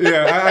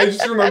 Yeah, I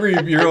just remember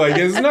you're like,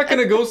 it's not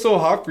going to go so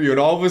hot for you. And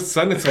all of a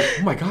sudden it's like,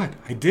 oh my God,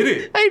 I did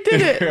it. I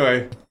did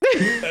it.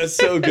 That's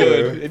so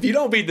good. If you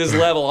don't beat this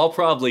level, I'll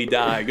probably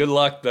die. Good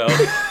luck, though.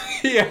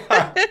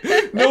 Yeah,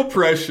 no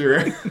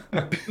pressure.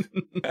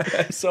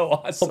 That's so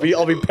awesome.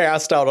 I'll be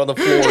passed out on the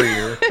floor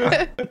here.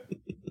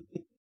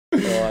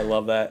 Oh, I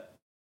love that.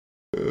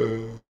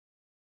 The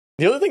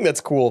other thing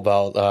that's cool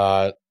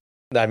about,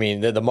 I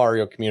mean, the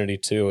Mario community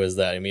too, is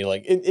that, I mean,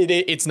 like,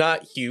 it's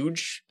not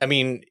huge. I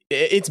mean,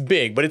 it's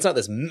big, but it's not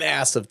this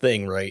massive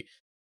thing, right?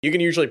 You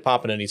can usually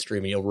pop in any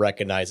stream and you'll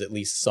recognize at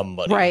least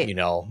somebody, Right. you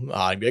know,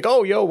 and be like,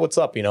 oh, yo, what's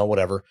up? You know,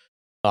 whatever.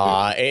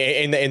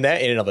 And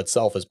that in and of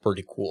itself is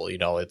pretty cool. You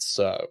know, it's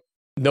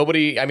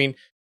nobody, I mean,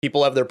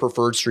 people have their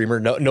preferred streamer.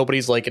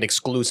 Nobody's like an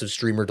exclusive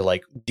streamer to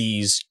like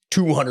these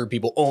 200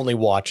 people only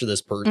watch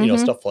this person, you know,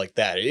 stuff like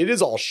that. It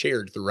is all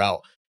shared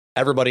throughout.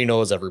 Everybody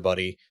knows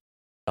everybody.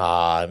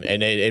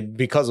 And it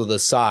because of the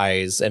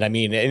size, and I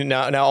mean, and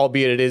now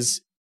albeit it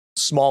is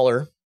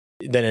smaller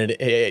than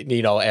it,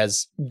 you know,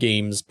 as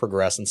games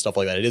progress and stuff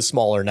like that, it is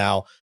smaller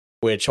now,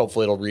 which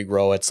hopefully it'll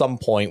regrow at some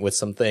point with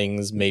some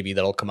things maybe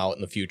that'll come out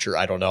in the future.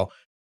 I don't know,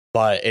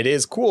 but it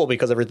is cool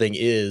because everything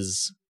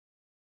is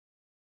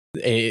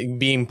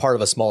being part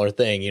of a smaller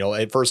thing. You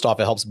know, first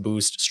off, it helps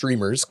boost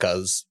streamers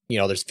because, you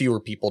know, there's fewer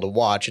people to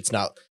watch. It's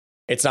not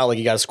like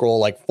you got to scroll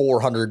like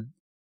 400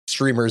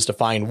 streamers to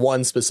find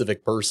one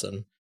specific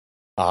person.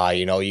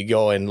 You know, you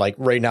go and like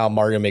right now,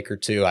 Mario Maker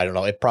 2, I don't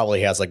know, it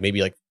probably has like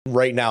maybe like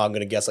right now, I'm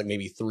going to guess like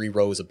maybe 3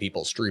 rows of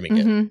people streaming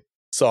it.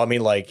 So, I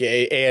mean, like,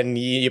 and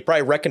you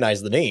probably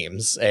recognize the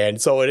names.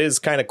 And so it is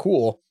kind of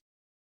cool.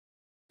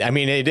 I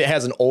mean, it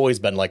hasn't always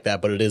been like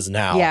that, but it is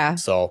now. Yeah.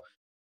 So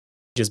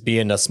just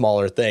being a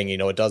smaller thing, you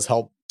know, it does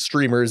help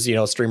streamers, you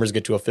know, streamers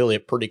get to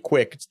affiliate pretty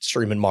quick,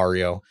 streaming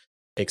Mario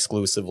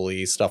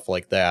exclusively, stuff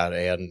like that.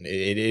 And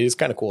it is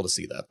kind of cool to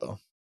see that, though.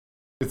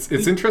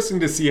 It's interesting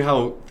to see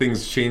how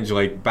things change.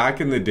 Like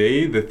back in the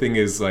day, the thing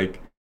is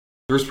like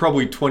there's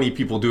probably 20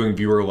 people doing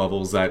viewer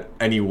levels at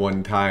any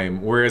one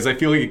time. Whereas I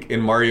feel like in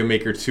Mario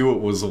Maker 2,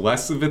 it was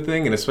less of a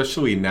thing. And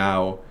especially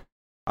now,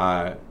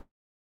 I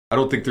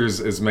don't think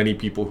there's as many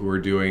people who are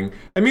doing.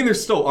 I mean, there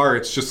still are.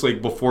 It's just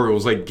like before it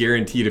was like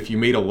guaranteed if you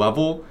made a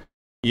level,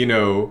 you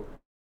know,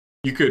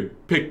 you could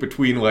pick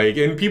between like,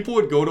 and people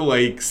would go to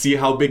like see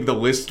how big the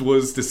list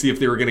was to see if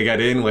they were going to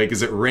get in. Like,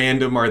 is it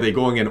random? Are they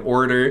going in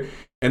order?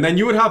 And then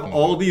you would have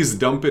all these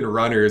dump and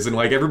runners, and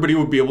like everybody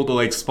would be able to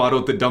like spot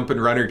out the dump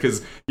and runner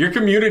because your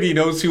community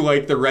knows who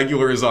like the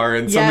regulars are,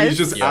 and somebody's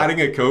just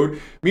adding a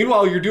code.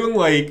 Meanwhile, you're doing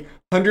like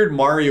 100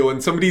 Mario,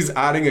 and somebody's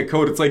adding a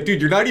code. It's like,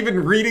 dude, you're not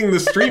even reading the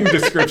stream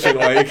description.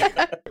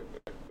 Like,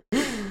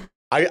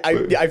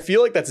 I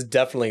feel like that's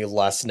definitely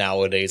less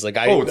nowadays. Like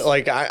I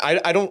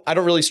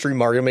don't really stream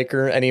Mario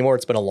Maker anymore.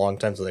 It's been a long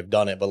time since I've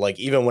done it, but like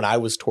even when I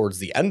was towards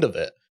the end of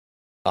it,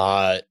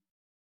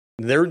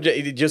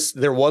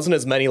 there wasn't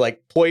as many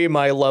like play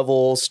my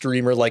level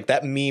streamer. Like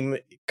that meme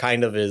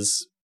kind of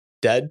is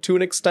dead to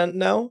an extent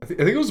now. I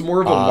think it was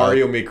more of a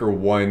Mario Maker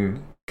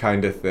 1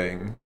 kind of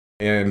thing.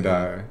 And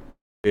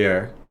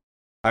yeah,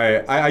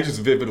 I just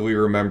vividly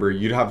remember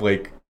you'd have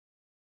like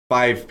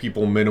 5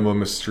 people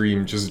minimum a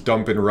stream just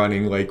dumping,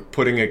 running, like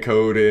putting a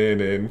code in,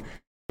 and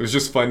it was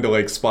just fun to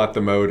like spot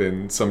them out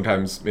and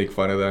sometimes make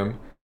fun of them.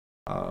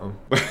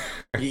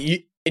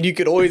 And you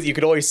could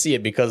always see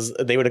it because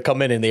they would have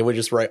come in and they would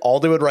just write, all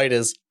they would write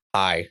is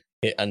hi,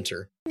 hit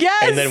enter.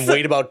 Yes. And then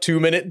wait about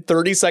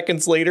 30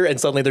 seconds later, and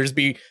suddenly there's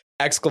be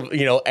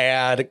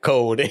add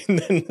code. And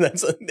then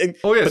that's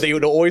but they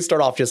would always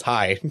start off just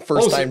hi,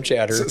 first time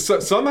chatter. So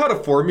some had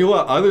a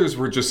formula, others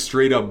were just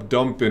straight up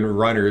dump and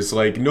runners,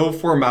 like no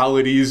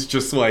formalities,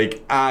 just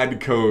like add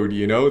code,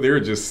 you know? They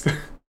were just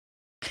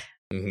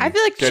I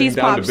feel like Cheese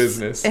Pops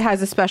it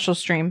has a special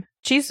stream.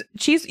 Cheese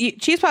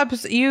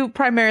Pops, you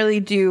primarily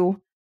do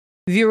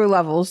viewer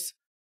levels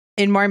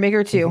in Mario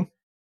Maker 2.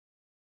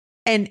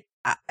 And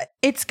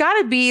it's got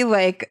to be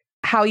like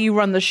how you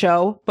run the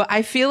show, but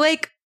I feel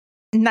like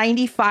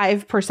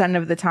 95%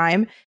 of the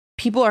time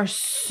people are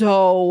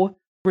so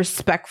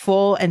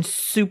respectful and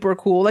super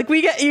cool. Like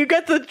you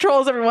get the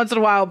trolls every once in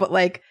a while, but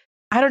like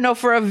I don't know,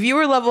 for a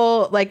viewer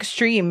level like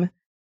stream,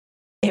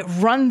 it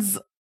runs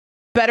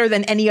better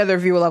than any other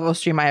viewer level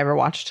stream I ever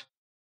watched.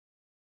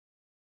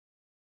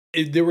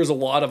 There was a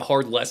lot of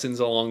hard lessons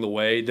along the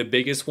way. The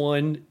biggest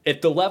one,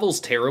 if the level's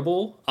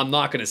terrible, I'm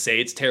not going to say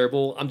it's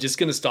terrible. I'm just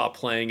going to stop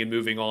playing and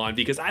moving on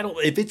because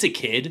if it's a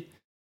kid,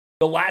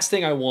 the last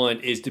thing I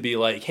want is to be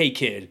like, hey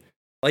kid,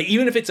 like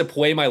even if it's a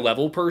play my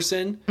level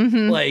person,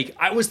 like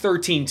I was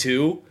 13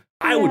 too,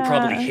 I would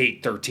probably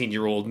hate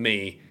 13-year-old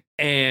me.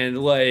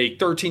 And like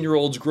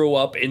 13-year-olds grow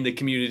up in the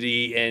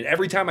community, and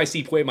every time I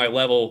see play my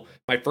level,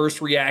 my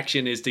first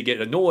reaction is to get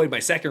annoyed. My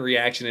second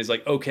reaction is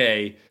like,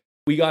 okay,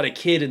 we got a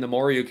kid in the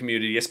Mario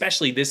community,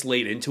 especially this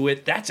late into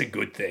it. That's a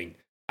good thing.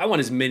 I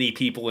want as many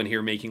people in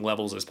here making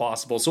levels as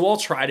possible. So I'll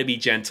try to be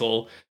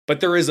gentle,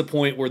 but there is a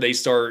point where they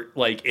start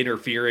like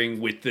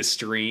interfering with the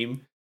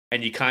stream,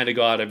 and you kind of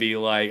got to be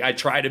like, I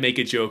try to make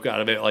a joke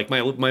out of it. Like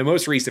my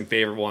most recent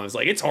favorite one is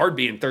like, it's hard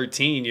being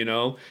 13, you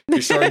know,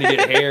 you're starting to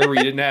get hair where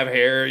you didn't have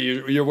hair.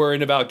 You're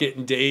worrying about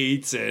getting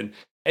dates, and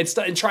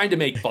and trying to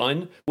make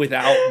fun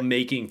without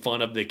making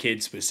fun of the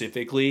kid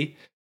specifically.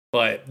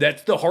 But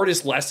that's the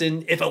hardest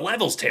lesson. If a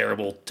level's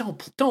terrible,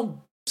 don't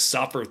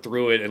suffer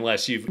through it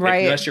unless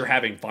you're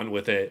having fun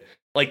with it.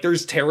 Like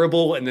there's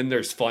terrible and then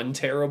there's fun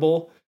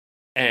terrible.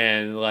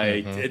 And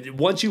like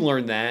once you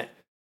learn that,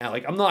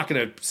 like I'm not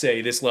going to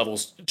say this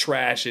level's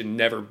trash and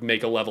never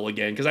make a level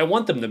again because I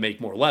want them to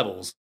make more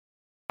levels.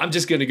 I'm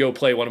just going to go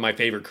play one of my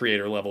favorite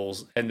creator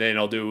levels and then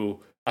I'll do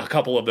a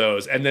couple of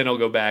those and then I'll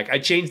go back. I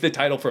changed the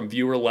title from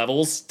viewer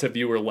levels to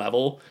viewer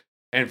level.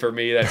 And for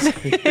me,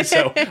 that's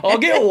so I'll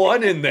get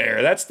one in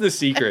there. That's the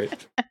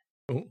secret.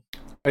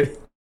 I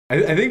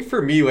think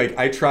for me, like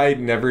I tried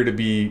never to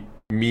be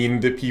mean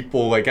to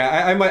people. Like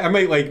I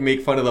might like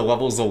make fun of the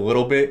levels a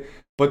little bit,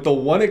 but the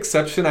one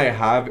exception I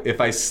have,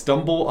 if I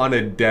stumble on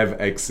a dev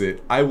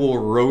exit, I will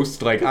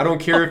roast. Like I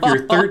don't care if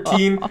you're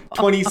 13,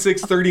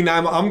 26,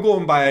 39. I'm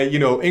going by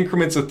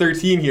increments of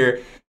 13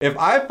 here. If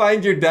I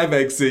find your dev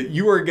exit,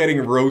 you are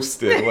getting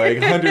roasted like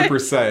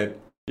 100%.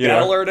 You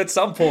gotta learn at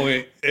some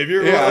point. If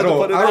you're willing to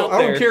put it out there.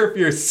 I don't care if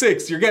you're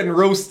 6, you're getting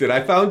roasted.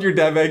 I found your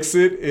dev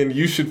exit and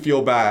you should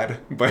feel bad.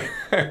 But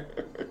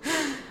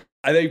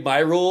I think my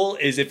rule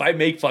is if I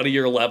make fun of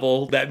your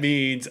level, that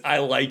means I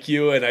like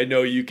you and I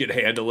know you can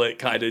handle it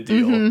kind of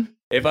deal. Mm-hmm.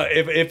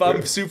 If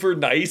I'm super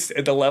nice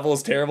and the level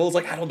is terrible, it's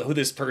like I don't know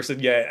this person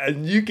yet.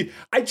 And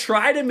I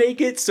try to make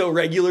it so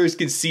regulars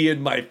can see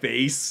in my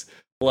face.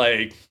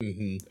 Like,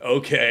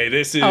 okay,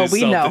 this is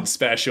something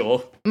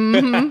special.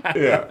 Mm-hmm.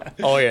 Yeah.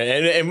 Oh yeah,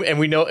 and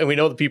we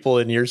know the people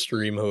in your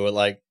stream who are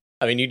like,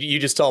 I mean, you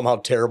just tell them how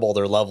terrible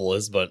their level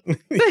is, but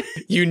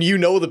you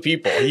know the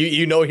people,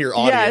 you know your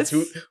audience,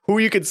 who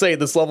you could say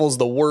this level is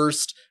the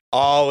worst.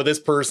 Oh, this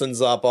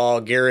person's up. Oh,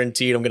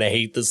 guaranteed, I'm gonna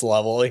hate this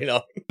level.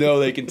 No,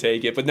 they can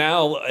take it, but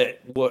now I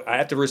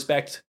have to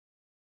respect.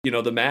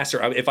 The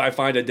master, if I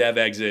find a dev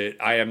exit,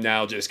 I am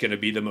now just going to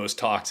be the most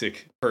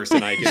toxic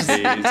person I can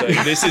be. It's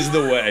like, this is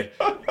the way.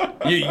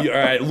 All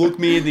right, look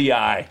me in the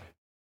eye.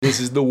 This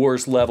is the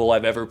worst level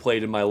I've ever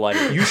played in my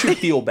life. You should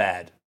feel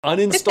bad.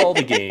 Uninstall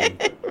the game.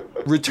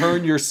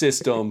 Return your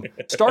system.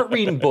 Start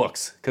reading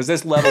books, because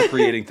this level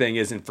creating thing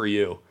isn't for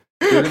you.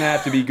 You're going to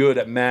have to be good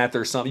at math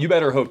or something. You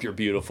better hope you're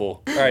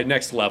beautiful. All right,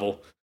 next level.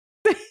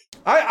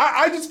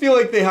 I just feel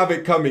like they have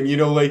it coming,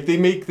 like they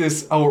make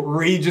this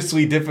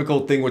outrageously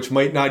difficult thing which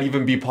might not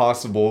even be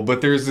possible, but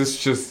there's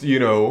this just,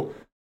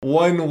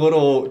 one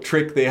little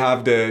trick they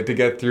have to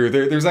get through.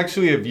 There's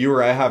actually a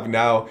viewer I have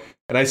now,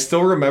 and I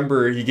still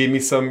remember he gave me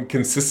some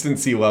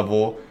consistency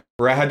level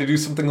where I had to do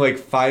something like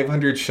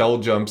 500 shell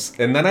jumps,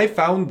 and then I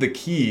found the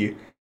key,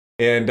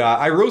 and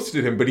I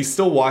roasted him, but he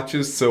still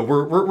watches, so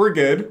we're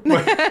good.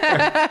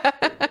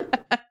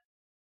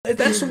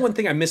 That's the one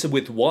thing I miss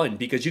with 1,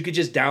 because you could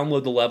just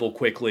download the level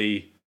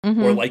quickly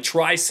or like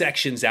try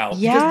sections out.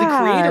 Yeah. Because the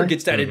creator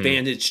gets that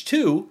advantage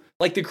too.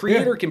 Like the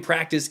creator can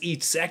practice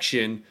each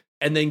section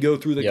and then go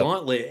through the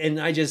gauntlet. And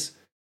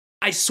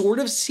I sort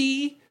of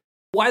see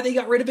why they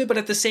got rid of it, but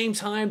at the same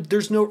time,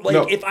 there's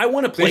if I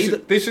want to play...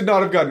 They should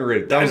not have gotten rid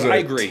of it. That was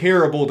a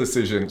terrible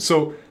decision.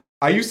 So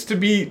I used to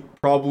be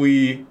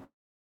probably,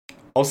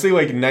 I'll say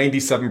like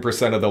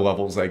 97% of the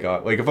levels I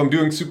got. Like if I'm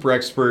doing super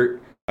expert,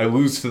 I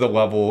lose to the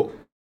level...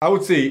 I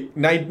would say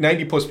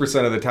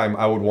 90+% of the time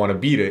I would want to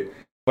beat it,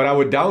 but I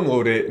would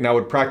download it and I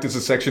would practice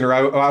a section, or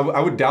I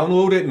would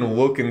download it and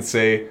look and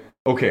say,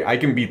 okay, I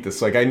can beat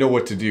this. Like I know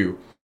what to do.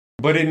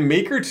 But in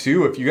Maker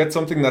 2, if you get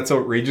something that's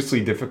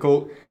outrageously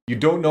difficult, you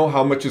don't know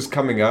how much is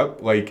coming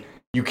up. Like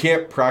you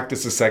can't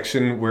practice a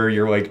section where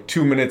you're like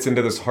 2 minutes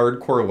into this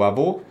hardcore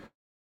level.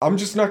 I'm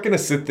just not going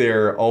to sit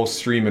there all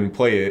stream and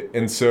play it.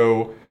 And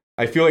so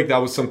I feel like that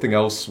was something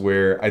else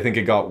where I think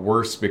it got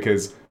worse,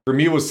 because for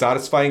me, it was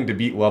satisfying to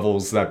beat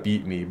levels that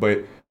beat me,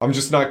 but I'm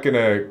just not going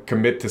to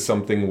commit to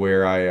something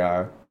where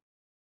I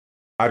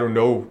don't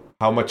know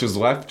how much is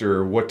left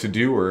or what to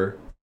do or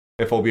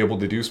if I'll be able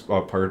to do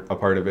a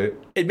part of it.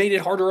 It made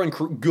it harder on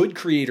good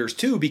creators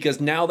too,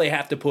 because now they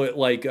have to put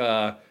like,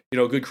 a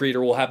good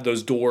creator will have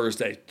those doors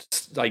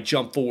that like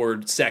jump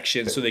forward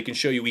sections so they can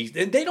show you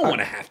and they don't want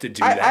to have to do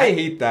that. I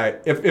hate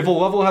that. If a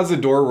level has a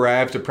door where I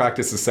have to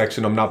practice a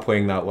section, I'm not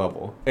playing that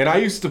level. And I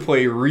used to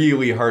play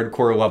really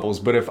hardcore levels,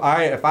 but if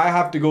I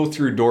have to go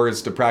through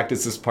doors to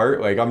practice this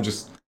part, like I'm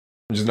just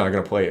not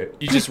gonna play it.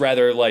 You just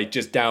rather like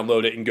just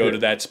download it and go to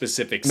that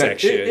specific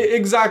section.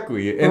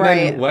 Exactly. And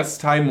then less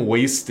time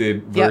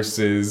wasted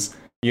versus,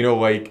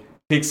 like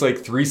takes like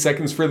 3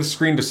 seconds for the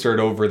screen to start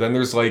over. Then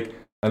there's like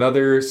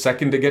another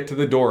second to get to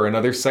the door,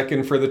 another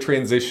second for the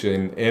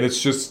transition, and it's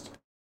just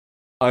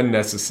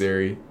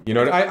unnecessary.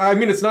 I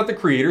mean, it's not the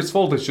creator's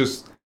fault. It's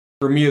just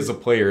for me as a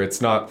player, it's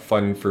not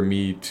fun for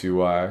me to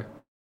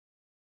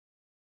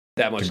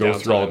that much to go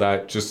downtime. through all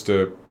that just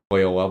to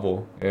play a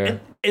level. Yeah.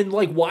 And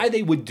like why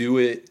they would do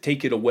it,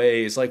 take it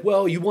away, is like,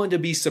 well, you want to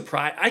be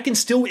surprised. I can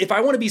still, if I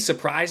want to be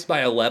surprised by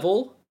a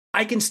level,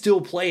 I can still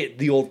play it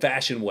the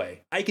old-fashioned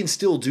way. I can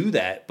still do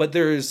that, but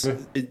there's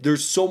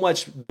so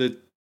much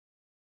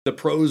the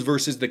pros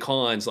versus the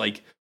cons.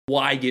 Like,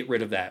 why get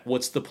rid of that?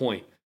 What's the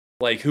point?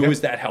 Like, who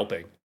is that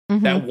helping?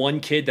 that one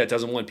kid that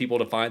doesn't want people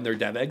to find their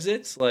dev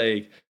exits.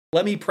 Like,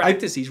 let me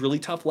practice these really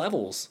tough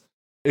levels.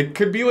 It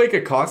could be like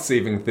a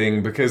cost-saving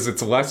thing because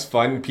it's less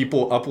fun.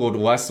 People upload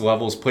less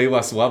levels, play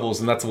less levels,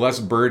 and that's less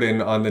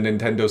burden on the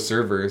Nintendo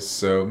servers.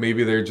 So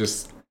maybe they're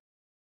just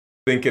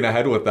thinking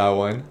ahead with that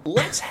one.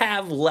 Let's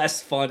have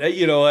less fun.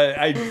 You know,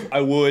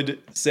 I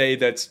would say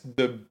that's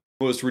the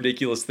most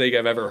ridiculous thing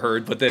I've ever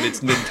heard, but then it's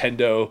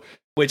Nintendo,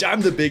 which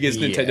I'm the biggest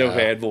Nintendo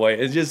fanboy.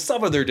 It's just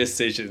some of their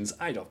decisions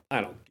I don't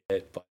get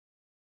it, but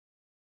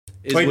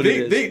like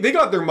they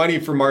got their money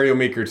for Mario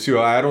Maker 2.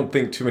 I don't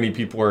think too many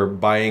people are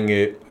buying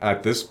it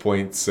at this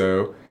point.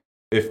 So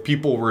if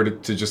people were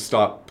to just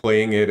stop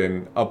playing it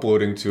and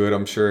uploading to it,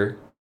 I'm sure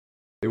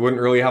they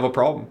wouldn't really have a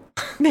problem.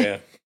 Yeah.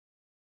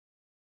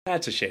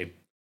 That's a shame.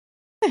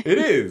 It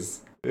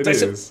is. It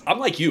is. I'm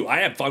like you. I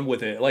had fun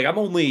with it. Like, I'm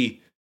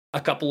only a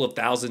couple of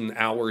thousand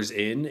hours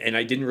in, and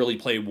I didn't really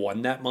play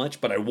one that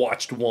much, but I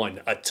watched one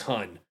a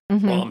ton.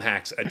 ROM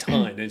hacks a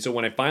ton. And so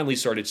when I finally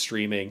started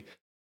streaming,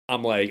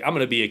 I'm like, I'm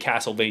going to be a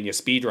Castlevania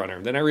speedrunner.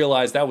 And then I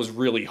realized that was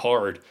really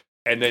hard.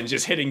 And then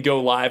just hitting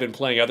go live and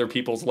playing other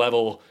people's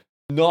level,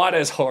 not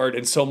as hard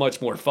and so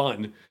much more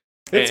fun.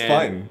 It's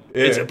fun.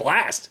 Yeah. It's a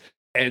blast.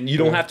 And you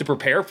don't have to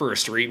prepare for a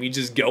stream. You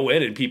just go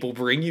in and people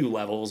bring you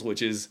levels,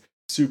 which is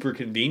super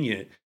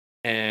convenient.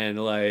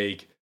 And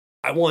like,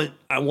 I want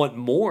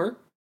more.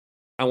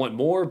 I want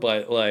more,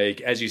 but like,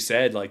 as you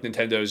said, like,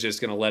 Nintendo is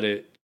just going to let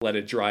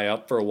it dry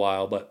up for a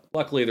while. But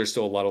luckily there's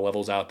still a lot of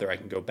levels out there I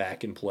can go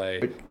back and play,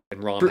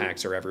 and ROM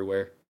hacks are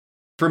everywhere.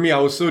 For me, I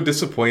was so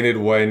disappointed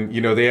when,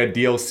 you know, they had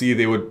DLC,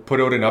 they would put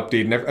out an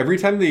update, and every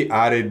time they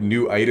added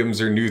new items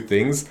or new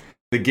things,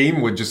 the game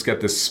would just get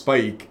this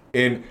spike.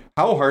 And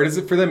how hard is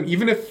it for them?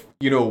 Even if,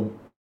 you know,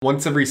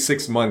 once every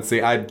 6 months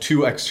they add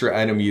 2 extra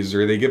enemies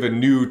or they give a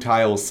new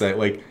tile set,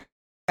 like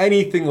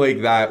anything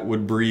like that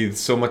would breathe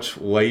so much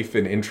life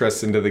and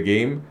interest into the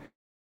game.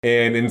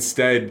 And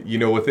instead, you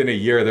know, within a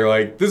year, they're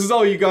like, this is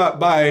all you got,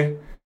 bye.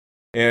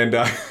 And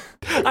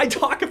I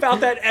talk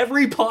about that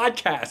every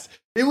podcast.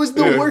 It was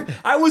the worst.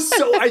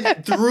 I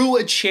threw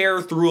a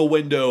chair through a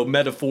window,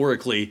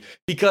 metaphorically,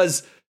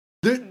 because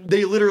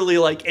they literally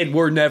like, and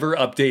we're never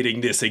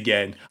updating this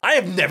again. I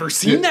have never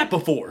seen that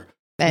before.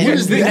 They could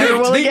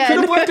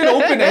have left it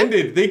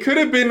open-ended. They could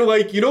have been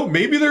like, you know,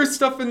 maybe there's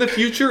stuff in the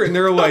future, and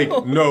they're like,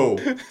 no,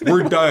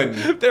 we're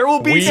done. There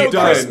will be no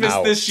Christmas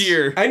this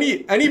year.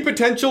 Any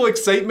potential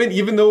excitement,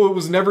 even though it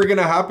was never going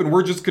to happen,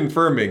 we're just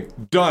confirming.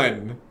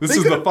 Done. This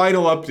is the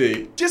final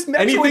update. Just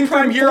anything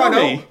from here on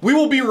out, we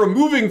will be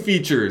removing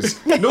features.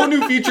 No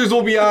new features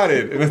will be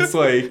added. And it's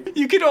like,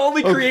 you can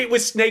only create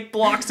with snake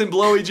blocks and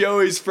blowy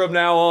joeys from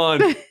now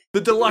on.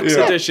 The deluxe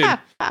edition.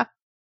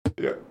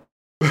 Yeah.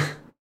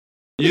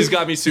 You just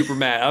got me super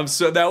mad.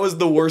 That was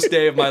the worst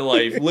day of my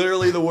life.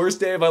 Literally the worst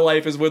day of my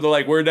life is when they're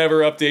like, we're never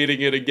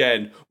updating it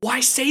again. Why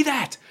say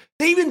that?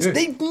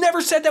 They've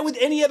never said that with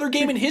any other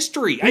game in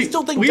history. I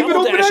still think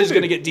Double Dash is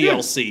going to get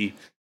DLC.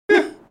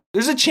 Yeah.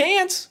 There's a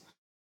chance.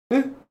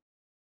 Yeah.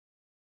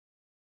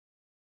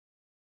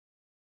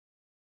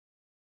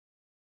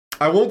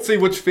 I won't say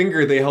which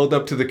finger they held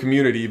up to the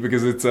community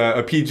because it's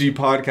a PG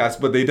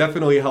podcast, but they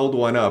definitely held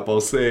one up,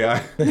 I'll say.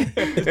 And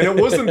it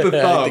wasn't the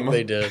thumb. I think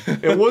they did.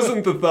 It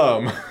wasn't the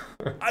thumb.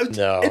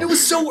 No. And it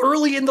was so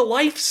early in the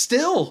life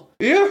still.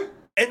 Yeah.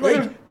 And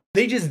like,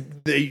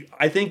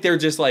 I think they're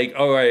just like,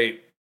 all right,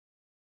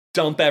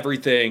 dump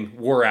everything,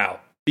 we're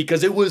out.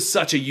 Because it was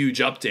such a huge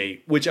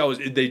update, which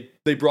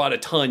they brought a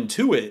ton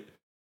to it.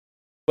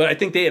 But I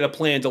think they had a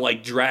plan to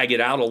like drag it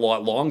out a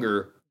lot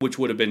longer, which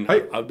would have been,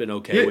 I've been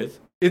okay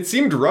with. It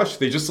seemed rushed.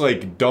 They just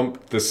like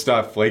dumped the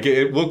stuff. Like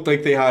it looked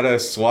like they had a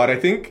slot. I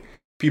think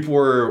people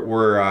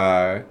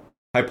were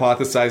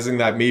hypothesizing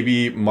that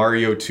maybe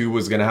Mario 2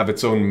 was going to have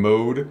its own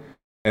mode.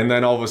 And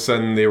then all of a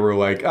sudden they were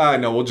like,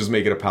 no, we'll just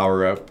make it a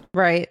power up.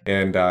 Right.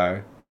 And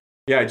I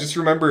just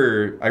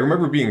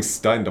remember being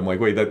stunned. I'm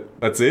like, wait,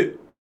 that's it?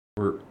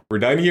 We're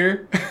done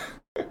here?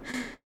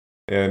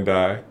 And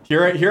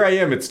here I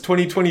am. It's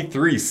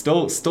 2023.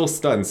 Still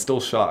stunned,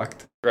 still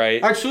shocked.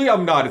 Right. Actually,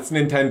 I'm not. It's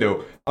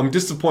Nintendo. I'm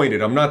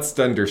disappointed. I'm not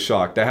stunned or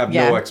shocked. I have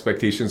no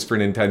expectations for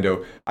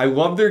Nintendo. I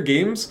love their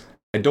games.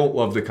 I don't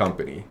love the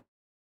company.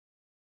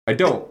 I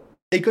don't.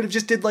 They could have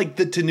just did like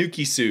the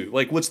Tanuki suit.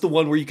 Like, what's the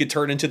one where you could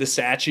turn into the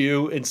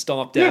statue and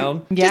stomp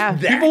down? Yeah.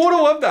 People would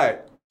have loved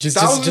that.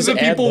 Thousands of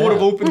people would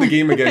have opened the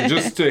game again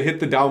just to hit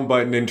the down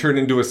button and turn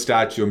into a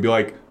statue and be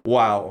like,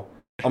 wow,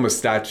 I'm a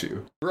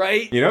statue.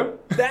 Right? You know?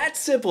 That's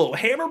simple.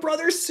 Hammer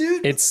Brothers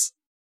suit?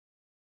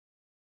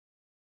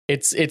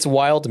 It's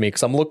wild to me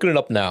because I'm looking it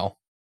up now.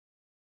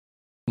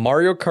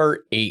 Mario Kart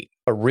 8,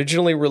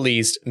 originally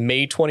released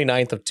May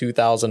 29th of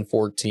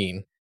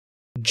 2014,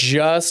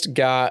 just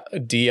got a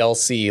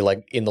DLC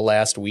like in the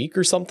last week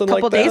or something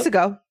like that. A couple days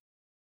ago.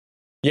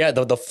 Yeah,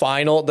 the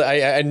final,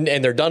 and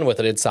they're done with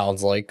it, it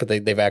sounds like, but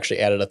they've actually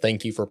added a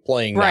thank you for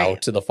playing now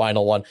to the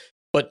final one.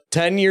 But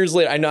 10 years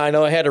later, I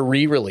know I had a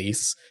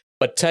re-release,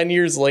 but 10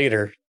 years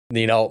later,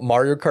 you know,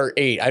 Mario Kart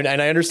 8, and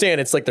I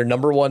understand it's like their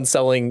number one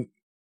selling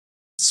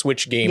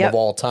Switch game of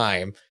all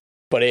time,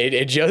 But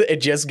it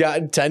just got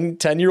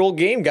 10-year-old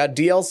game got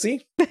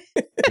DLC.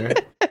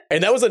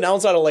 And that was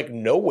announced out of like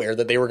nowhere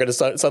that they were going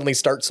to suddenly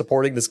start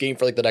supporting this game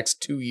for like the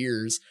next 2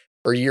 years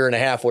or year and a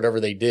half, whatever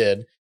they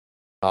did.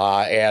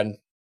 And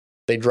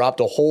they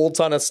dropped a whole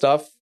ton of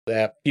stuff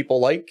that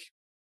people like.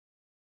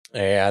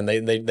 And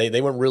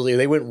they went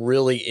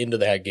really into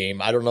that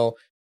game. I don't know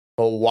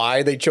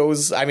why they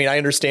chose. I mean, I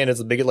understand it's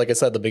like I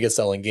said, the biggest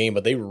selling game,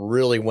 but they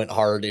really went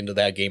hard into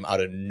that game out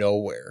of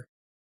nowhere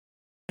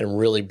and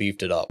really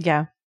beefed it up.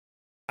 Yeah.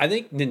 I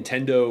think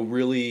Nintendo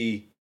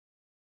really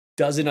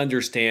doesn't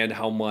understand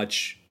how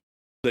much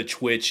the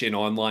Twitch and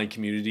online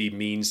community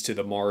means to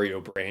the Mario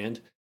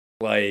brand.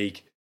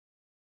 Like,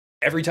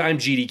 every time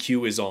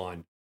GDQ is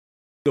on,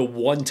 the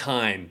one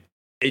time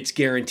it's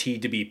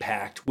guaranteed to be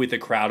packed with a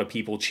crowd of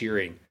people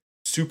cheering.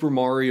 Super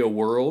Mario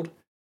World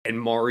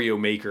and Mario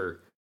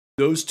Maker.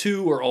 Those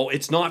two are all,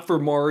 it's not for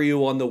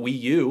Mario on the Wii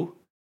U.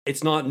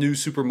 It's not New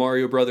Super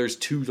Mario Bros.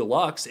 2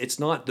 Deluxe. It's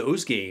not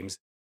those games.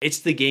 It's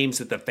the games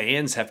that the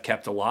fans have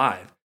kept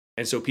alive.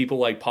 And so people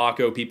like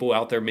Paco, people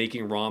out there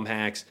making ROM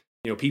hacks,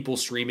 people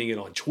streaming it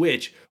on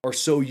Twitch are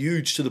so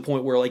huge to the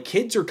point where like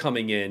kids are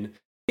coming in.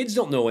 Kids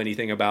don't know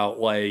anything about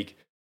like,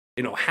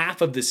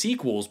 half of the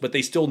sequels, but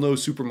they still know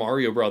Super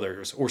Mario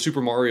Brothers or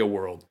Super Mario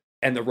World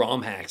and the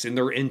ROM hacks, and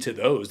they're into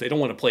those. They don't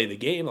want to play the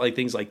game, like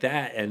things like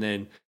that. And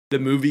then the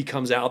movie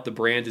comes out, the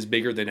brand is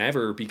bigger than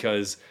ever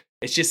because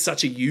it's just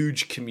such a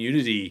huge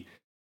community.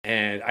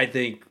 And I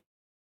think,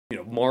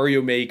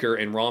 Mario Maker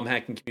and ROM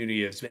hacking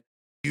community has been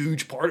a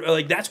huge part of,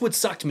 like, that's what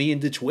sucked me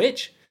into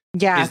Twitch.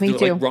 Yeah, me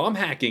too. Like ROM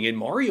hacking and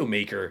Mario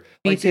Maker.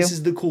 Me like too. This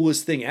is the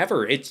coolest thing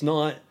ever. It's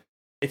not,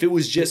 if it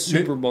was just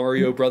Super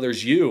Mario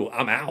Brothers U,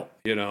 I'm out,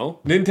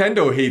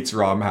 Nintendo hates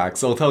ROM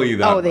hacks, I'll tell you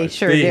that. Oh, they much.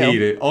 sure they do.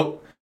 hate it.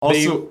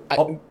 Also,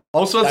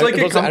 it's like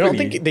a company. I don't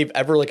think they've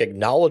ever like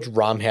acknowledged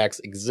ROM hacks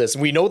exist.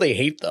 We know they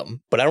hate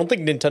them, but I don't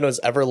think Nintendo has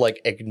ever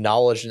like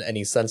acknowledged in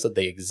any sense that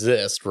they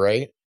exist,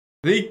 right?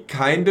 They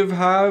kind of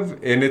have,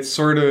 and it's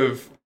sort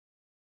of.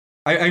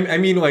 I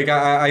mean, like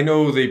I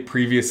know they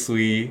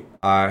previously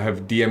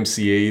have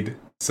DMCA'd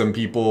some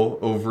people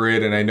over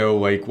it, and I know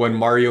like when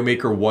Mario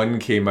Maker 1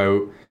 came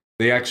out,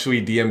 they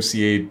actually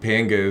DMCA'd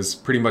Panga's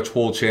pretty much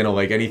whole channel,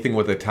 like anything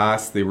with a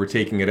task, they were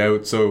taking it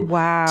out. So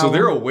wow. So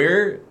they're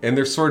aware and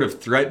they're sort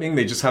of threatening.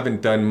 They just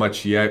haven't done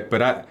much yet.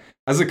 But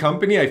as a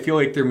company, I feel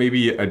like they're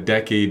maybe a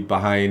decade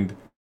behind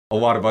a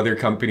lot of other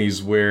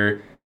companies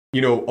where, a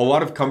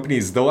lot of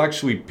companies, they'll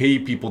actually pay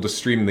people to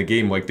stream the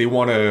game. Like they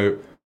want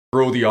to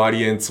grow the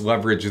audience,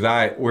 leverage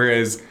that.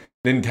 Whereas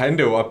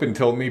Nintendo, up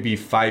until maybe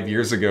 5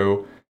 years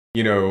ago,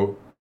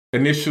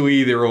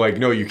 initially they were like,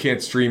 no, you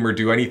can't stream or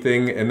do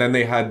anything. And then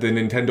they had the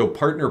Nintendo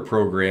Partner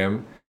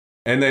Program.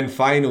 And then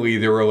finally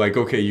they were like,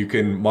 okay, you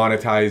can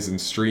monetize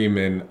and stream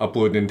and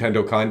upload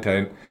Nintendo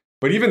content.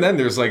 But even then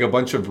there's like a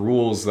bunch of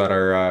rules that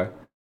are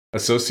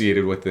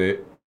associated with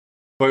it.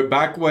 But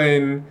back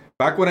when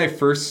I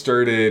first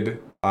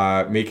started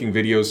making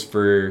videos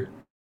for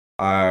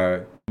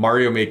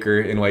Mario Maker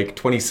in like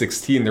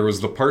 2016, there was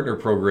the Partner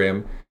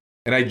Program.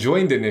 And I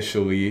joined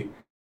initially,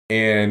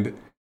 and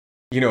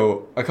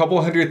a couple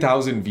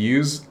 100,000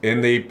 views,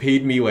 and they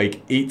paid me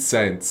like 8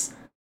 cents.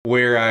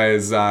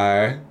 Whereas,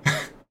 the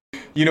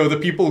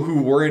people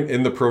who weren't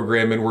in the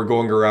program and were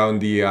going around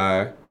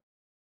the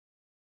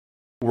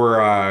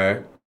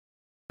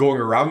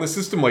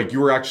system, like you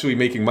were actually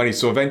making money.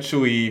 So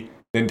eventually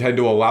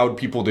Nintendo allowed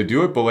people to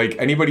do it, but like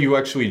anybody who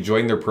actually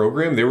joined their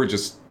program, they were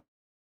just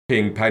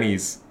paying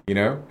pennies,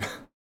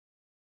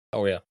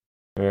 Oh yeah.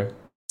 Yeah.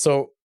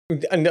 So,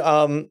 and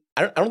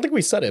I don't think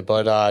we said it,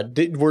 but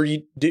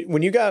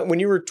when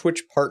you were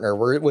Twitch partner,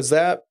 was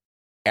that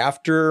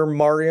after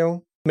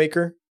Mario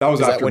Maker? That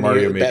was after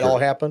Mario Maker. That all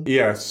happened?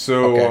 Yeah.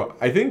 So okay.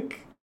 I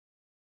think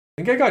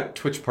I got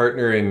Twitch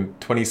partner in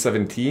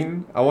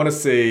 2017. I want to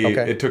say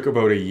It took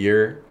about a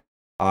year.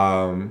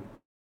 And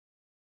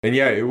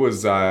yeah, it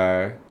was.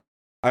 I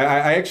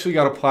actually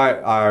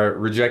got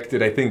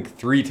rejected, I think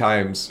 3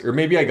 times, or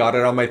maybe I got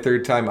it on my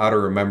 3rd time. I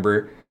don't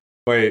remember.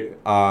 But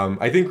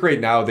I think right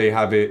now they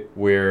have it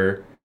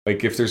where,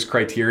 like, if there's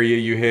criteria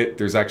you hit,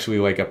 there's actually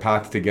like a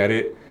path to get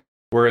it.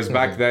 Whereas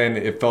back then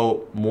it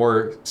felt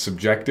more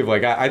subjective.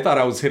 Like I thought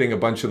I was hitting a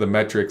bunch of the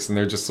metrics, and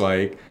they're just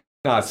like,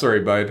 nah,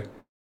 sorry, bud,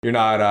 you're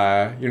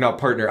not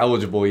partner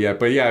eligible yet.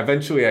 But yeah,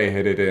 eventually I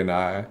hit it in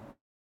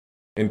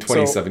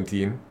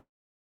 2017.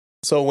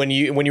 So when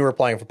you were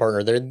applying for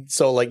partner,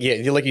 like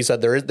you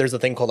said, there's a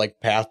thing called like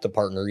path to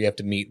partner. You have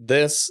to meet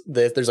this.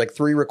 There's like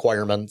 3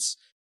 requirements.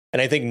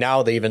 And I think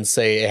now they even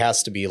say it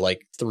has to be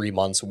like 3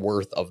 months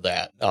worth of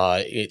that.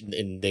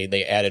 And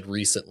they added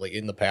recently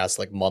in the past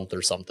like month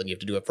or something. You have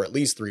to do it for at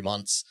least 3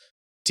 months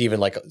to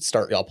even like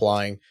start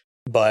applying.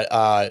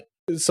 But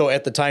so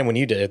at the time when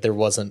you did it, there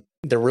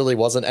really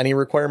wasn't any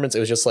requirements. It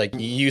was just like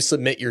you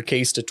submit your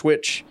case to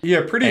Twitch. Yeah,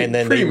 and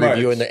then pretty they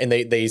review much. and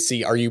they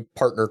see, are you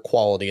partner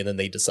quality, and then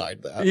they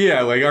decide that.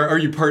 Yeah, like are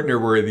you partner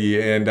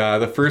worthy? And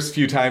the first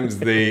few times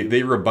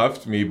they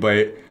rebuffed me,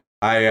 but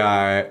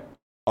I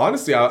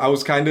honestly I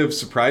was kind of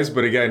surprised.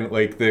 But again,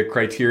 like the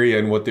criteria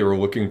and what they were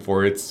looking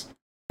for, it's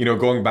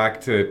going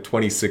back to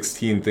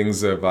 2016,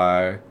 things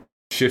have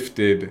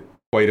shifted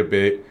quite a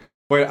bit.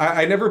 But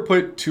I never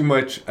put too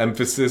much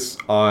emphasis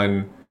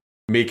on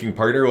making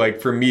partner.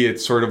 Like for me,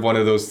 it's sort of one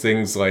of those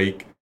things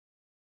like,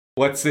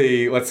 let's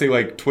say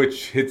like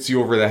Twitch hits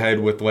you over the head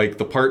with like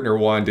the partner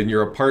wand and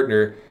you're a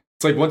partner.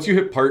 It's like once you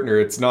hit partner,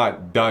 it's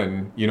not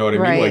done. You know what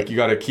I mean? Like you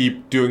got to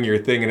keep doing your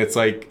thing. And it's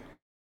like,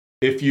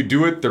 if you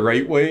do it the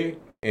right way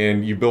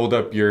and you build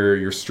up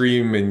your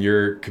stream and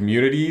your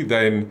community,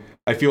 then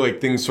I feel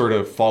like things sort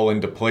of fall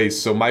into place.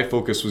 So my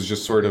focus was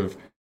just sort of,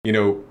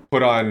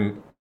 put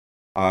on,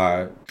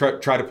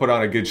 try to put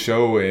on a good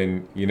show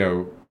and,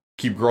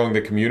 keep growing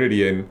the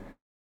community. And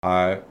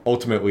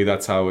ultimately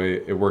that's how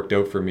it worked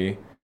out for me.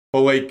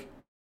 But like,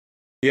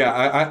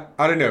 yeah,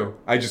 I don't know.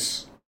 I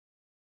just,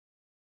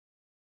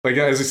 like,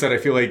 as I said, I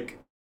feel like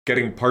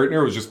getting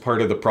partner was just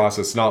part of the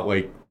process, not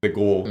like the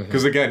goal.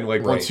 Because again,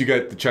 like once you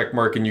get the check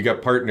mark and you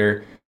get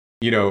partner,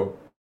 you're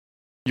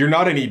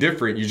not any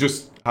different. You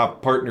just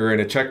have partner and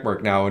a check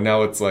mark now. And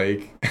now it's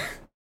like,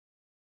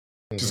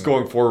 just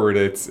going forward,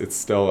 it's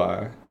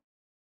still...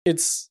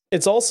 It's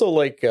also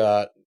like,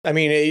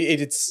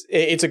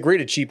 it's a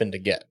great achievement to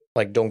get.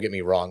 Like, don't get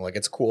me wrong. Like,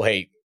 it's cool.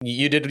 Hey,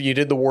 you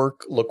did the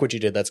work. Look what you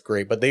did. That's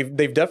great. But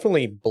they've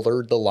definitely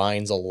blurred the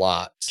lines a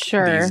lot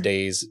these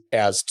days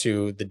as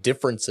to the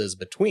differences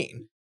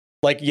between.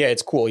 Like, yeah,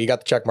 it's cool. You got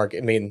the check mark.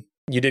 I mean,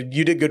 you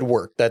did good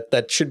work.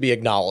 That should be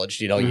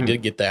acknowledged. You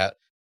did get that.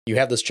 You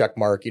have this check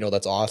mark.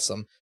 That's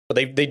awesome. But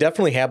they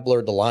definitely have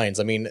blurred the lines.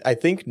 I mean, I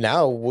think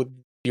now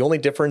the only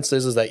difference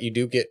is that you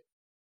do get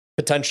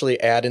potentially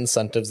ad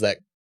incentives that,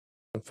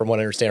 from what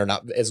I understand, are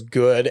not as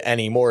good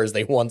anymore as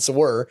they once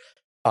were.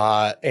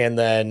 And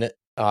then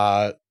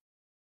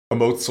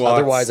emote slots.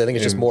 Otherwise, I think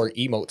it's just more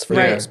emotes for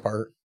the most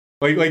part.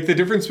 Like the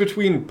difference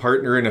between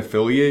partner and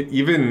affiliate,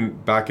 even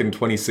back in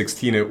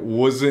 2016, it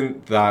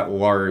wasn't that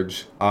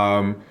large.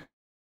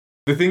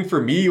 The thing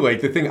for me, like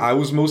the thing I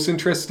was most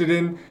interested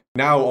in,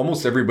 now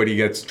almost everybody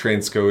gets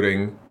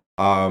transcoding.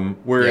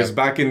 Whereas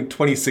back in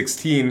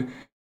 2016,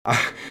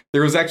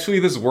 there was actually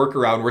this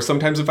workaround where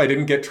sometimes if I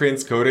didn't get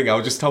transcoding, I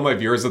would just tell my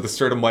viewers at the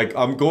start, I'm like,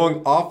 I'm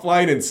going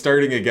offline and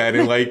starting again.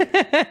 And like,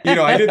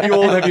 I did the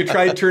old, have you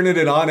tried turning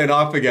it on and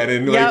off again?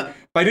 And like, if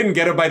I didn't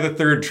get it by the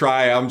third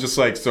try, I'm just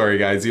like, sorry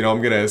guys,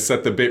 I'm going to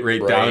set the bit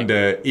rate down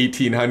to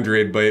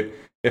 1800. But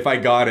if I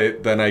got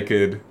it, then I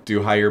could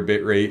do higher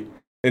bit rate.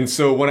 And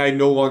so when I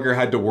no longer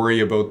had to worry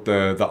about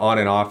the on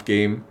and off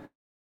game,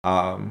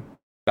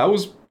 that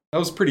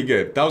was pretty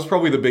good. That was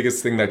probably the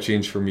biggest thing that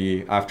changed for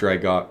me after I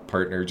got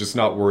partner. Just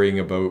not worrying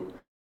about,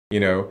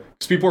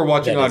 because people are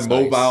watching on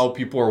mobile,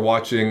 people are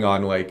watching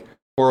on like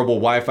horrible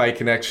Wi-Fi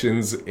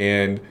connections.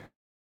 And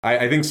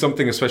I think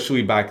something,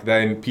 especially back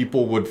then,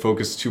 people would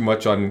focus too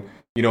much on,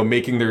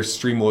 making their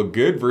stream look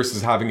good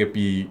versus having it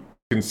be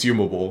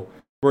consumable.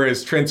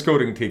 Whereas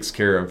transcoding takes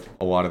care of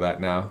a lot of that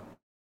now.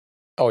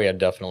 Oh yeah,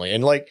 definitely.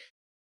 And like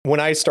when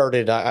I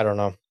started, I don't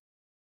know,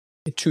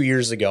 2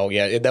 years ago,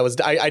 that was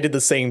I did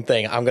the same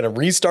thing. I'm gonna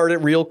restart it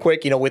real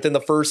quick, within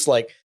the first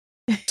like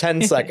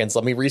 10 seconds.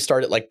 Let me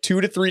restart it like 2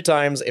 to 3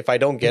 times. If I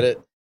don't get it,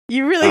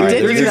 you really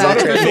did do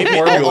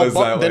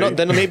that.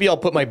 Then maybe I'll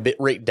put my bit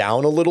rate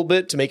down a little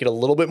bit to make it a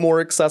little bit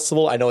more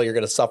accessible. I know you're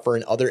gonna suffer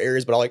in other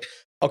areas, but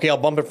I'll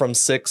bump it from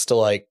 6 to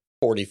like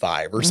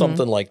 45 or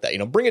something like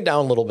that. Bring it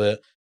down a little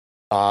bit,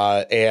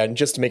 and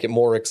just to make it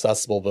more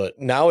accessible. But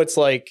now it's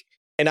like,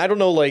 and I don't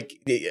know, like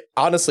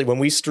honestly, when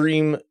we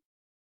stream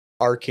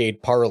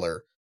Arcade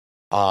Parlor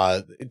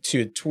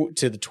to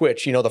the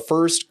Twitch, the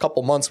first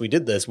couple months we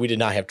did this, we did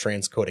not have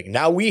transcoding.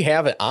 Now we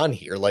have it on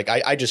here. Like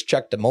I just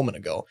checked a moment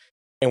ago,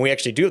 and we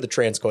actually do have the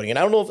transcoding. And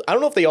I don't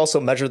know if they also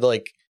measure the,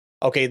 like,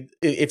 okay,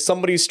 if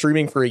somebody's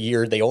streaming for a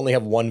year, they only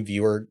have one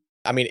viewer.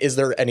 I mean, is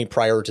there any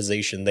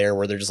prioritization there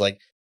where they're just like,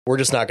 we're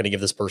just not going to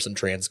give this person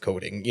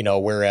transcoding,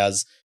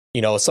 whereas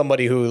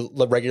somebody who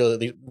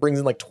regularly brings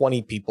in like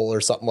 20 people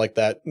or something like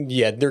that,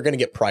 they're going to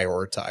get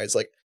prioritized.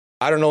 Like,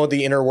 I don't know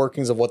the inner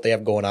workings of what they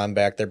have going on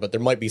back there, but there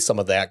might be some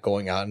of that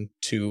going on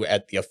too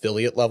at the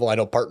affiliate level. I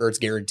know partner it's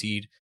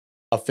guaranteed.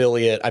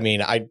 Affiliate, I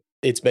mean,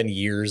 it's been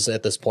years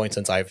at this point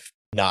since I've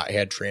not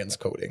had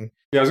transcoding.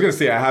 Yeah, I was gonna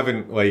say I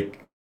haven't,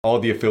 like, all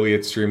the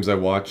affiliate streams I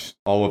watch,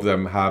 all of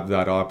them have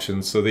that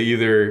option. So they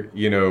either,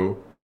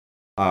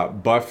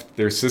 buffed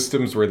their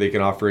systems where they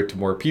can offer it to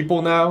more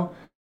people now,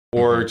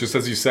 or just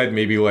as you said,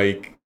 maybe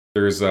like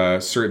there's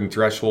a certain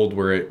threshold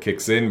where it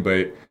kicks in,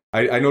 but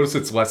I notice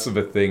it's less of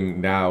a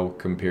thing now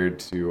compared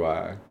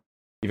to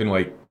even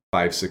like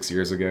 5-6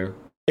 years ago.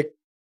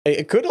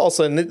 It could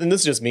also, and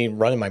this is just me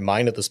running my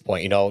mind at this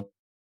point,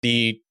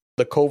 the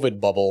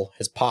COVID bubble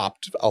has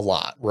popped a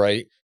lot,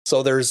 right?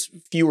 So there's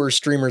fewer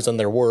streamers than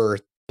there were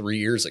 3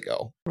 years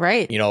ago.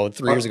 Right. 3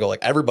 years ago, like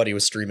everybody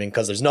was streaming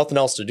because there's nothing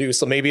else to do.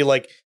 So maybe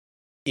like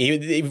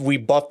if we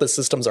buff the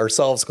systems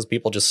ourselves because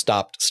people just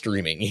stopped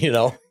streaming,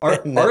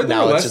 Are now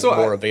there it's just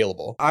more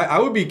available. I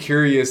would be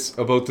curious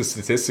about the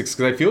statistics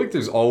because I feel like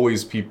there's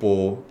always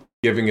people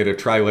giving it a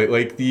try.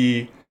 Like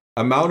the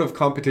amount of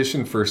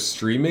competition for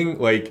streaming,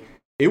 like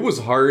it was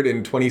hard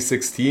in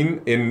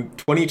 2016. In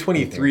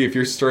 2023, if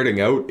you're starting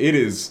out, it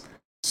is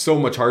so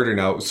much harder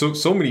now.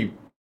 There's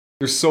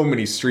so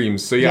many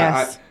streams. So yeah,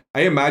 Yes.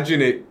 I imagine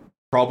it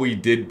probably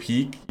did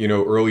peak,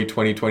 early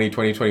 2020,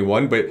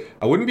 2021, but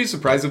I wouldn't be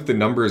surprised if the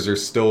numbers are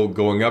still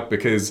going up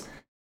because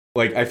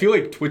like, I feel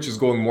like Twitch is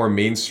going more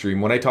mainstream.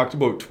 When I talked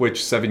about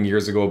Twitch 7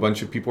 years ago, a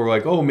bunch of people were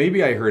like, oh,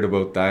 maybe I heard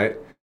about that.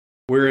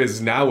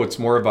 Whereas now it's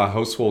more of a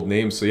household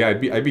name. So yeah,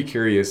 I'd be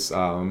curious,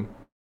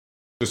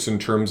 just in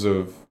terms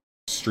of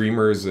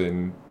streamers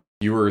and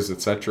viewers,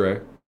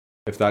 etc.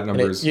 If that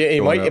number is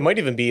it might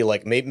even be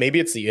like maybe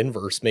it's the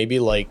inverse. Maybe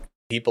like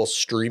people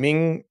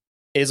streaming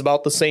is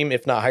about the same,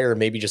 if not higher.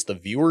 Maybe just the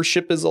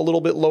viewership is a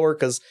little bit lower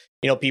because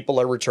people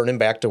are returning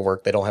back to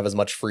work. They don't have as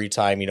much free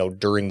time,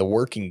 during the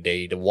working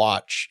day to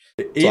watch.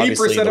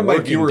 80% of my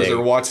viewers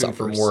are watching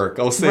from work.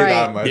 I'll say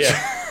that much.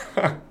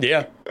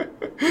 Yeah.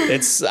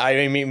 It's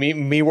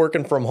me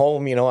working from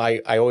home. I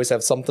always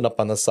have something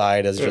up on the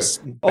side as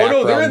just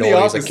they're in the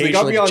noise, office. They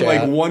got me on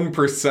like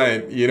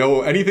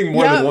 1%. Anything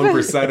more than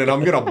 1%, and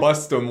I'm gonna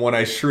bust them when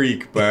I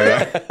shriek.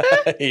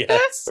 But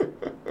yes.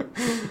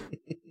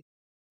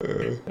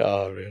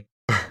 Oh man.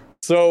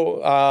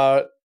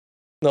 So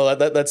no,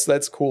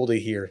 that's cool to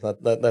hear.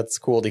 That's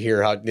cool to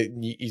hear how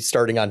you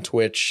starting on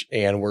Twitch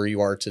and where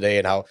you are today,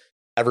 and how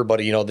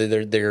everybody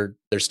they're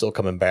still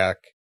coming back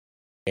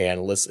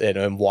and listen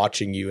and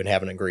watching you and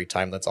having a great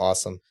time. That's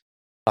awesome.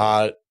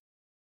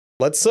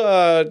 Let's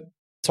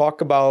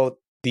talk about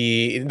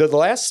the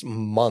last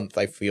month.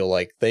 I feel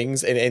like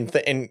things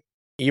and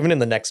even in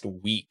the next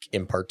week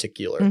in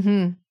particular,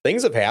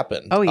 things have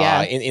happened. Oh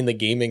yeah, in the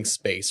gaming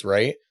space,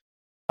 right?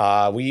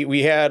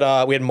 We had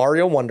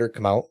Mario Wonder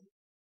come out,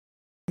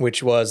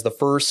 which was the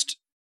first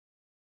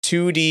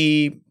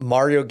 2D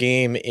Mario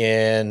game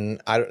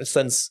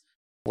since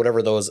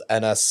whatever those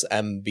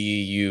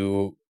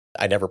NSMBU.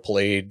 I never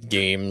played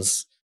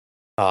games,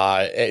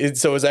 so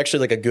it was actually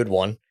like a good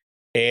one.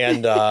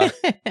 And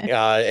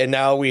and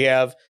now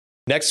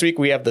next week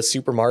we have the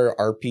Super Mario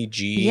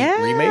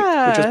RPG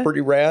remake, which is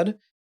pretty rad.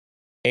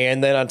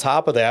 And then on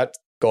top of that,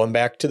 going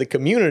back to the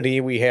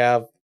community, we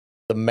have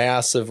the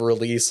massive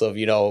release of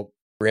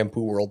Grand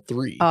Poo World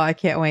 3. Oh, I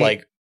can't wait.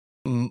 Like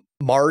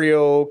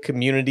Mario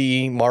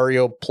community,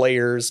 Mario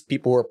players,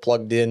 people who are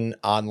plugged in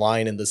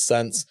online in the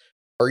sense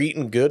are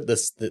eating good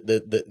these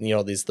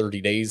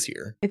 30 days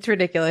here. It's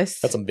ridiculous.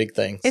 That's some big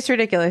things. It's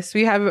ridiculous.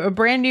 We have a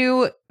brand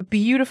new,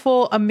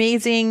 beautiful,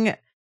 amazing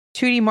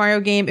 2D Mario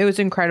game. It was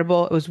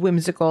incredible. It was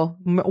whimsical.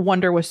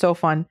 Wonder was so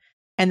fun.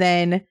 And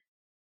then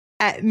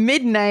at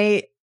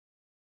midnight,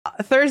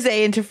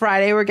 Thursday into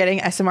Friday, we're getting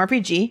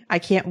SMRPG. I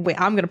can't wait.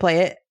 I'm going to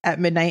play it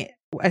at midnight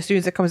as soon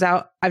as it comes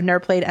out. I've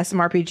never played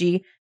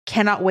SMRPG.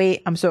 Cannot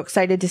wait. I'm so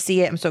excited to see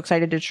it. I'm so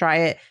excited to try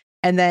it.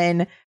 And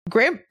then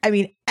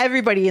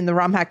everybody in the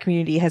ROM hack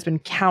community has been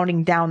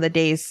counting down the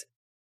days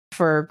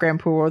for Grand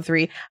Poo World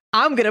 3.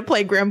 I'm going to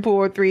play Grand Poo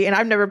World 3 and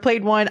I've never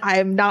played one. I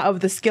am not of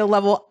the skill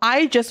level.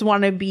 I just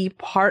want to be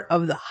part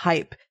of the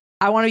hype.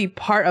 I want to be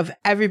part of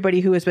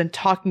everybody who has been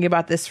talking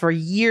about this for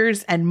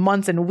years and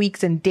months and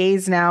weeks and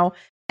days now.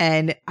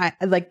 And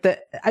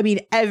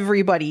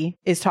everybody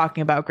is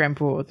talking about Grand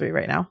Poo World 3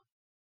 right now.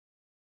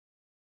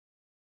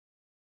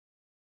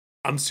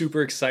 I'm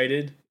super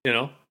excited,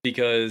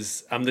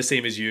 because I'm the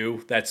same as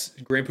you. That's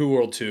Grand Poo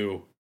World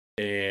 2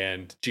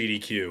 and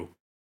GDQ,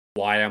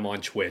 why I'm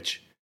on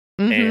Twitch.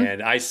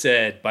 And I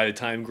said by the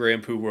time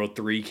Grand Poo World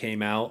 3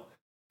 came out,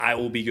 I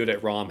will be good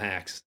at ROM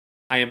hacks.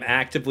 I am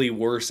actively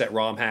worse at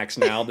ROM hacks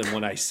now than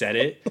when I said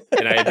it.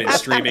 And I have been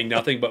streaming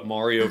nothing but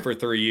Mario for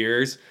 3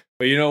 years.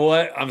 But you know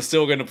what? I'm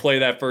still going to play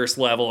that first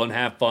level and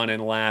have fun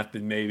and laugh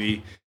and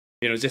maybe,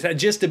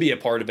 just to be a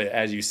part of it,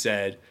 as you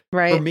said.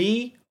 Right. For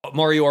me,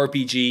 Mario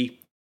RPG,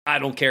 I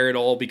don't care at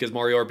all because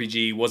Mario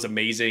RPG was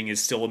amazing,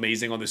 is still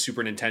amazing on the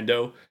Super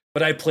Nintendo.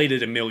 But I played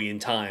it a million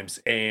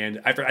times.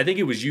 And I think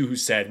it was you who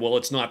said, well,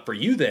 it's not for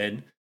you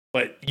then,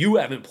 but you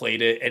haven't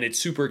played it. And it's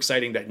super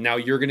exciting that now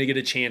you're going to get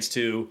a chance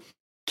to,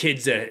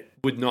 kids that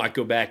would not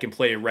go back and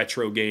play a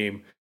retro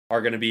game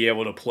are going to be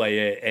able to play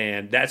it.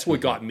 And that's what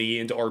got me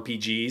into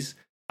RPGs.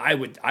 I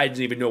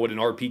didn't even know what an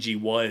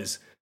RPG was.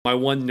 My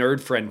one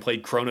nerd friend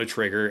played Chrono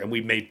Trigger and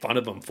we made fun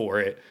of him for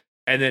it.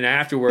 And then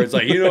afterwards,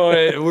 like,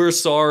 we're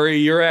sorry.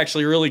 You're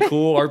actually really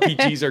cool.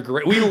 RPGs are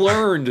great. We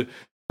learned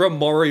from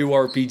Mario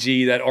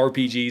RPG that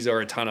RPGs are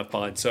a ton of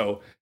fun.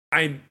 So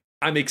I'm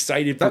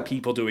excited for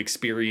people to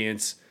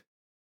experience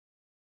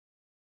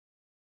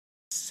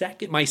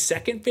my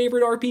second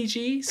favorite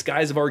RPG,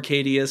 Skies of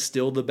Arcadia,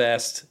 still the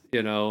best,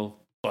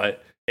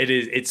 but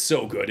it's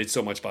so good. It's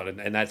so much fun.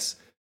 And that's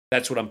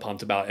what I'm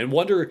pumped about. And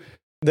Wonder,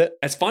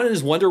 as fun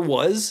as Wonder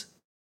was,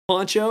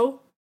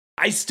 Poncho,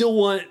 I still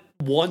want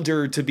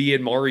Wonder to be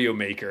in Mario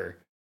Maker.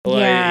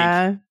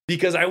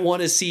 Because I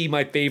want to see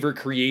my favorite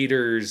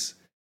creators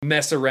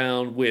mess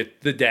around with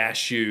the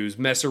dash shoes,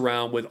 mess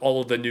around with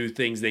all of the new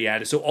things they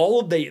added. So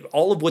all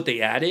of what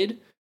they added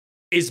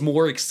is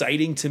more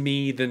exciting to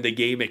me than the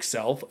game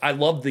itself. I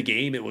love the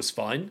game. It was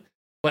fun,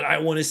 but I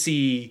want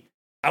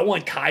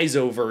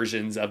Kaizo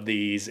versions of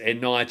these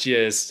and not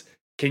just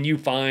can you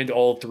find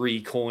all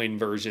 3 coin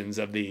versions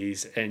of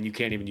these, and you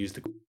can't even use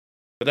the.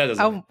 But that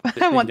doesn't.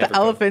 I want the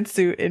elephant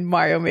suit in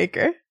Mario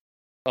Maker.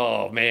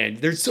 Oh man,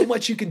 there's so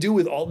much you can do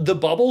with all the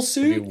bubble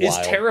suit is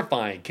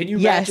terrifying. Can you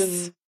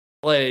imagine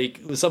like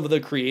some of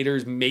the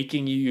creators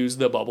making you use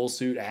the bubble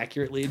suit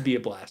accurately? It'd be a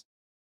blast.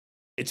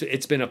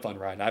 It's been a fun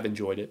ride. I've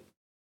enjoyed it.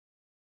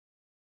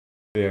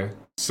 Yeah.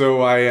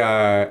 So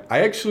I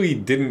actually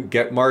didn't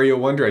get Mario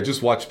Wonder. I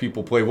just watched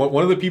people play.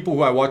 One of the people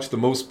who I watched the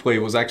most play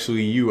was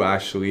actually you,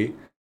 Ashley.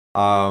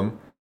 But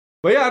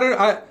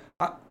yeah,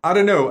 I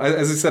don't know.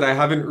 As I said, I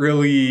haven't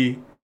really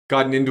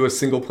gotten into a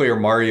single player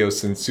Mario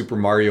since Super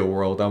Mario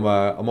World. I'm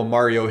a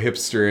Mario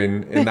hipster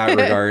in that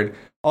regard.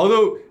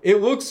 Although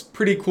it looks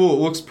pretty cool. It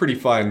looks pretty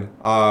fun.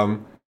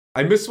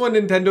 I miss when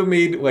Nintendo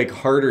made like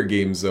harder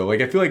games though.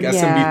 Like I feel like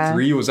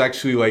SMB3 was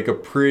actually like a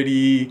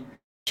pretty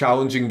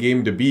challenging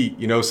game to beat.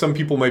 You know, some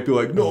people might be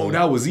like, no,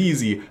 that was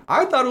easy.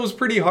 I thought it was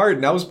pretty hard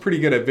and I was pretty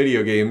good at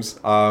video games.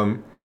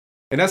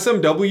 In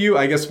SMW,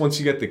 I guess once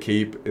you get the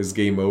cape is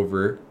game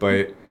over.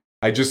 But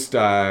I just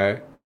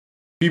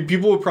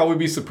people would probably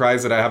be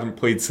surprised that I haven't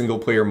played single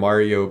player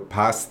Mario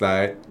past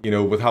that, you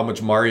know, with how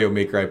much Mario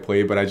Maker I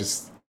play, but I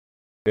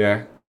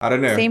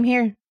don't know. Same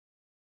here.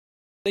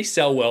 They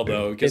sell well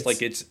though, because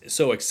like it's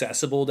so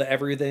accessible to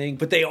everything.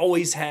 But they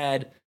always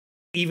had,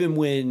 even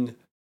when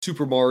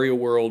Super Mario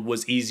World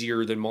was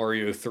easier than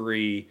Mario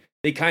 3,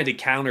 they kind of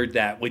countered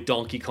that with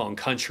Donkey Kong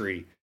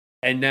Country.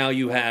 And now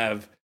you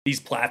have these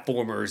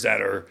platformers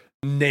that are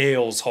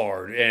nails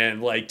hard.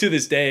 And like to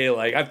this day,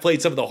 like I've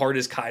played some of the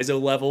hardest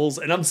Kaizo levels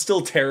and I'm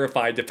still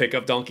terrified to pick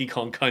up Donkey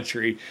Kong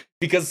Country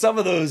because some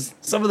of those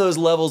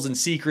levels and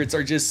secrets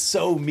are just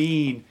so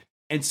mean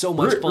and so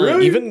much fun.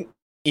 Really?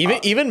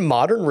 Even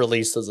modern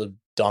releases of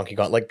Donkey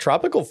Kong, like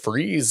Tropical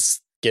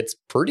Freeze gets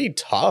pretty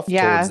tough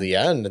towards the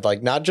end.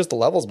 Like not just the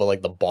levels, but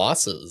like the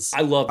bosses.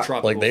 I love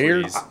Tropical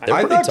Freeze.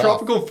 I thought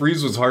Tropical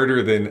Freeze was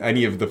harder than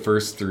any of the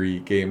first 3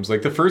 games.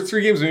 Like the first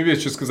 3 games, maybe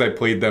it's just because I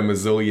played them a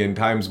zillion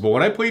times. But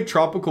when I played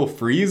Tropical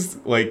Freeze,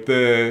 like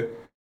the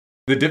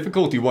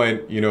difficulty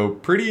went, you know,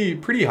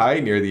 pretty high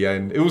near the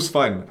end. It was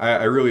fun.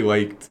 I really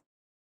liked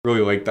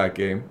that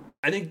game.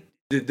 I think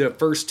the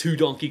first 2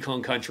 Donkey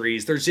Kong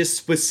Countries, there's just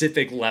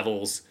specific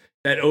levels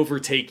that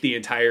overtake the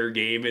entire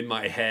game in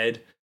my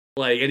head.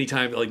 Like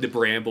anytime like the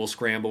Bramble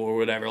Scramble or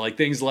whatever, like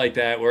things like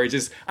that, where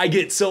I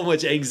get so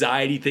much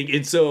anxiety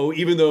thinking. So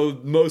even though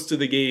most of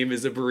the game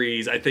is a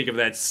breeze, I think of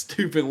that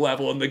stupid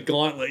level in the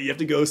gauntlet. You have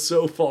to go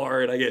so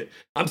far, and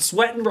I'm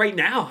sweating right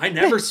now. I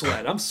never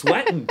sweat. I'm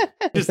sweating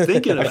just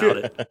thinking about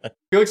it. I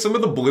feel like some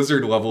of the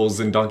Blizzard levels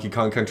in Donkey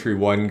Kong Country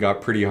 1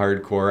 got pretty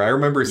hardcore. I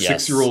remember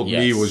 6-year-old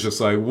me was just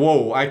like,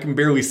 whoa, I can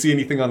barely see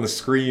anything on the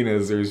screen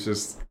as there's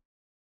just...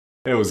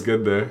 It was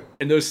good there.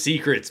 And those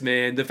secrets,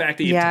 man. The fact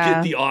that you have to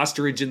get the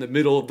ostrich in the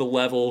middle of the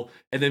level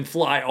and then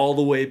fly all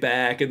the way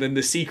back, and then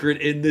the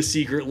secret in the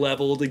secret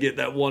level to get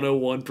that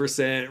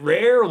 101%.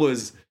 Rare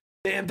was,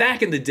 man,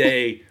 back in the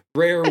day,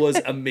 Rare was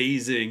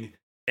amazing.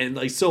 And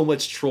like so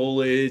much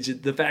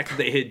trollage. The fact that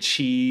they had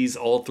cheese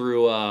all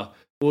through, what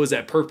was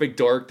that, Perfect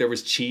Dark? There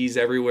was cheese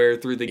everywhere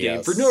through the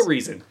game for no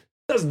reason.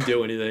 Doesn't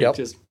do anything.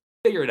 Just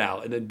figure it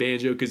out. And then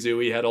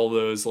Banjo-Kazooie had all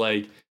those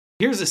like,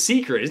 here's a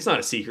secret. It's not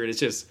a secret. It's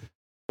just...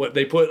 what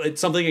they put, like,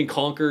 something in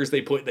Conkers they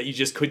put that you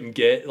just couldn't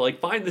get. Like,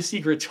 find the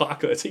secret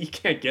chocolate so you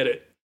can't get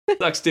it.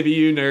 Sucks to be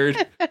you,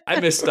 nerd. I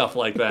miss stuff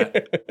like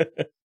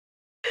that.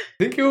 I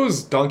think it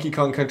was Donkey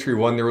Kong Country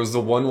 1. There was the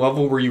one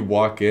level where you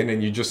walk in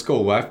and you just go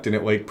left and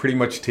it like pretty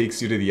much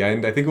takes you to the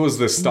end. I think it was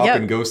the stop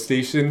and go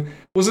station.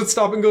 Was it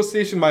stop and go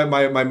station? My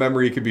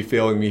memory could be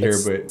failing me here,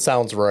 but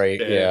sounds right.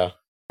 Yeah.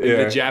 In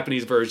the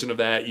Japanese version of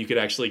that, you could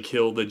actually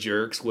kill the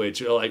jerks,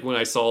 which, like, when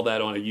I saw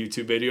that on a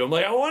YouTube video, I'm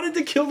like, I wanted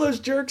to kill those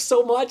jerks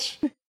so much.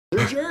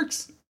 They're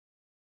jerks.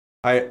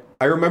 I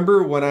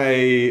remember when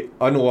I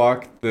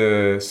unlocked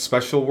the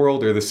special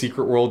world or the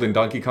secret world in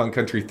Donkey Kong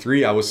Country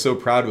 3, I was so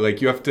proud. Like,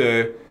 you have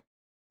to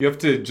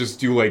just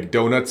do like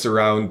donuts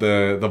around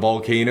the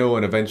volcano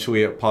and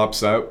eventually it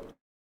pops up.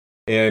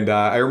 And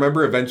I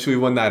remember eventually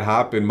when that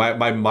happened,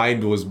 my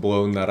mind was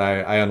blown that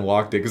I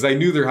unlocked it because I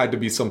knew there had to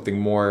be something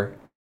more.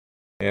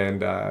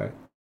 And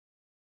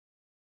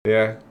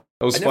it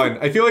was fun.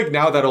 I feel like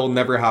now that'll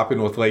never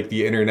happen with like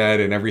the internet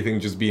and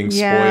everything just being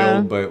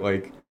spoiled, but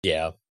like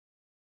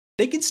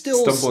they can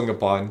still stumbling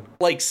upon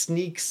like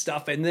sneak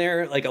stuff in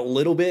there like a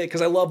little bit,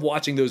 because I love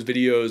watching those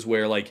videos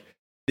where like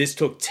this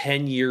took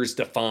 10 years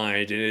to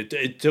find, and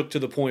it took to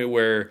the point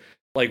where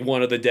like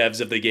one of the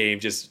devs of the game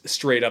just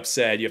straight up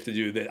said you have to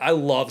do that. I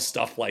love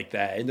stuff like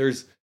that,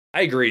 and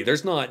I agree,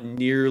 there's not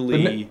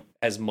nearly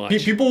as much.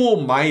 People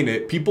will mine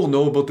it. People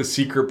know about the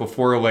secret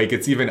before like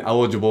it's even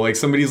eligible. Like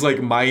somebody's like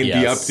mined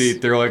the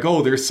update. They're like,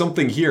 oh, there's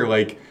something here.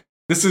 Like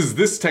this is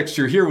this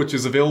texture here, which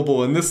is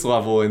available in this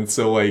level. And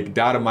so like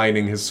data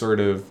mining has sort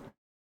of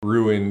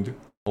ruined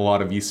a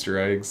lot of Easter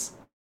eggs.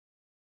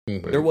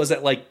 There was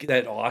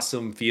that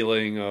awesome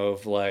feeling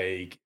of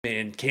like,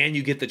 man, can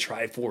you get the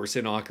Triforce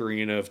in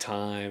Ocarina of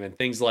Time and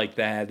things like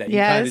that you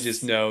kind of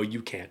just know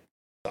you can't.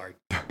 Sorry.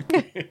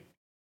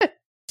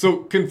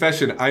 So,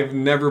 confession, I've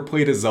never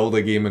played a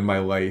Zelda game in my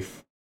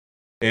life.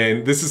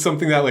 And this is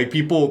something that, like,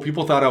 people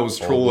thought I was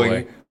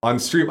trolling on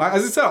stream.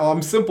 As I said,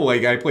 I'm simple.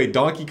 Like, I played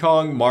Donkey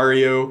Kong,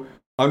 Mario,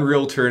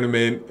 Unreal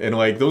Tournament, and,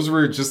 like, those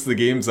were just the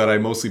games that I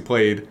mostly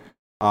played.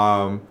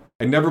 I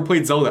never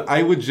played Zelda.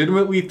 I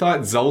legitimately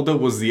thought Zelda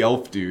was the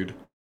elf dude.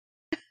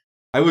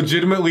 I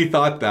legitimately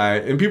thought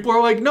that. And people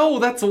are like, no,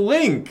 that's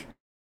Link.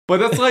 But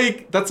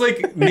that's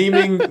like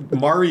naming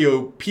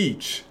Mario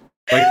Peach.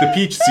 Like the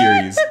Peach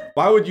series.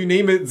 Why would you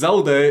name it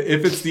Zelda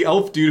if it's the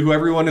elf dude who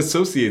everyone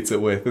associates it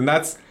with? And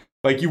that's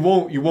like you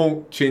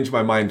won't change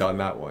my mind on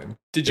that one.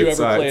 Did you ever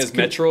play as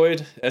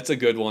Metroid? That's a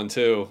good one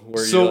too.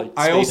 Where so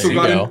I also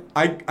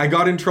I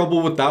got in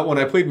trouble with that one.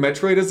 I played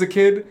Metroid as a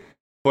kid,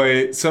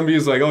 but somebody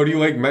was like, "Oh, do you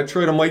like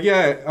Metroid?" I'm like,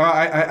 "Yeah."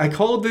 I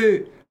called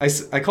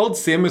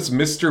Samus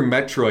Mr.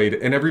 Metroid,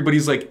 and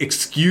everybody's like,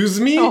 "Excuse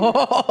me?" And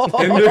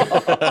they're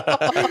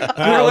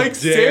like,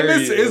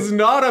 "Samus is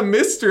not a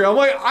Mister." I'm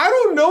like, "I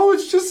don't know.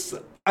 It's just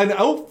an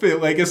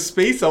outfit, like a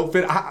space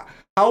outfit.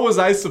 How was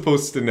I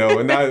supposed to know?"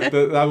 And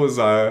that was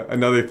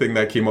another thing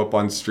that came up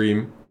on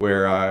stream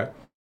where I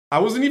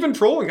wasn't even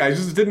trolling. I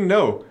just didn't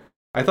know.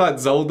 I thought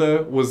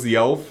Zelda was the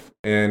elf,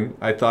 and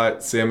I thought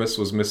Samus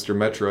was Mr.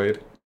 Metroid.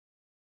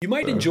 You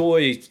might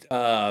enjoy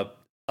A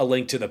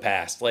Link to the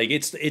Past. Like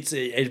it's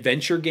an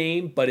adventure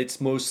game, but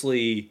it's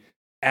mostly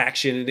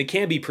action, and it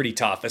can be pretty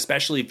tough,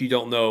 especially if you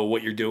don't know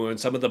what you're doing.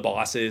 Some of the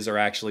bosses are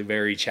actually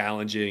very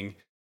challenging,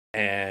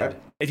 and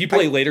if you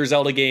play later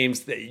Zelda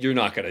games, you're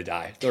not going to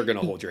die. They're going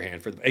to hold your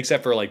hand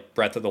except for like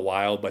Breath of the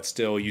Wild, but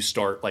still you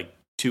start like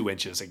 2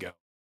 inches ago.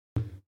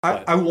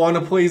 I want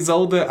to play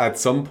Zelda at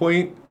some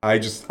point. I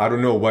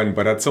don't know when,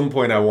 but at some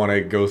point I want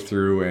to go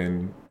through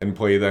and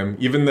play them.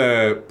 Even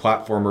the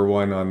platformer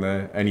one on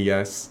the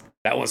NES.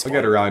 That one's fun. I'll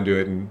get around to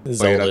it and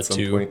play it at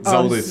some point.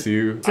 Zelda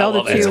 2.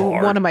 Zelda 2,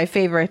 one of my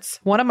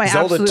favorites. One of my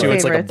absolute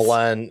favorites. It's like a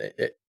blend.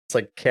 It's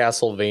like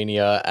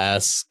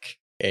Castlevania-esque,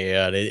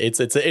 and it's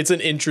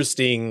an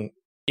interesting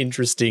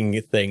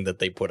thing that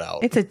they put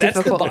out. It's a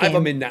difficult That's the vibe game.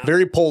 I'm in now.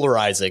 Very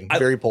polarizing.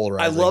 Very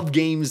polarizing. I love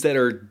games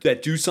that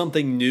do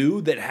something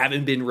new that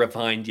haven't been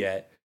refined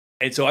yet.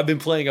 And so I've been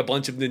playing a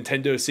bunch of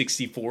Nintendo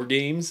 64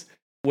 games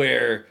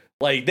where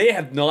like they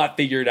have not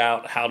figured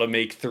out how to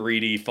make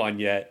 3D fun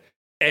yet.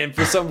 And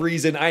for some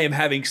reason I am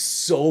having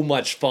so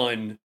much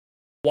fun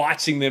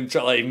watching them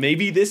try. Like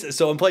maybe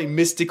so I'm playing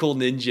Mystical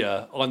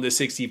Ninja on the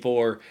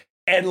 64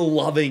 and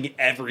loving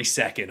every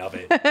second of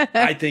it.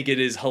 I think it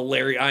is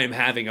hilarious. I am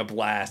having a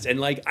blast. And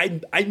like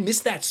I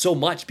miss that so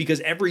much because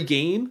every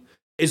game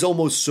is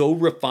almost so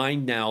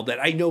refined now that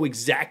I know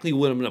exactly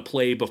what I'm going to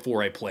play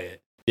before I play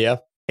it. Yeah.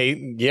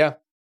 Hey, yeah.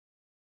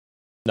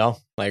 No,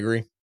 I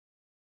agree.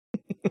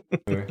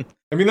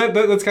 I mean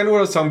that's kind of what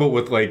I was talking about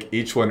with like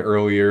H1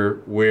 earlier,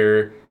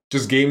 where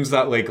just games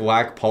that like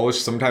lack polish,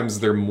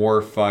 sometimes they're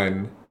more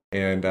fun.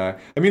 And I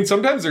mean,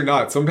 sometimes they're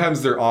not.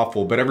 Sometimes they're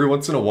awful. But every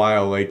once in a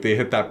while, like they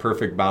hit that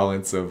perfect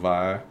balance of,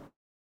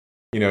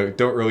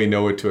 don't really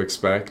know what to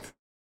expect.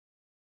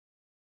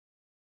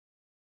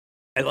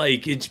 And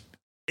like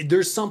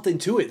there's something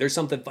to it. There's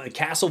something fun.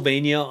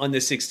 Castlevania on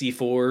the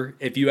 64.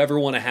 If you ever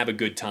want to have a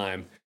good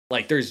time,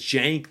 like there's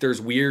jank,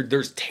 there's weird,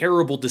 there's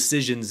terrible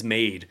decisions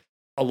made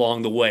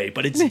along the way,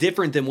 but it's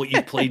different than what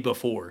you've played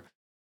before.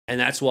 And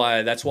that's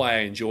why I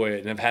enjoy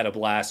it. And I've had a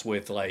blast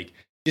with like.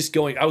 Just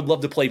going, I would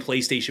love to play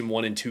PlayStation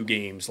 1 and 2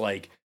 games.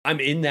 Like, I'm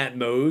in that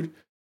mode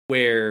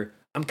where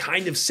I'm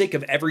kind of sick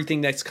of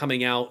everything that's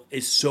coming out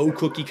is so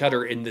cookie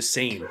cutter and the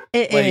same.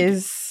 It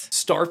is.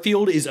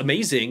 Starfield is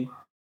amazing.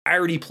 I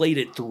already played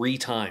it 3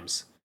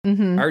 times.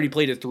 Mm-hmm.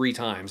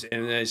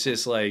 And it's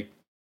just like,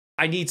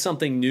 I need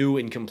something new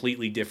and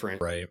completely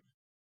different. Right.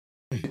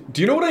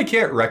 Do you know what I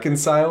can't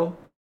reconcile?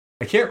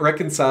 I can't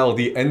reconcile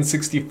the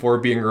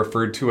N64 being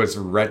referred to as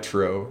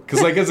retro.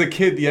 Because, like, as a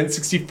kid, the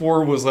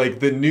N64 was, like,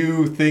 the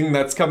new thing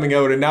that's coming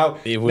out. And now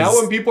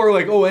when people are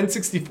like, oh,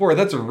 N64,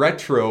 that's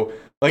retro.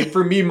 Like,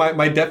 for me,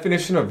 my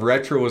definition of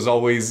retro was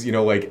always,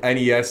 like,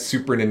 NES,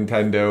 Super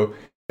Nintendo.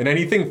 And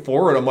anything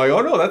forward, I'm like,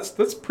 oh, no,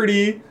 that's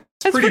pretty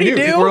new.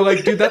 People are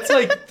like, dude, that's,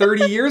 like,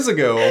 30 years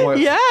ago. I'm like,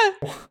 yeah.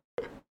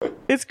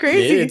 It's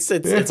crazy. It's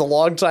a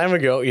long time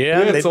ago.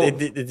 Yeah,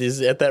 it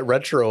is at that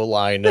retro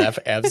line.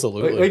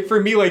 Absolutely. Like for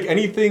me, like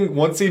anything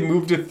once they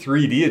moved to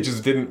 3D, it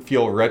just didn't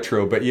feel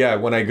retro. But yeah,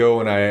 when I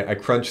go and I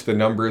crunch the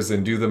numbers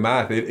and do the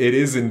math, it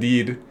is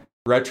indeed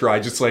retro.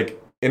 I just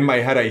like in my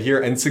head I hear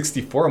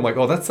N64. I'm like,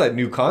 oh, that's that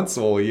new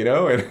console,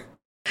 And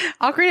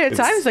Ocarina of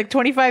Time is like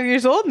 25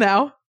 years old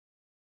now.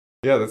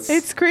 Yeah,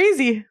 it's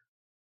crazy.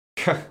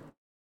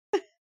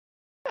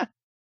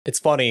 It's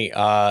funny.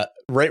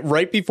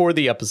 Right before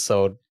the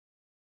episode,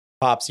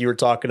 Pops, you were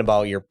talking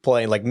about you're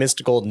playing like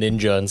Mystical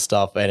Ninja and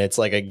stuff, and it's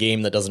like a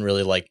game that doesn't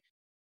really like,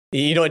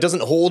 it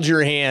doesn't hold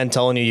your hand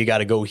telling you got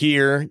to go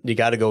here,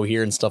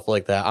 and stuff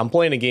like that. I'm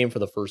playing a game for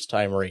the first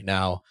time right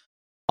now,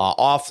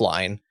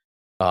 offline.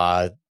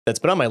 That's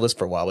been on my list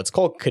for a while. It's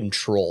called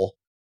Control,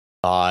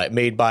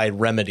 made by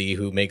Remedy,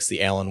 who makes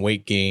the Alan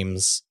Wake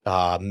games,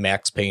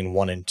 Max Payne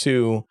 1 and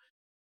 2,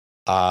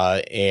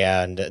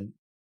 and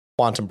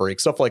Quantum Break,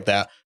 stuff like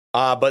that.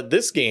 But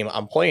this game,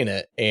 I'm playing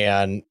it,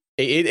 and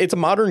it's a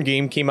modern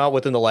game, came out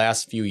within the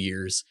last few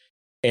years.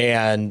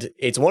 And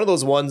it's one of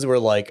those ones where,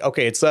 like,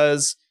 okay, it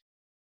says,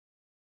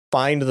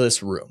 find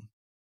this room.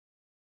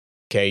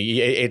 Okay,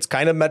 it's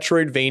kind of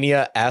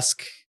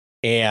Metroidvania-esque,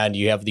 and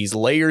you have these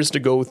layers to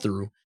go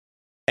through.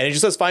 And it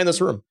just says, find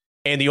this room.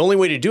 And the only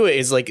way to do it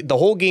is, like, the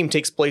whole game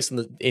takes place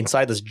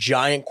inside this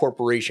giant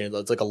corporation.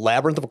 It's like a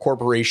labyrinth of a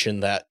corporation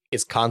that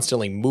is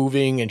constantly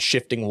moving and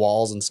shifting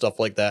walls and stuff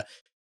like that.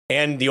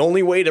 And the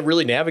only way to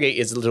really navigate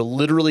is to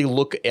literally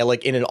look at,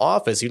 like, in an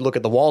office, you'd look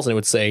at the walls and it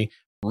would say,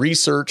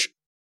 research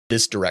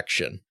this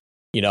direction,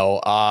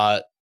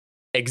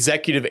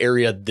 executive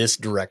area this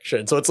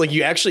direction. So it's like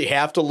you actually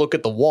have to look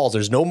at the walls.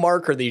 There's no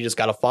marker that you just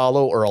got to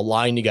follow or a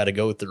line you got to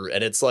go through.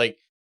 And it's like,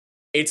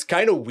 it's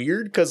kind of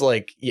weird because,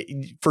 like,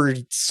 for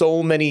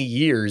so many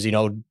years,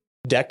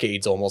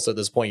 decades almost at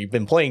this point, you've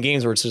been playing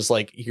games where it's just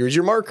like, here's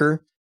your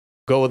marker,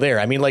 go there.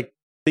 I mean, like,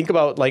 think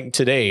about, like,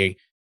 today,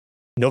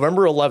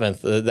 November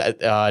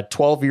 11th,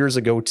 12 years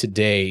ago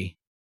today,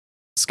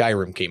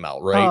 Skyrim came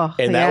out, right? Oh,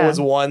 and that was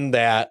one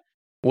that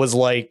was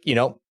like,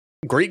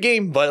 great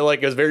game, but,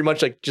 like, it was very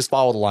much like, just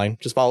follow the line,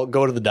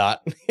 go to the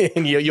dot,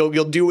 and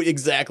you'll do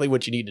exactly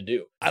what you need to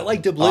do. I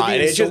liked Oblivion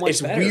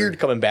it's better. Weird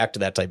coming back to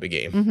that type of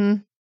game. Mm-hmm.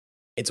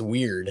 It's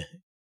weird,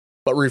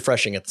 but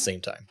refreshing at the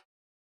same time.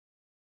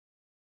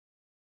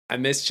 I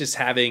miss just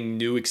having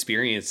new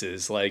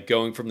experiences, like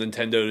going from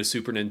Nintendo to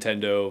Super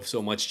Nintendo,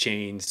 so much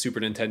change. Super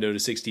Nintendo to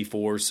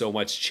 64, so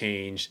much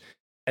change.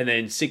 And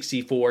then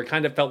 64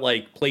 kind of felt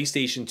like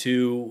PlayStation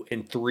 2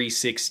 and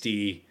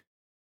 360.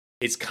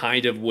 It's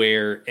kind of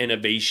where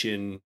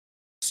innovation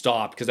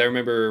stopped. Because I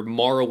remember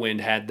Morrowind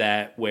had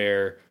that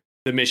where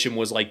the mission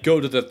was like, go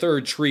to the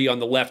third tree on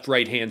the left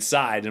right-hand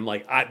side. And I'm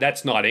like,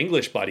 that's not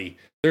English, buddy.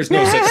 There's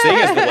no such thing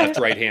as the left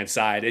right-hand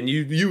side. And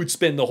you would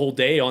spend the whole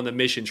day on the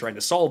mission trying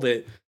to solve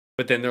it.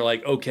 But then they're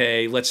like,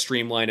 okay, let's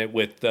streamline it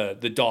with the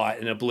dot.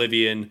 And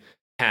Oblivion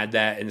had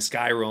that in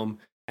Skyrim.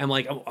 And,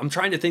 like, I'm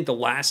trying to think the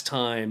last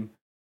time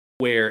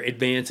where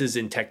advances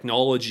in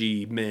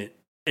technology meant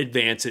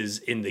advances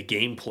in the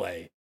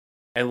gameplay.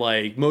 And,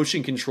 like,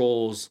 motion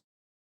controls,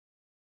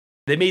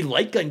 they made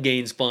light gun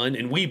games fun,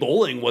 and Wii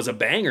Bowling was a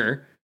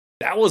banger.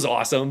 That was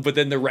awesome. But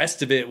then the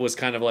rest of it was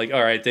kind of like,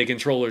 all right, the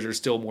controllers are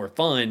still more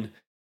fun.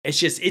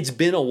 It's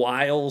been a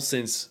while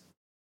since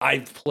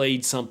I've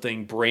played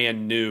something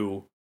brand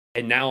new.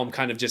 And now I'm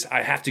kind of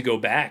I have to go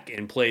back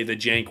and play the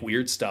jank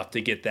weird stuff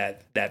to get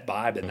that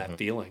vibe and that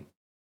feeling.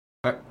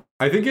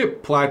 I think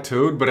it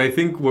plateaued, but I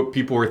think what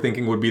people were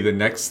thinking would be the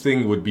next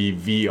thing would be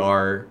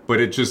VR,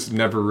 but it just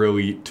never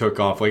really took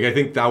off. Like, I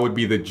think that would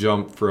be the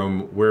jump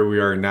from where we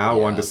are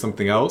now onto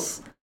something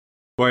else.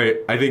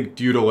 But I think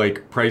due to,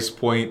 like, price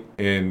point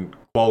and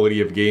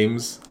quality of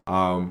games,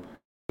 I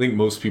think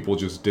most people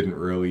just didn't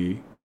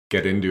really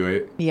get into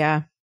it.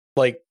 Yeah.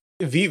 Like,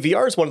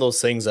 VR is one of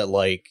those things that,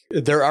 like,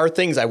 there are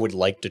things I would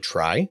like to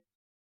try,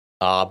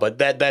 but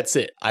that's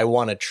it. I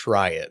want to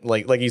try it.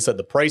 Like you said,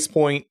 the price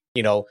point,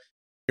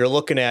 you're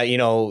looking at,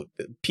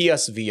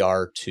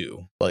 PSVR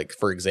 2, like,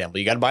 for example,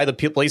 you got to buy the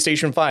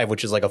PlayStation 5,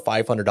 which is like a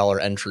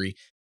 $500 entry.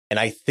 And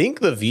I think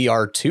the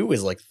VR 2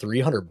 is like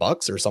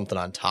 $300 or something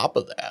on top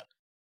of that.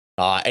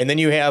 And then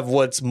you have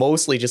what's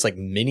mostly just like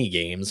mini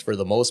games for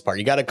the most part.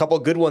 You got a couple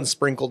good ones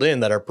sprinkled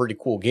in that are pretty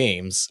cool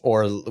games,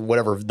 or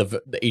whatever,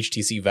 the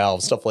HTC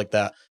Valve, stuff like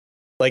that.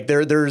 Like,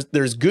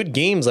 there's good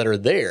games that are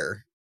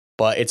there,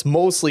 but it's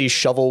mostly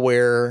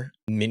shovelware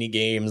mini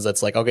games.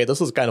 That's like, okay,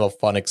 this is kind of a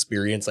fun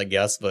experience, I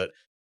guess, but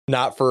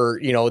not for,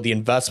 the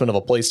investment of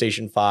a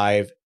PlayStation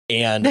 5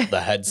 and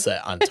the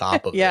headset on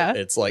top of it.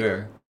 It's like,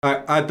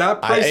 at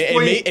that price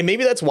point, and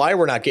maybe that's why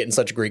we're not getting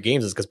such great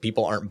games, is because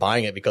people aren't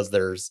buying it because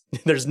there's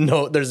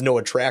no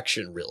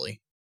attraction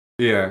really.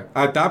 Yeah,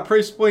 at that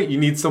price point, you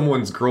need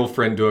someone's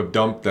girlfriend to have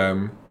dumped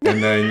them,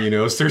 and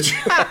then search.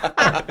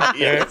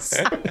 Yes,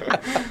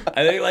 I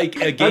think, like,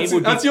 a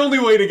game that's the only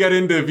way to get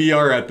into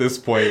VR at this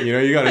point.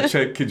 You got to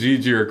check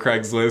Kijiji or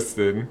Craigslist,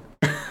 and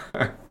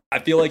I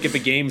feel like if a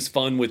game's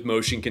fun with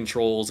motion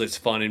controls, it's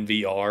fun in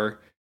VR.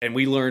 And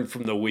we learned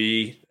from the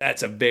Wii,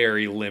 that's a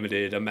very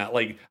limited amount.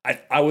 Like,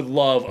 I would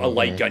love a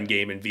light gun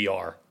game in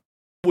VR.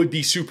 Would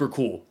be super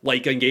cool.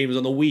 Light gun games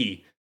on the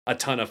Wii, a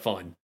ton of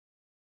fun.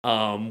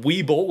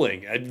 Wii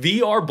bowling,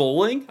 VR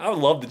bowling. I would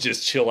love to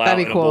just chill out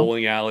in a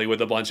bowling alley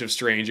with a bunch of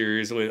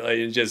strangers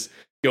and just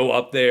go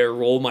up there,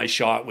 roll my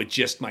shot with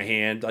just my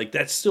hand. Like,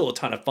 that's still a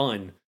ton of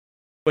fun.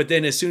 But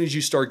then as soon as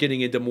you start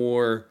getting into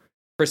more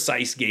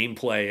precise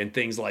gameplay and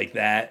things like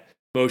that,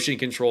 motion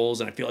controls,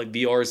 and I feel like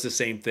VR is the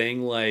same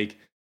thing. Like,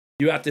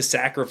 you have to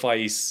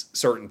sacrifice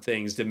certain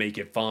things to make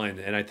it fun.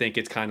 And I think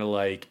it's kind of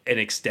like an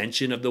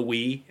extension of the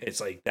Wii.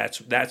 It's like,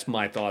 that's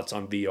my thoughts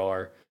on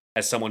VR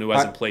as someone who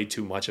hasn't played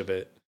too much of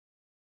it.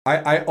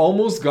 I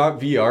almost got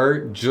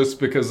VR just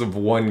because of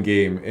one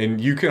game, and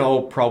you can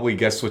all probably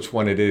guess which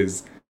one it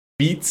is.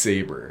 Beat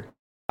Saber.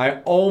 I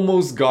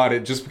almost got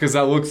it just because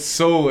it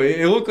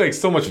looked like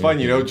so much fun,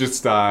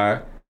 just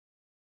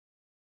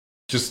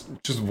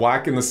just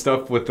whacking the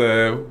stuff with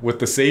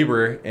the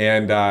saber,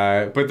 and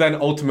but then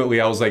ultimately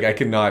I was like, I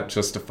cannot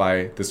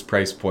justify this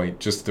price point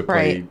just to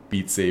play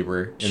Beat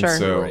Saber, and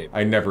so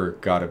I never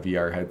got a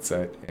VR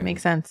headset.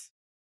 Makes sense.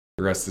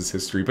 The rest is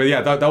history. But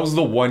yeah, that was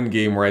the one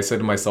game where I said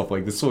to myself,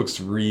 like, this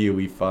looks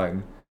really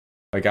fun.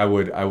 Like I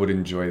would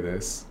enjoy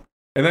this.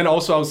 And then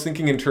also I was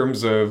thinking in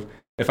terms of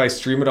if I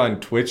stream it on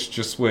Twitch,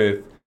 just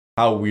with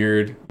how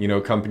weird,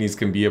 companies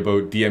can be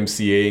about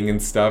DMCAing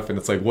and stuff, and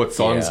it's like, what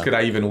songs could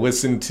I even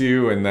listen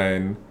to? And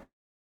then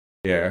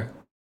so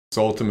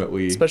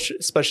ultimately,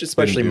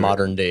 especially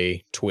modern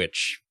day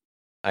Twitch.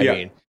 I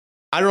mean,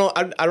 I don't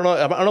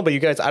know about you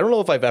guys. I don't know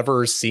if I've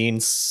ever seen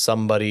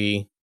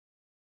somebody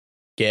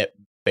get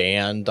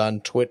banned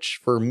on Twitch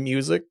for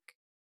music.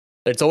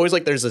 It's always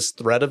like there's this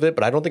thread of it,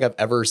 but I don't think I've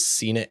ever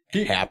seen it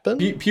happen.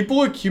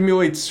 People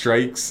accumulate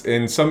strikes,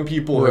 and some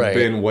people have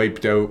been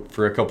wiped out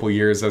for a couple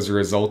years as a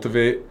result of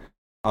it.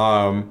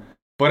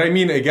 But I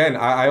mean, again,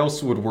 I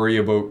also would worry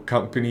about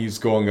companies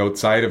going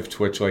outside of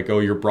Twitch, like, oh,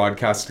 you're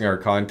broadcasting our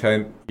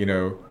content.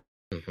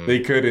 They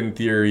could, in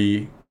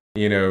theory,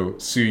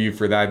 sue you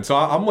for that. And so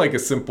I'm like a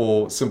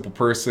simple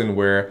person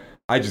where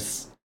I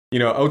just,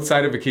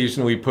 outside of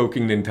occasionally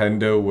poking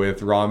Nintendo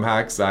with ROM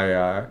hacks,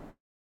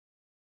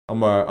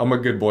 I'm a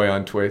good boy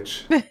on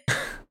Twitch.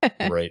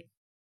 Right.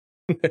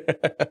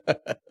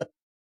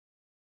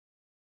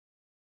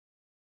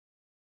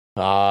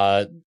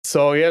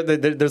 So yeah,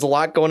 there's a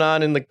lot going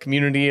on in the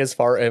community as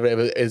far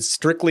as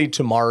strictly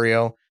to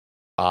Mario.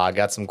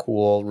 Got some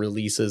cool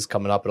releases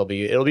coming up. It'll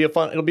be a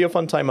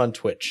fun time on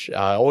Twitch.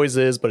 Always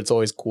is, but it's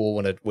always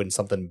cool when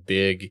something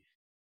big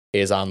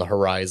is on the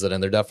horizon,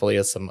 and there definitely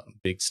is some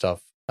big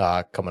stuff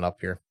coming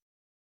up here.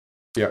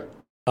 Yeah.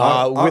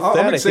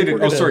 I'm excited.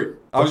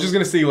 I was just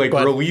gonna say, like,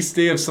 release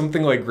day of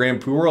something like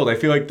Grand Poo World. I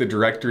feel like the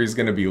directory is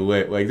gonna be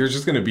lit. Like, there's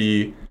just gonna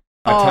be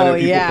a ton of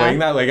people playing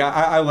that. Like,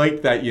 I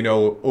like that,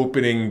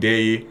 opening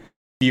day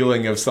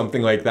feeling of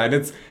something like that.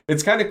 And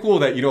it's kind of cool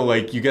that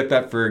like you get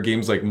that for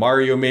games like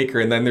Mario Maker,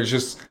 and then there's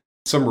just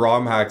some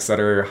ROM hacks that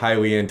are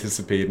highly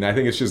anticipated. And I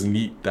think it's just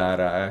neat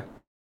that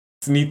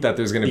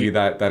there's gonna be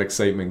that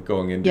excitement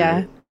going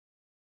into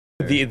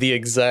it. The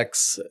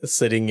execs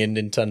sitting in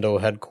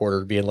Nintendo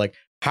headquarters being like,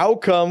 how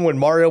come when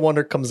Mario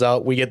Wonder comes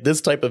out, we get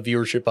this type of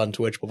viewership on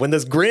Twitch, but when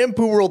this Grand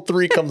Poo World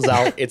 3 comes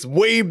out, it's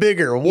way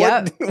bigger?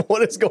 What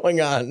is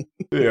going on?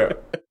 Yeah.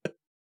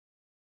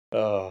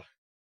 How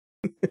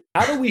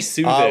do we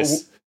sue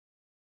this?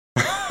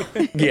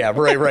 Yeah,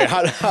 right.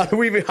 How do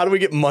we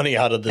get money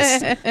out of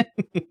this?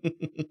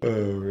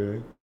 Oh,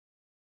 man.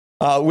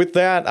 With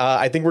that,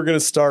 I think we're going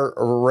to start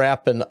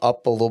wrapping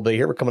up a little bit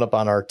here. We're coming up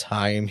on our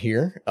time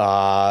here.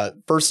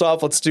 First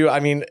off,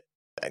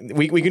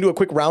 we can do a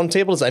quick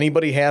roundtable. Does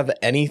anybody have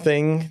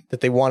anything that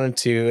they wanted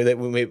to, that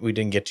we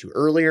didn't get to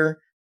earlier,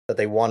 that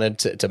they wanted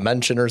to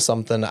mention or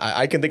something?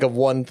 I can think of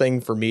one thing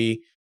for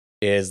me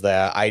is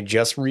that I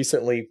just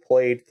recently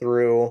played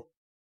through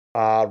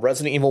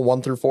Resident Evil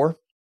 1 through 4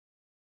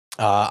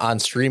 on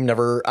stream.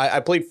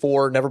 I played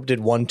 4, never did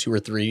 1, 2, or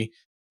 3.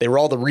 They were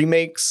all the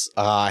remakes.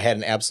 I had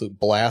an absolute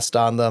blast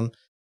on them.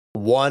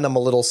 1, I'm a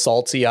little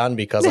salty on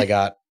because I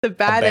got the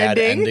bad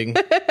ending.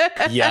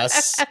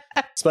 Yes.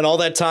 Spent all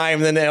that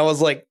time, and then I was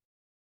like,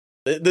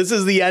 this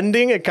is the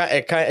ending. It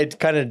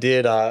kind of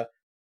did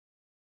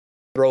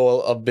throw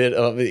a bit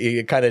of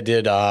it. Kind of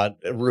did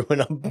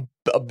ruin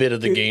a bit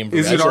of the game.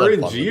 Is it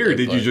RNG, or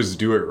did you just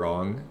do it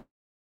wrong?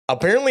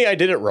 Apparently I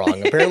did it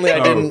wrong. Apparently I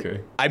didn't. Okay.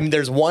 I mean,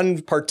 there's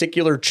one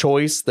particular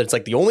choice that's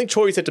like the only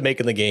choice I had to make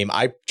in the game.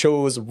 I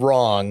chose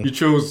wrong. You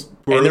chose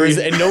poorly. And there is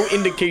no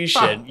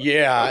indication.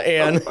 Yeah,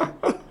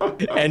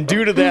 and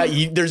due to that,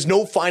 there's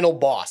no final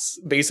boss.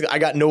 Basically, I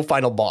got no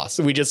final boss.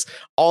 We just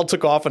all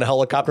took off in a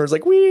helicopter. It was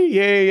like, wee,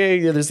 yay,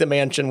 there's the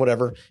mansion,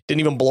 whatever. Didn't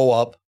even blow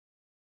up.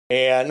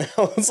 And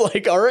I was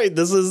like, all right,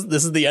 this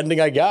is the ending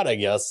I got, I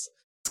guess.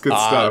 It's good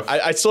stuff.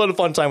 I still had a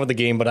fun time with the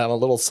game, but I'm a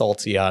little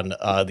salty on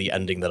the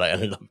ending that I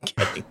ended up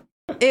getting.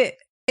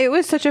 It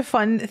was such a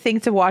fun thing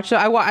to watch. So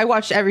I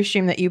watched every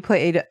stream that you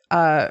played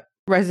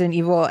Resident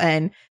Evil,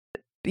 and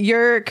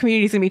your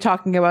community is going to be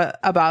talking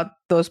about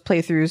those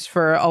playthroughs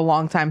for a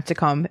long time to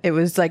come. It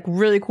was like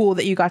really cool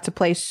that you got to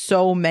play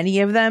so many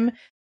of them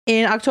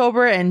in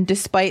October, and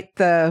despite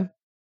the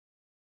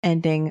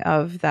ending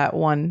of that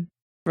one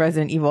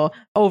Resident Evil,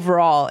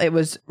 overall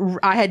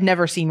I had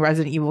never seen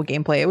Resident Evil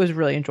gameplay. It was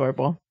really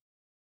enjoyable.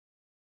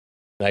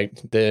 Like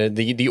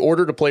the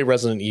order to play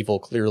Resident Evil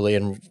clearly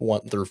in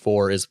 1 through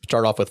 4 is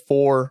start off with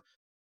 4,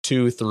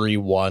 2, 3,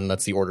 1.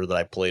 That's the order that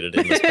I played it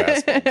in this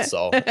past month.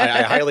 So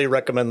I highly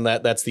recommend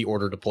that. That's the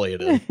order to play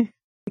it in.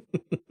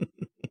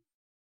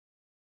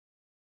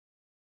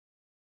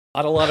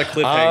 Not a lot of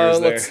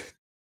cliffhangers there.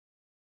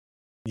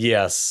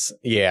 Yes.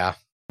 Yeah,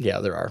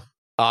 there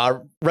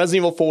are. Resident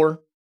Evil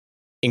 4,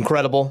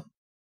 incredible.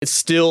 It's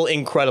still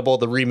incredible.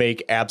 The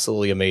remake,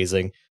 absolutely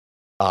amazing.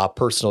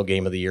 Personal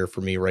game of the year for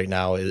me right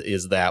now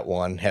is that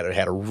one. Had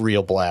a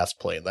real blast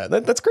playing that.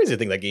 That's crazy to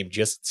think that game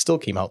just still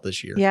came out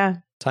this year. Yeah.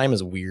 Time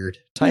is weird.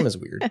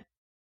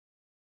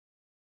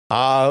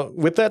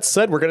 With that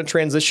said, we're going to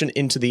transition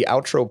into the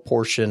outro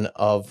portion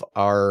of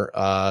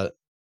our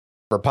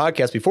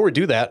podcast. Before we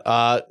do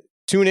that,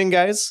 tune in,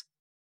 guys.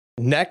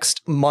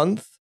 Next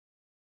month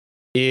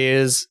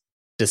is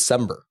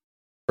December.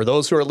 For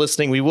those who are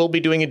listening, we will be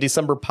doing a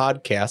December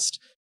podcast.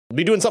 We'll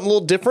be doing something a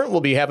little different.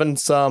 We'll be having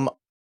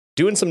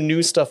doing some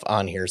new stuff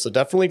on here. So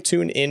definitely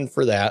tune in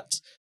for that.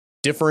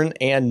 Different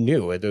and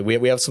new.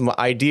 We have some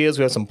ideas.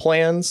 We have some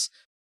plans.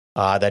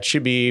 That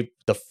should be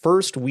the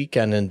first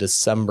weekend in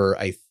December,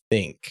 I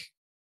think.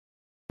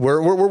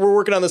 We're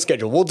working on the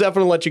schedule. We'll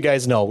definitely let you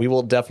guys know. We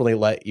will definitely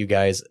let you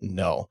guys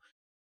know.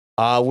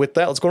 With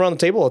that, let's go around the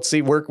table. Let's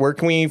see where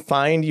can we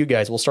find you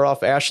guys. We'll start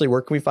off, Ashley.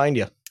 Where can we find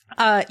you?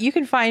 You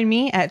can find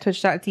me at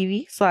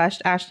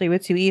twitch.tv/Ashley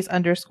with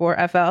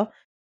 2Es_FL.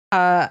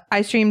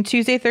 I stream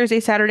Tuesday,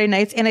 Thursday, Saturday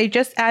nights, and I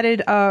just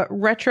added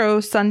retro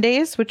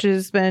Sundays, which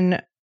has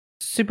been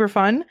super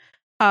fun.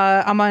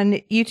 I'm on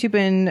YouTube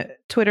and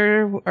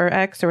Twitter or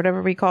X or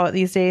whatever we call it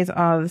these days.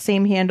 The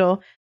same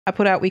handle. I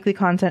put out weekly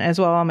content as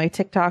well on my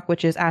TikTok,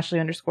 which is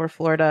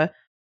Ashley_Florida,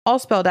 all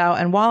spelled out.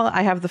 And while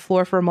I have the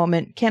floor for a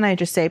moment, can I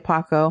just say,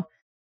 Paco,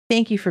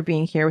 thank you for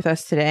being here with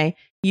us today.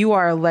 You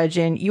are a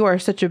legend. You are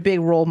such a big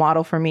role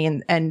model for me,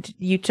 and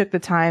you took the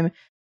time.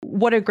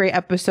 What a great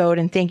episode,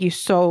 and thank you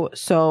so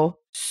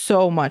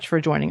much for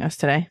joining us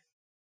today.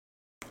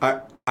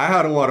 I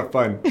had a lot of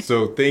fun,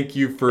 so thank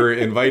you for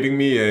inviting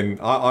me. And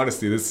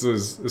honestly, this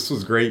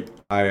was great.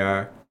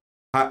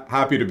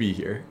 Happy to be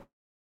here.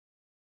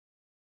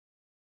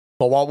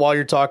 Well, while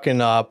you're talking,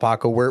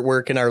 Paco,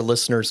 where can our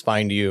listeners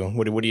find you?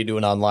 What are you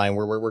doing online?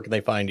 Where can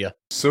they find you?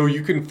 So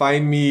you can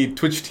find me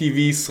Twitch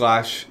TV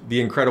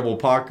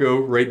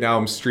 /TheIncrediblePaco. Right now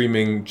I'm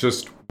streaming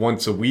just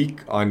once a week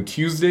on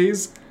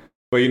Tuesdays.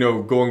 But,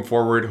 going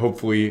forward,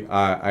 hopefully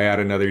I add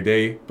another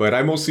day. But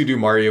I mostly do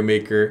Mario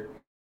Maker.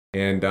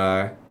 And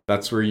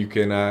that's where you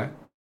can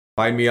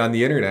find me on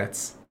the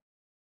internets.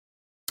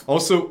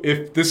 Also,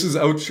 if this is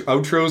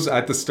outros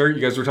at the start,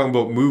 you guys were talking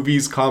about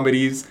movies,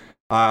 comedies.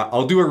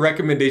 I'll do a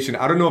recommendation.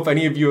 I don't know if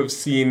any of you have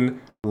seen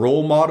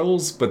Role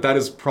Models, but that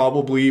is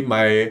probably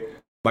my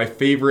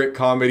favorite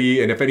comedy.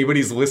 And if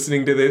anybody's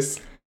listening to this,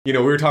 we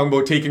were talking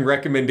about taking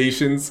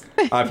recommendations.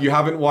 If you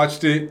haven't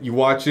watched it, you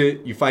watch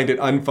it, you find it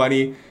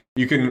unfunny,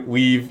 you can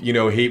leave,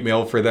 hate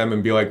mail for them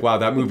and be like, wow,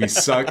 that movie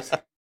sucked.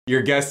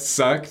 Your guest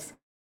sucked.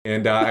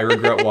 And I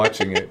regret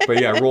watching it.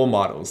 But yeah, Role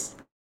Models.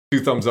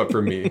 2 thumbs up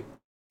for me.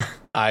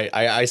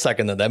 I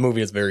second that. That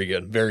movie is very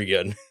good. Very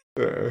good.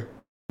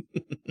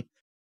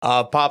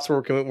 Pops,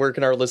 where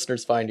can our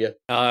listeners find you?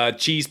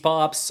 Cheese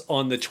Pops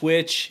on the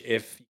Twitch.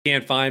 If you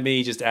can't find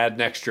me, just add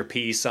an extra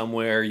P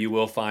somewhere. You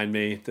will find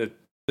me.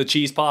 The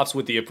Cheese Pops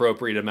with the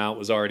appropriate amount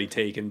was already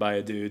taken by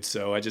a dude,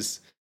 so I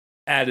just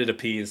added a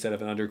P instead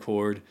of an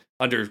underscore.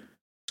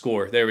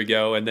 There we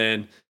go. And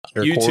then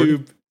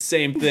YouTube,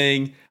 same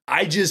thing.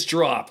 I just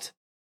dropped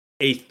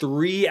a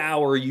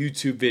 3-hour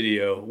YouTube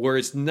video where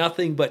it's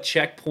nothing but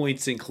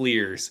checkpoints and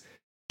clears.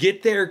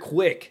 Get there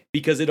quick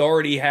because it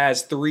already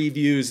has 3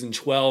 views in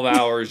 12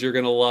 hours. You're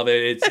going to love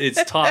it.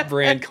 It's top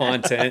brand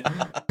content.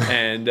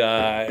 And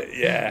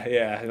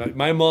yeah.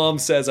 My mom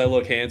says I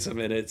look handsome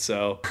in it.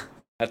 So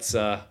that's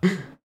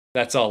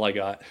all I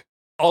got.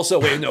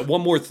 Also, wait, no,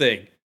 one more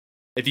thing.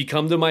 If you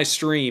come to my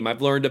stream,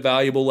 I've learned a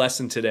valuable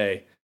lesson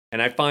today, and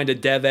I find a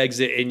dev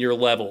exit in your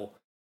level,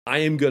 I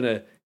am going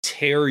to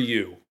tear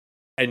you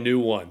a new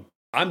one.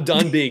 I'm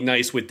done being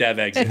nice with dev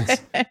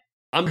exits.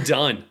 I'm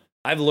done.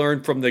 I've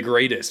learned from the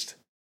greatest.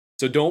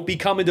 So don't be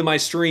coming to my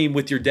stream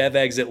with your dev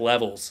exit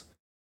levels,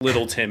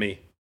 little Timmy.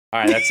 All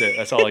right, that's it.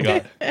 That's all I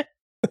got.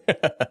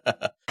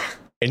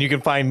 And you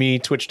can find me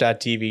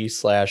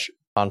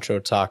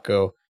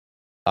twitch.tv/PanchoTaco.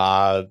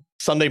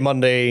 Sunday,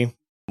 Monday,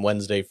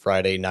 Wednesday,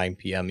 Friday, 9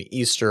 p.m.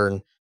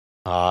 Eastern.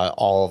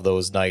 All of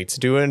those nights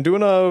doing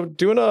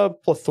a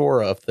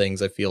plethora of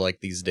things. I feel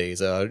like these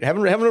days,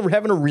 having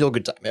a real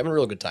good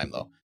time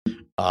though.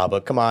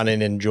 But come on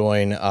in and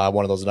join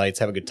one of those nights.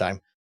 Have a good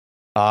time.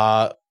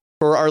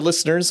 For our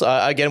listeners,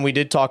 again, we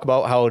did talk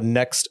about how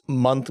next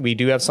month we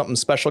do have something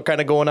special kind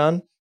of going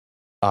on.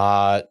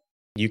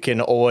 You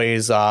can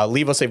always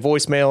leave us a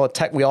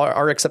voicemail. We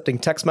are accepting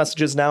text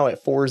messages now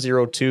at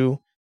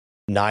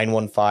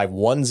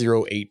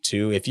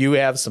 402-915-1082. If you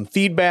have some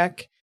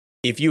feedback,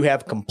 if you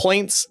have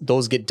complaints,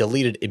 those get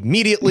deleted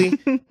immediately.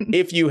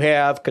 If you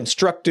have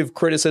constructive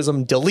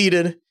criticism,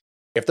 deleted.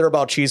 If they're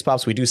about Cheese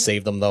Pops, we do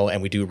save them, though,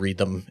 and we do read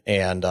them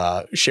and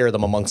share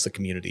them amongst the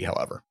community,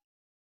 however.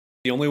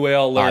 The only way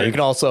I'll learn. You can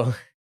also,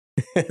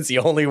 it's the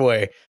only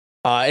way.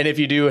 And if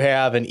you do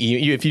have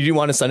if you do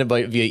want to send it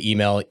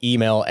via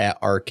email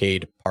at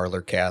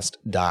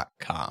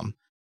arcadeparlorcast.com.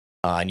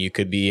 And you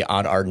could be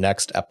on our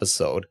next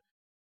episode.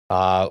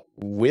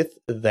 With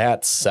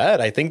that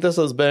said, I think this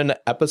has been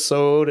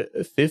episode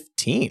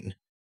 15.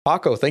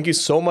 Paco, thank you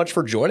so much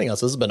for joining us.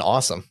 This has been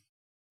awesome.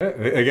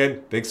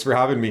 Again, thanks for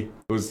having me.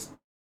 It was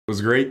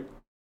great.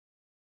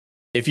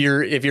 If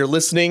you're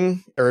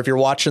listening or if you're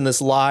watching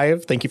this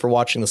live, thank you for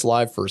watching this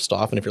live first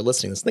off. And if you're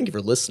listening to this, thank you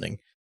for listening.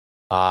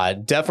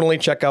 Definitely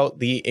check out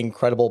The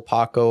Incredible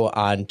Paco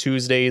on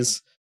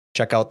Tuesdays.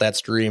 check out that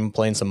stream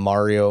playing some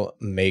Mario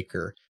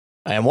Maker.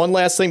 And one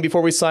last thing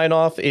before we sign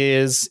off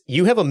is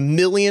you have a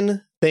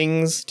million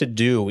things to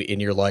do in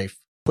your life.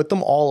 Put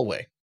them all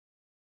away.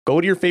 Go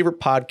to your favorite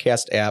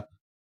podcast app,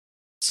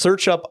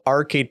 search up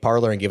Arcade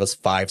Parlor, and give us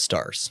 5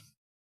 stars.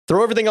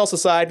 Throw everything else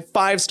aside.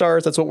 5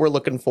 stars. That's what we're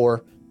looking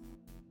for.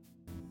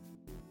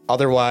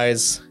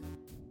 Otherwise,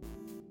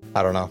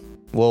 I don't know.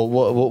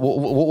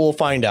 We'll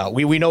find out.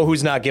 We know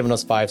who's not giving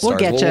us 5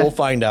 stars. We'll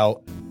find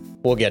out.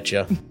 We'll get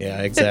you.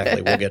 Yeah,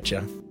 exactly. We'll get you.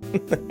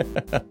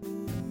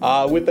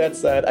 With that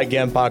said,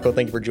 again, Paco,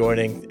 thank you for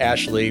joining.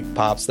 Ashley,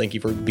 Pops, thank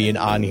you for being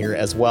on here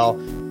as well.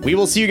 We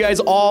will see you guys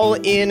all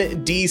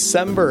in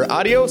December.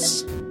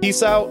 Adios.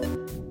 Peace out.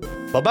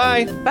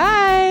 Bye-bye.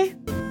 Bye.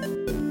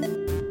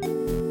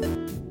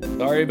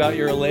 Sorry about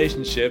your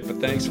relationship,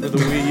 but thanks for the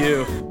Wii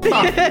U.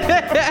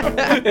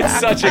 It's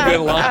such a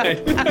good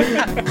line.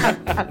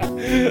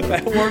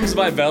 That warms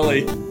my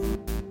belly.